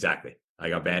daily. Exactly. I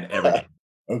got banned every day.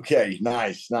 Okay.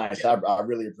 Nice. I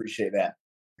really appreciate that.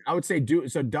 I would say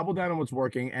double down on what's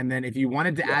working. And then if you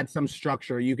wanted to add some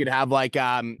structure, you could have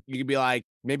you could be like,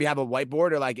 maybe have a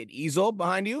whiteboard or like an easel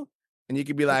behind you. And you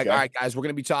could be like, all right, guys, we're going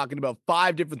to be talking about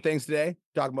 5 different things today.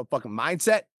 We're talking about fucking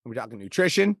mindset. We're talking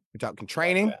nutrition. We're talking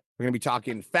training. We're going to be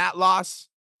talking fat loss.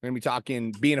 We're going to be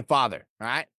talking being a father. All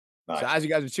right. So as you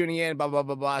guys are tuning in, blah, blah,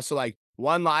 blah, blah. So like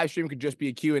one live stream could just be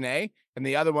a Q&A, and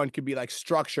the other one could be like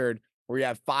structured where you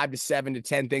have 5 to 7 to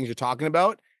 10 things you're talking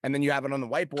about. And then you have it on the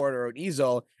whiteboard or an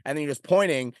easel, and then you're just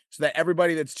pointing so that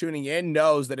everybody that's tuning in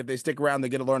knows that if they stick around, they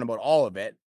get to learn about all of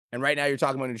it. And right now you're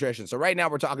talking about nutrition. So right now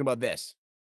we're talking about this.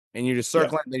 And you're just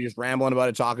circling, and you're just rambling about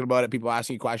it, talking about it, people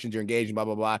asking you questions, you're engaging, blah,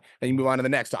 blah, blah. Then you move on to the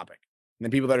next topic. And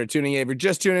then people that are tuning in, if you're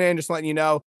just tuning in, just letting you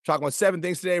know, talking about 7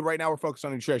 things today. Right now we're focused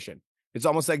on nutrition. It's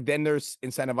almost like then there's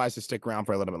incentivized to stick around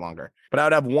for a little bit longer. But I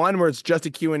would have one where it's just a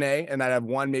Q&A, and I'd have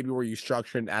one maybe where you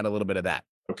structure and add a little bit of that.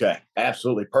 Okay,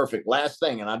 absolutely perfect. Last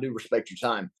thing, and I do respect your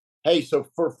time. Hey, so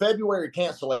for February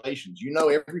cancellations,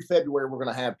 every February we're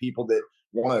going to have people that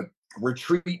want to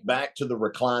retreat back to the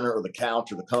recliner or the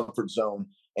couch or the comfort zone.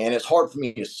 And it's hard for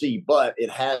me to see, but it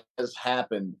has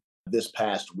happened this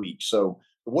past week. So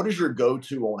what is your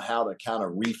go-to on how to kind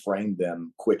of reframe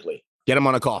them quickly? Get them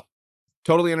on a call.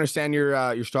 Totally understand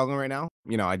you're struggling right now.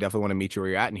 I definitely want to meet you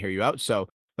where you're at and hear you out. So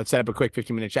let's set up a quick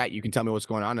 15-minute chat. You can tell me what's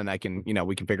going on, and I can,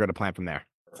 we can figure out a plan from there.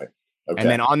 Perfect. Okay. And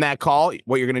then on that call,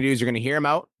 what you're going to do is you're going to hear them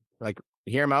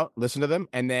out, listen to them,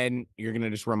 and then you're going to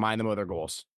just remind them of their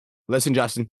goals. Listen,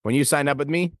 Justin, when you signed up with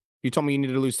me, you told me you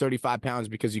needed to lose 35 pounds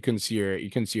because you couldn't see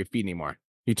your feet anymore.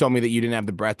 You told me that you didn't have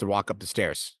the breath to walk up the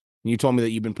stairs. And you told me that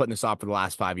you've been putting this off for the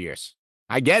last 5 years.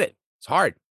 I get it. It's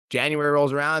hard. January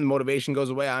rolls around, motivation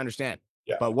goes away. I understand.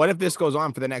 Yeah. But what if this goes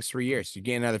on for the next 3 years? You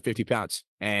gain another 50 pounds,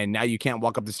 and now you can't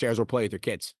walk up the stairs or play with your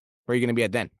kids. Where are you going to be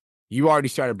at then? You already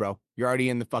started, bro. You're already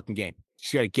in the fucking game. You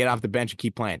just got to get off the bench and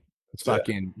keep playing. Let's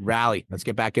fucking rally. Let's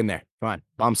get back in there. Come on.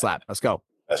 Bum slap. Let's go.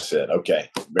 That's it. Okay.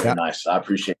 Very nice. I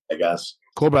appreciate it, guys.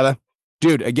 Cool, brother.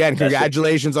 Dude, again,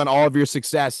 congratulations on all of your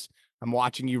success. I'm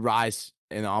watching you rise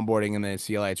in the onboarding and the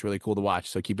CLA. It's really cool to watch.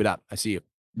 So keep it up. I see you.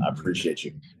 I appreciate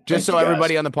you. Just so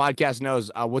everybody on the podcast knows,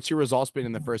 what's your results been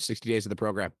in the first 60 days of the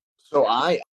program? So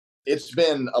it's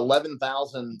been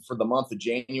 11,000 for the month of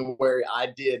January. I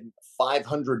did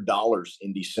 $500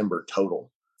 in December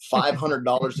total.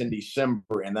 $500 in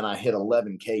December, and then I hit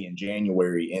 11K in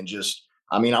January, and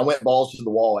I went balls to the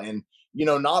wall. And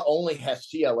not only has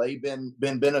CLA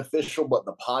been beneficial, but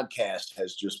the podcast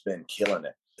has just been killing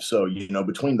it. So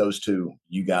between those two,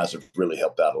 you guys have really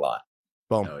helped out a lot.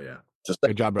 Boom. Oh yeah.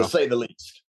 Good job, bro. To say the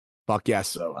least. Fuck yes.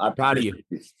 So I'm proud of you.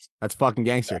 That's fucking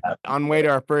gangster. On way to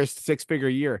our first 6-figure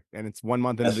year, and it's 1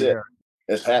 month into the year.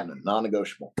 It's happening.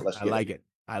 Non-negotiable. I like it.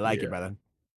 I like it, brother.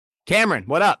 Cameron,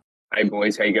 what up? Hey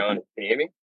boys, how you going? Can you hear me?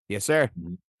 Yes, sir.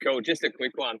 Cool. Just a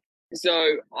quick one.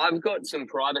 So I've got some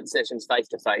private sessions face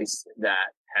to face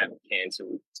that have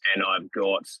cancelled, and I've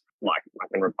got I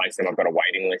can replace them. I've got a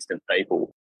waiting list of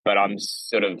people, but I'm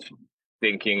sort of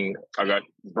thinking I've got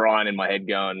Brian in my head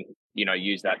going,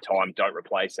 use that time, don't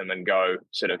replace them, and go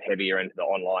sort of heavier into the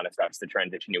online if that's the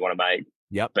transition you want to make.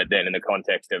 Yep. But then in the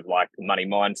context of money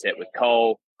mindset with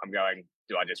Cole, I'm going,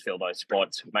 do I just fill those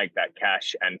spots, make that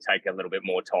cash, and take a little bit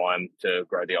more time to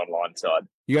grow the online side?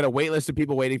 You got a wait list of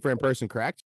people waiting for in person,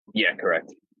 correct? Yeah,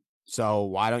 correct. So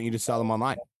why don't you just sell them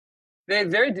online? They're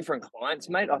very different clients,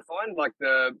 mate. I find like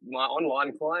my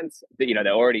online clients, they're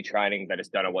already training, they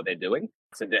just don't know what they're doing.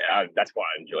 So that's why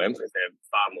I enjoy them, because they're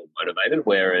far more motivated.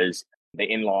 Whereas the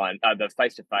inline, the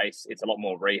face-to-face, it's a lot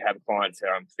more rehab clients who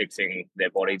are fixing their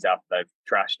bodies after they've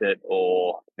trashed it,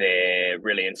 or they're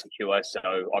really insecure. So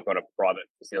I've got a private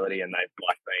facility and they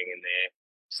like being in there.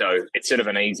 So it's sort of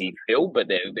an easy fill, but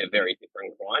they're very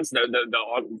different clients.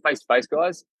 The face-to-face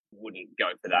guys wouldn't go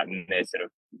for that, and they're sort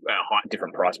of a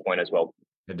different price point as well.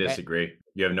 I disagree.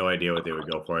 You have no idea what they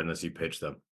would go for unless you pitch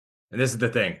them. And this is the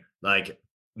thing. Like,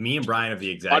 me and Brian have the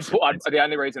exact the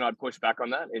only reason I'd push back on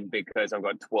that is because I've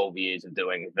got 12 years of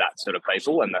doing that sort of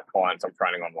people, and the clients I'm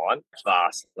training online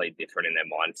vastly different in their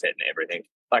mindset and everything.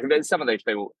 Like, there's some of these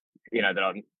people, that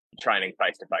I'm training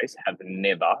face to face have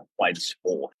never played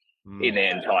sport in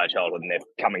their entire childhood, and they're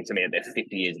coming to me at their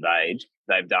 50 years of age.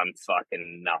 They've done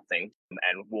fucking nothing,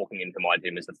 and walking into my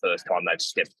gym is the first time they've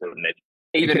stepped foot in it.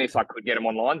 Even if I could get them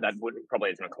online, that would probably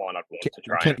isn't a client I'd want to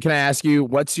train. Can I ask you,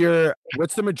 what's the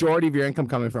majority of your income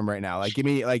coming from right now? Like, give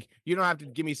me, like, you don't have to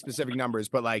give me specific numbers,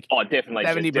 but like, definitely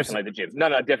 70%. Definitely the gym. No,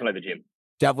 definitely the gym.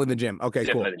 Definitely the gym. Okay,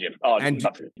 definitely cool. The gym.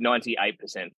 And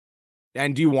 98%.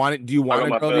 And do you want to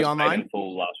go the online?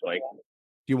 Full last week.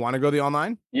 Do you want to go the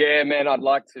online? Yeah, man, I'd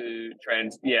like to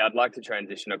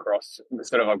transition across.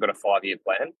 Sort of, I've got a 5-year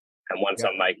plan. And once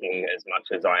I'm making as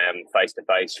much as I am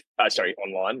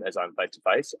online as I'm face to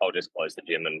face, I'll just close the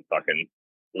gym and fucking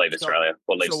leave Australia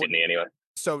or leave Sydney anyway.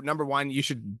 So number one, you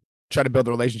should try to build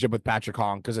a relationship with Patrick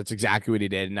Hong, because that's exactly what he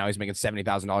did. And now he's making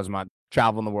 $70,000 a month,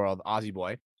 traveling the world, Aussie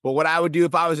boy. But what I would do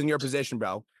if I was in your position,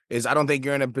 bro, is I don't think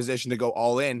you're in a position to go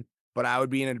all in, but I would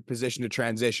be in a position to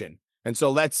transition. And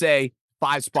so let's say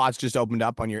 5 spots just opened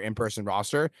up on your in-person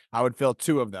roster. I would fill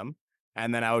 2 of them,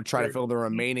 and then I would try to fill the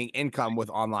remaining income with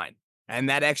online. And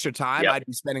that extra time I'd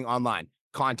be spending online,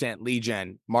 content, lead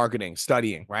gen, marketing,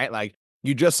 studying, right? Like,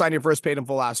 you just signed your first paid in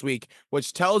full last week,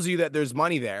 which tells you that there's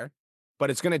money there, but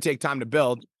it's going to take time to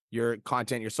build your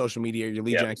content, your social media, your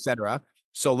lead gen, etc.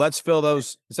 So let's fill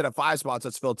those, instead of 5 spots,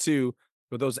 let's fill 2.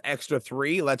 With those extra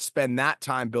 3, let's spend that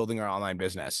time building our online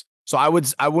business. So I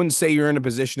wouldn't say you're in a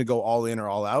position to go all in or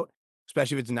all out,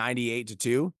 especially if it's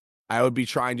 98-2. I would be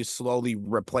trying to slowly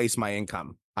replace my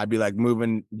income. I'd be like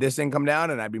moving this income down,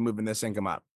 and I'd be moving this income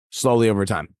up slowly over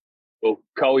time. Well,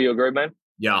 Cole, you agree, man?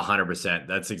 Yeah, 100%.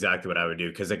 That's exactly what I would do.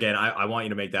 Because again, I want you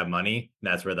to make that money. And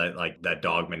that's where that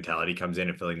dog mentality comes in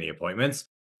and filling the appointments.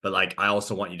 But like, I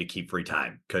also want you to keep free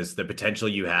time, because the potential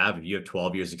you have, if you have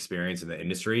 12 years experience in the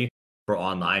industry for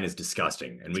online, is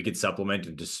disgusting. And we could supplement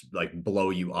and just like blow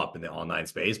you up in the online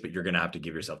space, but you're going to have to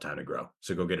give yourself time to grow.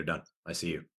 So go get it done. I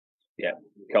see you. Yeah.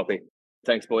 Copy.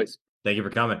 Thanks, boys. Thank you for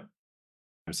coming.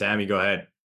 Sammy, go ahead.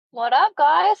 What up,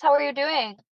 guys? How are you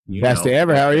doing? Best day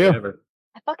ever. How are you?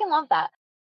 I fucking love that.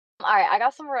 All right, I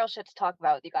got some real shit to talk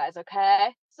about with you guys, okay?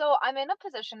 So I'm in a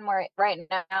position right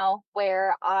now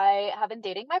where I have been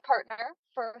dating my partner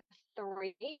for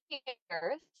 3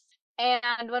 years.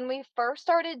 And when we first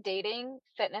started dating,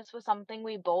 fitness was something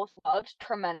we both loved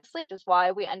tremendously, which is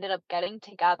why we ended up getting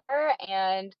together.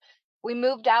 And we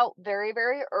moved out very,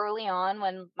 very early on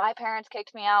when my parents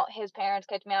kicked me out, his parents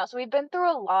kicked me out. So we've been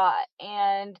through a lot.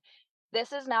 And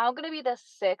this is now going to be the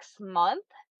 6th month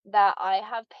that I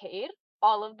have paid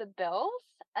all of the bills.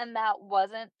 And that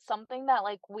wasn't something that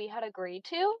like we had agreed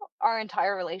to our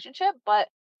entire relationship. But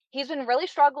he's been really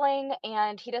struggling,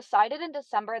 and he decided in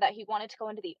December that he wanted to go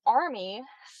into the army.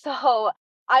 So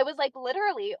I was like,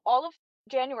 literally all of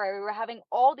January, we were having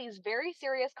all these very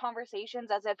serious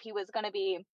conversations as if he was going to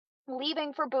be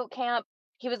leaving for boot camp,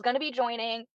 he was going to be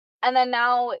joining, and then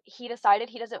now he decided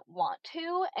he doesn't want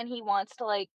to, and he wants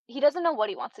to he doesn't know what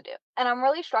he wants to do. And I'm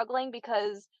really struggling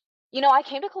because I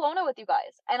came to Kelowna with you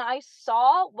guys and I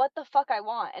saw what the fuck I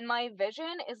want, and my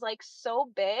vision is like so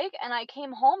big, and I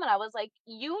came home and I was like,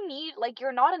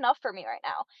 you're not enough for me right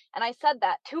now. And I said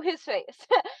that to his face.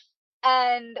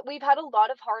 And we've had a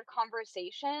lot of hard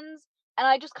conversations, and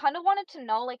I just kind of wanted to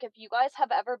know if you guys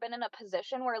have ever been in a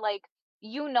position where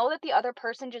that the other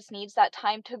person just needs that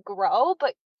time to grow,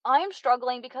 but I'm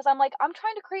struggling because I'm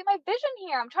trying to create my vision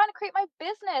here. I'm trying to create my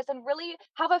business and really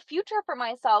have a future for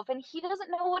myself, and he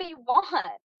doesn't know what he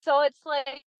wants. So it's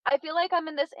I feel like I'm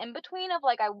in this in between of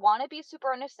I want to be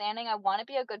super understanding, I want to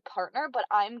be a good partner, but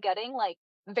I'm getting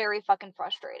very fucking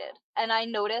frustrated. And I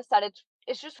notice that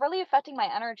it's just really affecting my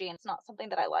energy, and it's not something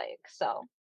that I like. So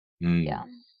yeah.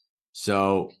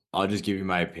 So I'll just give you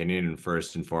my opinion. And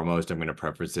first and foremost, I'm going to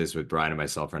preface this with Brian and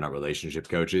myself are not relationship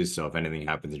coaches. So if anything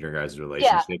happens in your guys'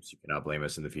 relationships, you cannot blame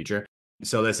us in the future.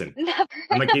 So listen, Never.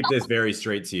 I'm gonna keep this very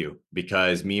straight to you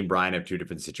because me and Brian have two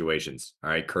different situations. All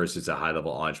right. Kirst is a high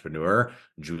level entrepreneur.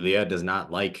 Julia does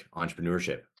not like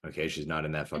entrepreneurship. Okay. She's not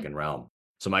in that fucking realm.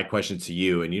 So my question to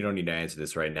you, and you don't need to answer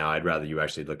this right now, I'd rather you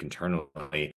actually look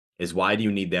internally, is why do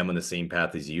you need them on the same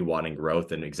path as you, wanting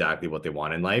growth and exactly what they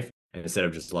want in life, instead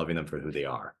of just loving them for who they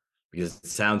are? Because it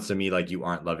sounds to me like you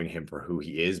aren't loving him for who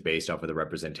he is based off of the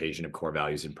representation of core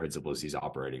values and principles he's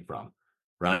operating from,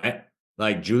 right?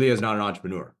 Like Julia is not an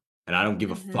entrepreneur, and I don't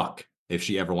give a fuck if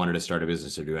she ever wanted to start a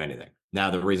business or do anything. Now,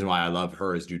 the reason why I love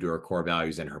her is due to her core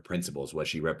values and her principles, what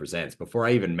she represents. Before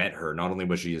I even met her, not only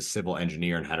was she a civil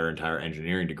engineer and had her entire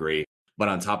engineering degree, but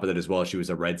on top of that as well, she was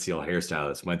a Red Seal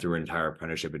hairstylist, went through her entire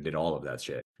apprenticeship and did all of that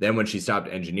shit. Then when she stopped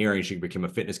engineering, she became a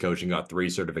fitness coach and got 3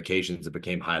 certifications and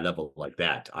became high level like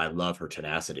that. I love her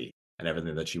tenacity and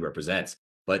everything that she represents,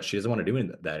 but she doesn't want to do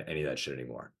any of that shit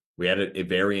anymore. We had a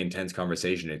very intense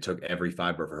conversation. It took every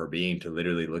fiber of her being to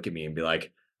literally look at me and be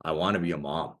like, I want to be a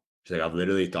mom. She's like, I've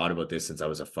literally thought about this since I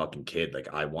was a fucking kid.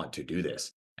 Like, I want to do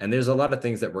this. And there's a lot of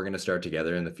things that we're going to start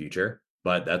together in the future,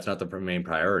 but that's not the main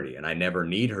priority. And I never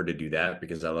need her to do that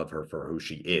because I love her for who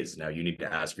she is. Now, you need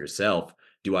to ask yourself,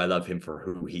 do I love him for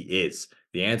who he is?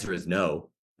 The answer is no.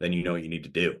 Then you know what you need to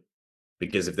do.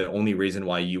 Because if the only reason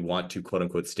why you want to quote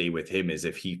unquote stay with him is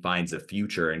if he finds a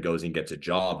future and goes and gets a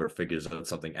job or figures out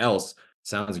something else,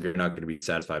 sounds like you're not going to be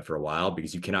satisfied for a while,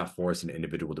 because you cannot force an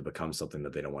individual to become something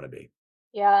that they don't want to be.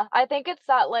 Yeah, I think it's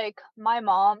that, like, my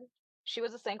mom, she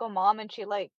was a single mom and she,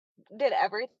 like, did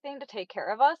everything to take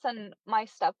care of us. And my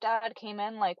stepdad came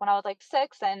in, like, when I was, like,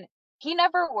 6, and he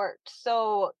never worked.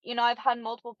 So, I've had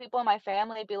multiple people in my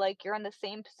family be like, you're in the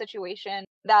same situation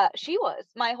that she was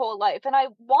my whole life. And I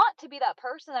want to be that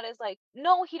person that is like,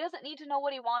 no, he doesn't need to know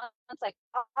what he wants. Like,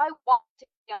 I want to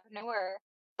be a entrepreneur.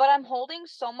 But I'm holding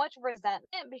so much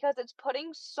resentment because it's putting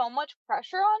so much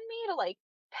pressure on me to, like,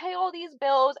 pay all these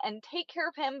bills and take care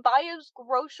of him, buy his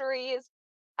groceries.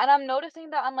 And I'm noticing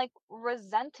that I'm, like,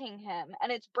 resenting him,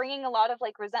 and it's bringing a lot of,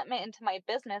 like, resentment into my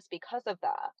business because of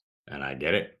that. And I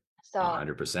get it. So,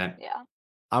 100%. yeah.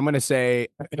 I'm going to say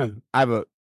I have a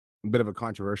bit of a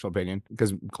controversial opinion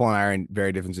because Cole and I are in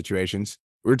very different situations.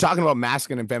 We're talking about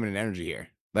masculine and feminine energy here.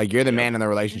 Like, you're the man in the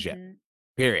relationship,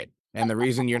 period. And the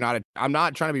reason you're not, I'm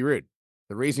not trying to be rude.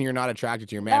 The reason you're not attracted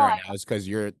to your man right now is because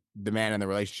you're the man in the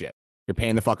relationship. You're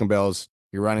paying the fucking bills.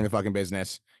 You're running the fucking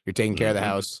business. You're taking care of the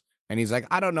house. And he's like,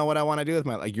 I don't know what I want to do with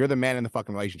my, like, you're the man in the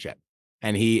fucking relationship.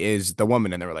 And he is the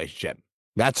woman in the relationship.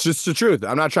 That's just the truth.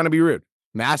 I'm not trying to be rude.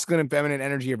 Masculine and feminine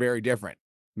energy are very different.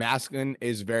 Masculine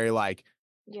is very like,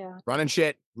 running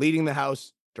shit, leading the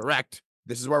house, direct.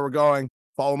 This is where we're going.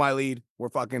 Follow my lead.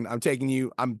 I'm taking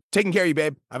care of you,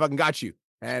 babe. I fucking got you.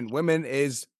 And women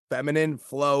is feminine,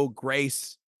 flow,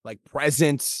 grace, like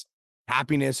presence,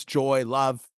 happiness, joy,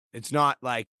 love. It's not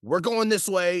like we're going this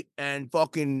way and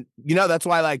fucking, that's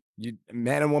why, like,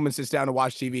 man and woman sits down to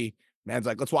watch TV. Man's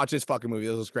like, let's watch this fucking movie.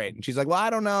 This looks great. And she's like, well, I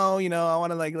don't know. I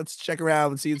want to, like, let's check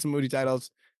around. Let's see some movie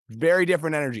titles. Very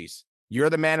different energies. You're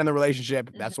the man in the relationship.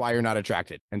 That's why you're not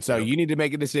attracted. And so you need to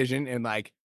make a decision and,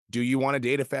 like, do you want to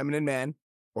date a feminine man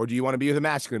or do you want to be with a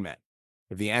masculine man?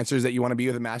 If the answer is that you want to be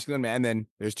with a masculine man, then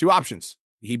there's 2 options.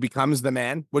 He becomes the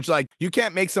man, which, like, you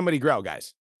can't make somebody grow,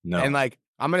 guys. No. And, like,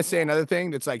 I'm going to say another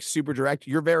thing that's, like, super direct.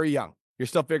 You're very young. You're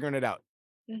still figuring it out.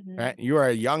 Right? You are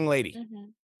a young lady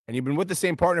and you've been with the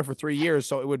same partner for 3 years.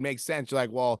 So it would make sense. You're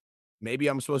like, well, maybe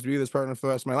I'm supposed to be with this partner for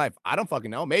the rest of my life. I don't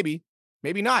fucking know. Maybe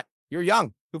not. You're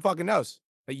young. Who fucking knows?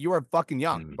 Like, you are fucking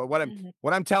young. But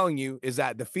what I'm telling you is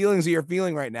that the feelings that you're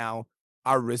feeling right now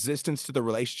are resistance to the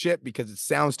relationship, because it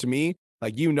sounds to me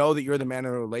like that you're the man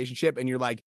in a relationship and you're,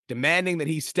 like, demanding that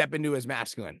he step into his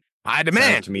masculine. I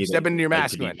demand you step into your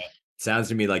masculine. Sounds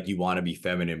to me like you want to be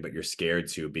feminine, but you're scared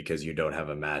to because you don't have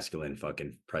a masculine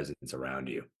fucking presence around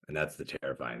you. And that's the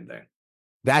terrifying thing.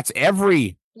 That's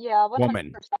every 100%.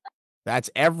 woman.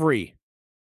 It's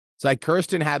like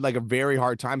Kirsten had, like, a very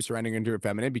hard time surrendering into her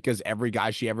feminine because every guy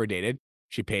she ever dated,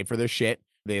 she paid for their shit.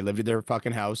 They lived in their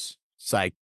fucking house. It's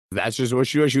like, that's just what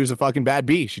she was. She was a fucking bad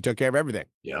bee. She took care of everything.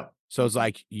 Yeah. So it's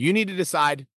like, you need to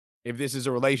decide if this is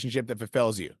a relationship that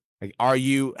fulfills you. Like, are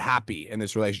you happy in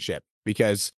this relationship?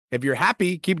 Because if you're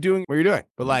happy, keep doing what you're doing.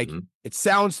 But, like, it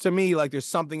sounds to me like there's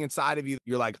something inside of you.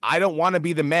 You're like, I don't want to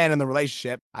be the man in the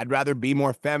relationship. I'd rather be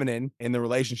more feminine in the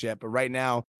relationship. But right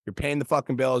now, you're paying the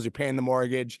fucking bills. You're paying the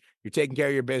mortgage. You're taking care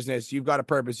of your business. You've got a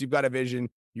purpose. You've got a vision.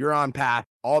 You're on path.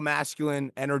 All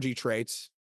masculine energy traits.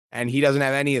 And he doesn't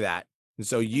have any of that. And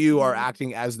so you are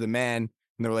acting as the man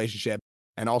in the relationship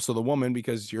and also the woman,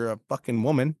 because you're a fucking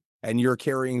woman and you're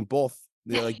carrying both.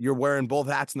 You're wearing both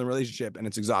hats in the relationship, and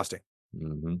it's exhausting.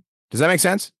 Does that make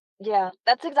sense? Yeah,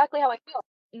 that's exactly how I feel.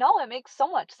 No, it makes so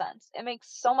much sense. It makes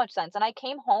so much sense. And I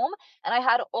came home and I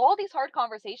had all these hard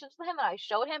conversations with him and I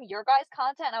showed him your guys'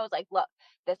 content and I was like, look,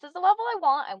 this is the level I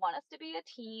want. I want us to be a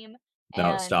team.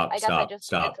 No, And stop, I guess I stop,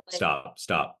 just needed stop, to like, stop,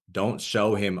 stop. Don't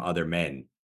show him other men.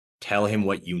 Tell him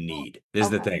what you need. This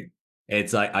is the okay. thing.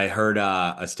 It's like I heard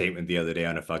a statement the other day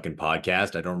on a fucking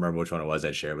podcast. I don't remember which one it was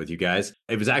I shared with you guys.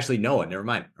 It was actually Noah. Never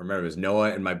mind. I remember it was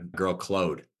Noah and my girl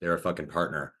Claude. They're a fucking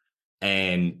partner.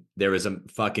 And there was a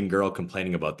fucking girl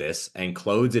complaining about this. And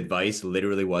Claude's advice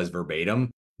literally was verbatim,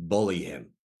 bully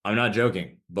him. I'm not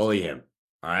joking. Bully him.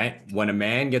 All right. When a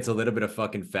man gets a little bit of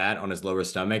fucking fat on his lower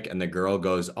stomach and the girl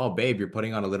goes, oh, babe, you're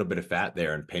putting on a little bit of fat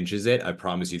there and pinches it, I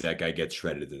promise you that guy gets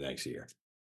shredded the next year.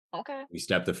 Okay. We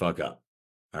step the fuck up.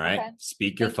 All right. Okay.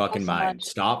 Speak your Thank you fucking so mind. much.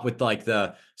 Stop with like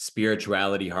the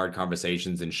spirituality, hard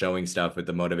conversations and showing stuff with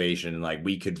the motivation. And like,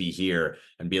 we could be here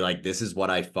and be like, this is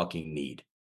what I fucking need.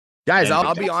 Guys, And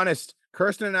I'll be honest.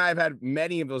 Kirsten and I have had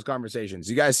many of those conversations.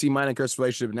 You guys see mine and Kirsten's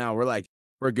relationship now.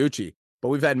 We're Gucci. But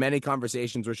we've had many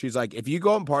conversations where she's like, if you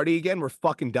go and party again, we're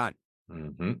fucking done.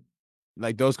 Mm-hmm.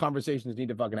 Like those conversations need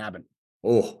to fucking happen.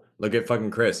 Oh, look at fucking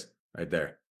Chris right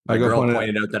there. My I go girl point it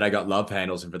pointed out that I got love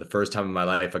handles, and for the first time in my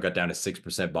life, I got down to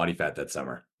 6% body fat that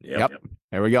summer. Yep.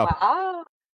 There we go. Wow.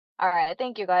 All right.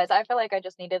 Thank you guys. I feel like I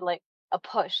just needed like a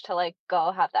push to like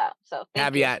go have that. So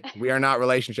thank you. Caveat: we are not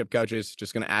relationship coaches.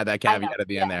 Just gonna add that I know, caveat at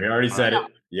the end there. We already said No,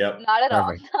 it. Yep. not at all.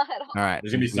 Perfect. Not at all. All right.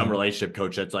 There's gonna be some relationship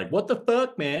coach that's like, what the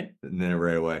fuck, man? And then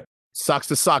right away. Sucks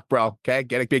to suck, bro. Okay.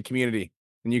 Get a big community.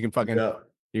 And you can fucking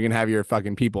you can have your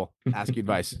fucking people ask you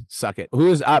advice. Suck it.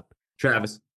 Who is up?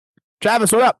 Travis.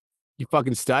 Travis, what up? You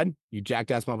fucking stud. You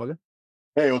jackass motherfucker.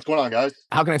 Hey, what's going on, guys?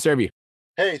 How can I serve you?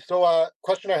 Hey, so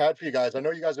question I had for you guys. I know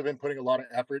you guys have been putting a lot of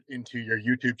effort into your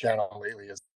YouTube channel lately.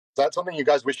 Is that something you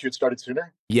guys wish you had started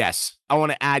sooner? Yes. I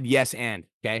want to add yes and,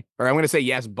 okay? Or I'm going to say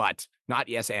yes, but, not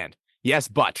yes and. Yes,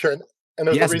 but. Sure. And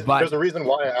there's, yes, a reason, but. there's a reason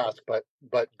why I asked, but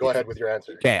go ahead with your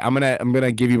answer. Okay, I'm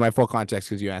gonna give you my full context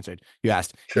because you answered. You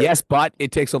asked. Sure. Yes, but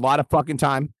it takes a lot of fucking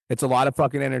time. It's a lot of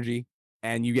fucking energy,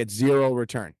 and you get zero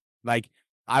return. Like,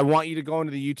 I want you to go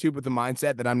into the YouTube with the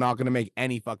mindset that I'm not gonna make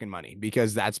any fucking money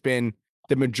because that's been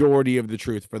the majority of the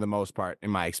truth for the most part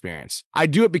in my experience. I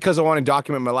do it because I want to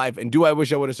document my life. And do I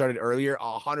wish I would have started earlier?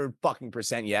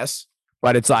 100% yes.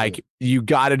 But it's like you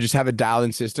got to just have a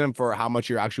dialed-in system for how much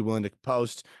you're actually willing to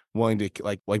post, willing to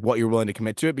like what you're willing to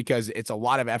commit to it, because it's a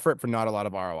lot of effort for not a lot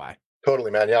of ROI.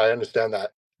 Totally, man. Yeah, I understand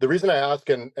that. The reason I ask,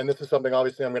 and this is something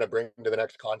obviously I'm going to bring to the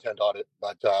next content audit,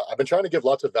 but I've been trying to give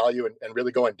lots of value and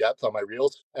really go in depth on my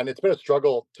reels. And it's been a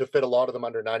struggle to fit a lot of them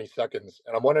under 90 seconds.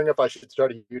 And I'm wondering if I should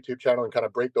start a YouTube channel and kind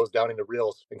of break those down into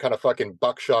reels and kind of fucking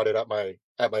buckshot it at my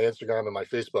Instagram and my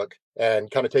Facebook,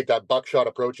 and kind of take that buckshot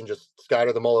approach and just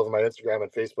scatter them all over my Instagram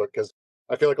and Facebook. Because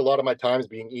I feel like a lot of my time is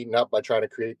being eaten up by trying to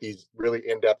create these really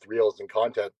in-depth reels and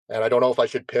content. And I don't know if I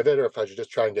should pivot or if I should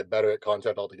just try and get better at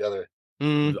content altogether.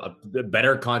 The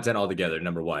better content altogether,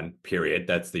 number one, period.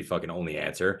 That's the fucking only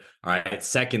answer. All right.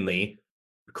 Secondly,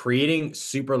 creating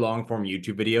super long form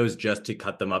YouTube videos just to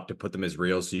cut them up to put them as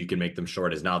reels so you can make them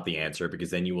short is not the answer, because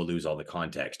then you will lose all the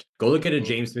context. Go look at a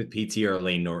James Smith PT or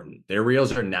Lane Norton. Their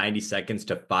reels are 90 seconds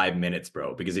to 5 minutes,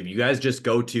 bro. Because if you guys just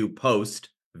go to post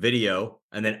video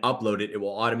and then upload it, it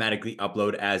will automatically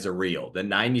upload as a reel. The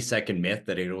 90-second myth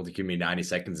that it only give me 90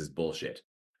 seconds is bullshit.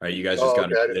 All right, you guys just got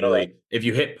to literally, if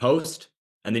you hit post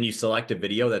and then you select a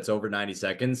video that's over 90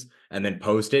 seconds and then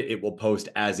post it, it will post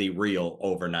as a reel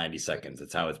over 90 seconds.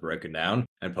 That's how it's broken down,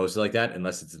 and post it like that,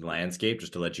 unless it's in landscape,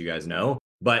 just to let you guys know.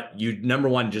 But you, number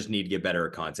one, just need to get better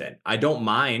at content. I don't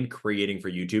mind creating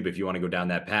for YouTube if you want to go down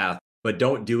that path, but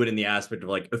don't do it in the aspect of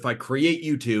like, if I create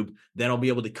YouTube, then I'll be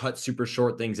able to cut super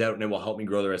short things out and it will help me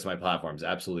grow the rest of my platforms.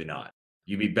 Absolutely not.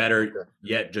 You'd be better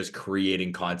yet just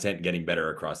creating content and getting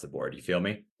better across the board. You feel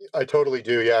me? I totally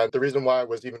do. Yeah. The reason why I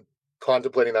was even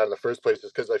contemplating that in the first place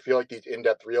is because I feel like these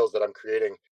in-depth reels that I'm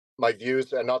creating, my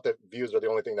views, and not that views are the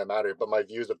only thing that matter, but my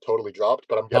views have totally dropped.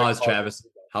 But I'm getting Pause, Travis.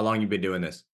 How long you been doing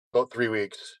this? About 3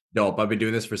 weeks. Dope. I've been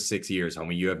doing this for 6 years,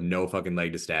 homie. You have no fucking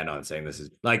leg to stand on saying this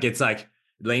is like, it's like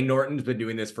Lane Norton's been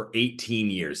doing this for 18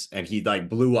 years and he like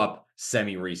blew up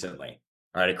semi recently.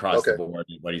 All right, across the board,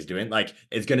 what he's doing. Like,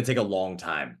 it's going to take a long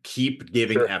time. Keep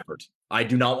giving effort. I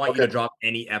do not want you to drop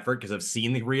any effort because I've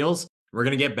seen the reels. We're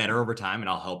going to get better over time and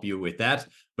I'll help you with that.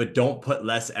 But don't put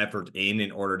less effort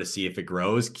in order to see if it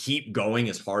grows. Keep going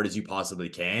as hard as you possibly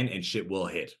can and shit will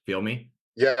hit. Feel me?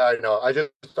 Yeah, I know.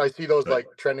 I see those like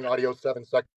trending audio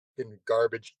 7-second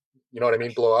garbage you know what I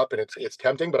mean, blow up, and it's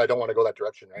tempting, but I don't want to go that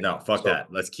direction, right? No, fuck So, that.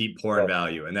 Let's keep pouring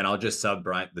value. And then I'll just sub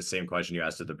Brian the same question you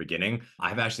asked at the beginning.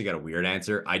 I've actually got a weird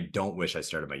answer. I don't wish I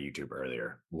started my YouTube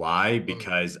earlier. Why?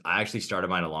 Because I actually started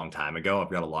mine a long time ago.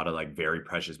 I've got a lot of like very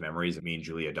precious memories that me and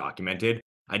Julia documented.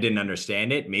 I didn't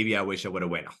understand it. Maybe I wish I would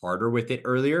have went harder with it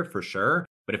earlier for sure.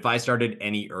 But if I started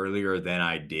any earlier than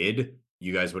I did,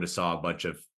 you guys would have saw a bunch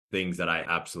of things that I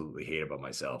absolutely hate about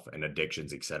myself and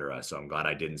addictions, etc. So I'm glad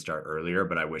I didn't start earlier,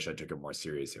 but I wish I took it more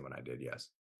seriously when I did. Yes.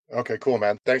 Okay, cool,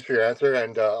 man. Thanks for your answer,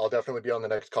 and I'll definitely be on the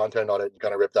next content audit. You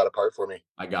kind of rip that apart for me.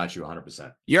 I got you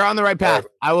 100%. You're on the right path.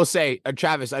 I will say,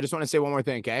 Travis, I just want to say one more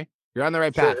thing, okay? You're on the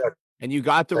right path, and you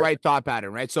got the right thought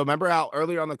pattern, right? So remember how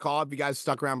earlier on the call, if you guys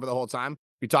stuck around for the whole time,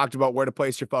 we talked about where to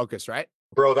place your focus, right?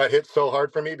 Bro, that hit so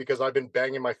hard for me because I've been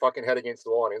banging my fucking head against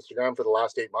the wall on Instagram for the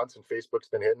last 8 months, and Facebook's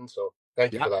been hitting. So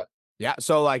thank you for that. Yeah.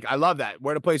 So like, I love that.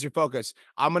 Where to place your focus.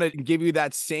 I'm going to give you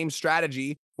that same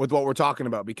strategy with what we're talking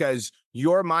about, because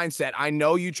your mindset, I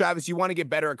know you, Travis, you want to get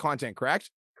better at content,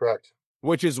 correct? Correct.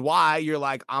 Which is why you're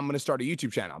like, I'm going to start a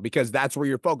YouTube channel, because that's where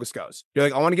your focus goes. You're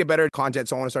like, I want to get better at content,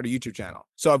 so I want to start a YouTube channel.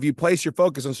 So if you place your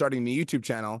focus on starting the YouTube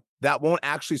channel, that won't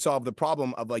actually solve the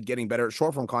problem of like getting better at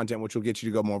short form content, which will get you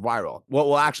to go more viral. What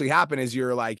will actually happen is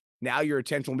you're like, now your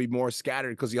attention will be more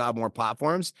scattered because you'll have more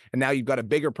platforms, and now you've got a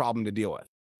bigger problem to deal with.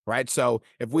 Right. So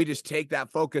if we just take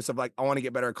that focus of like, I want to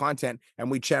get better at content,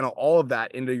 and we channel all of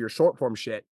that into your short form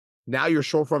shit, now your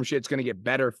short form shit's going to get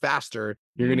better faster.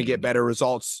 You're going to get better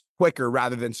results quicker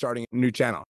rather than starting a new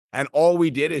channel. And all we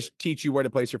did is teach you where to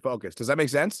place your focus. Does that make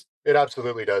sense? It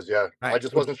absolutely does. Yeah. Right. I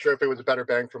just wasn't sure if it was a better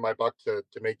bang for my buck to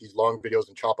make these long videos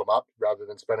and chop them up rather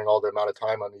than spending all the amount of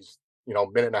time on these,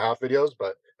 minute and a half videos,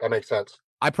 but that makes sense.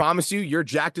 I promise you, you're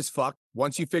jacked as fuck.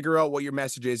 Once you figure out what your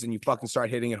message is and you fucking start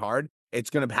hitting it hard, it's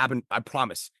going to happen. I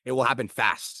promise it will happen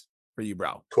fast for you,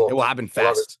 bro. Cool. It will happen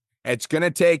fast. It's going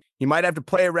to take, you might have to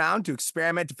play around to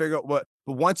experiment to figure out what,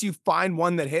 but once you find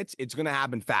one that hits, it's going to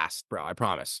happen fast, bro. I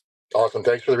promise. Awesome.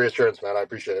 Thanks for the reassurance, man. I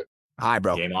appreciate it. Hi,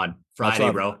 bro. Game on.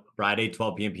 Friday, bro. Friday,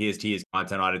 12 p.m. PST is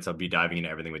content audits. I'll be diving into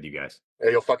everything with you guys.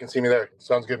 Hey, you'll fucking see me there.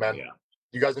 Sounds good, man. Yeah.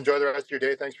 You guys enjoy the rest of your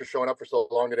day. Thanks for showing up for so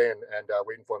long today and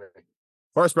waiting for me. Of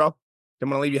course, bro.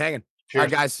 Didn't want to leave you hanging. Cheers. All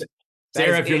right, guys.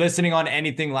 Sarah, if you're listening on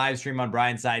anything live stream on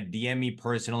Brian's side, DM me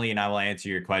personally and I will answer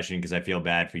your question because I feel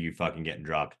bad for you fucking getting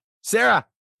dropped. Sarah,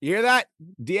 you hear that?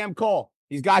 DM Cole.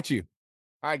 He's got you.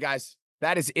 All right, guys.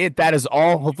 That is it. That is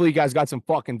all. Hopefully you guys got some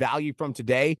fucking value from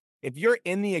today. If you're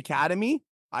in the academy,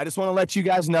 I just want to let you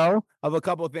guys know of a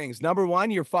couple of things. Number one,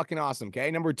 you're fucking awesome.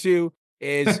 Okay. Number two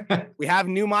is we have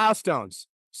new milestones.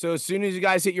 So as soon as you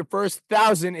guys hit your first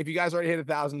 1,000, if you guys already hit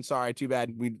 1,000, sorry, too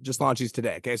bad. We just launched these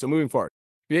today. Okay. So moving forward,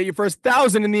 if you hit your first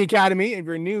 1,000 in the academy, if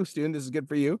you're a new student, this is good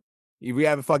for you. We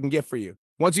have a fucking gift for you.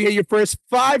 Once you hit your first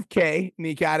 5K in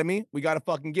the academy, we got a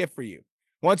fucking gift for you.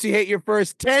 Once you hit your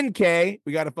first 10K,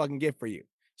 we got a fucking gift for you.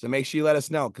 So make sure you let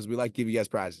us know because we like to give you guys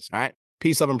prizes. All right.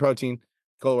 Peace, love, and protein.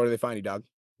 Cole, where do they find you, dog?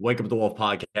 Wake Up with the Wolf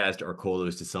podcast or Cole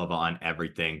Lewis de Silva on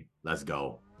everything. Let's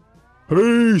go.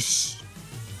 Peace.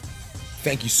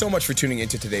 Thank you so much for tuning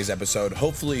into today's episode.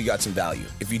 Hopefully you got some value.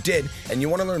 If you did, and you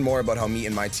want to learn more about how me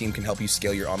and my team can help you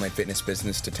scale your online fitness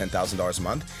business to $10,000 a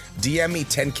month, DM me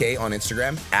 10K on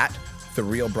Instagram at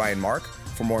TheRealBrianMark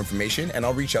for more information, and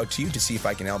I'll reach out to you to see if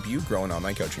I can help you grow an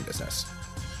online coaching business.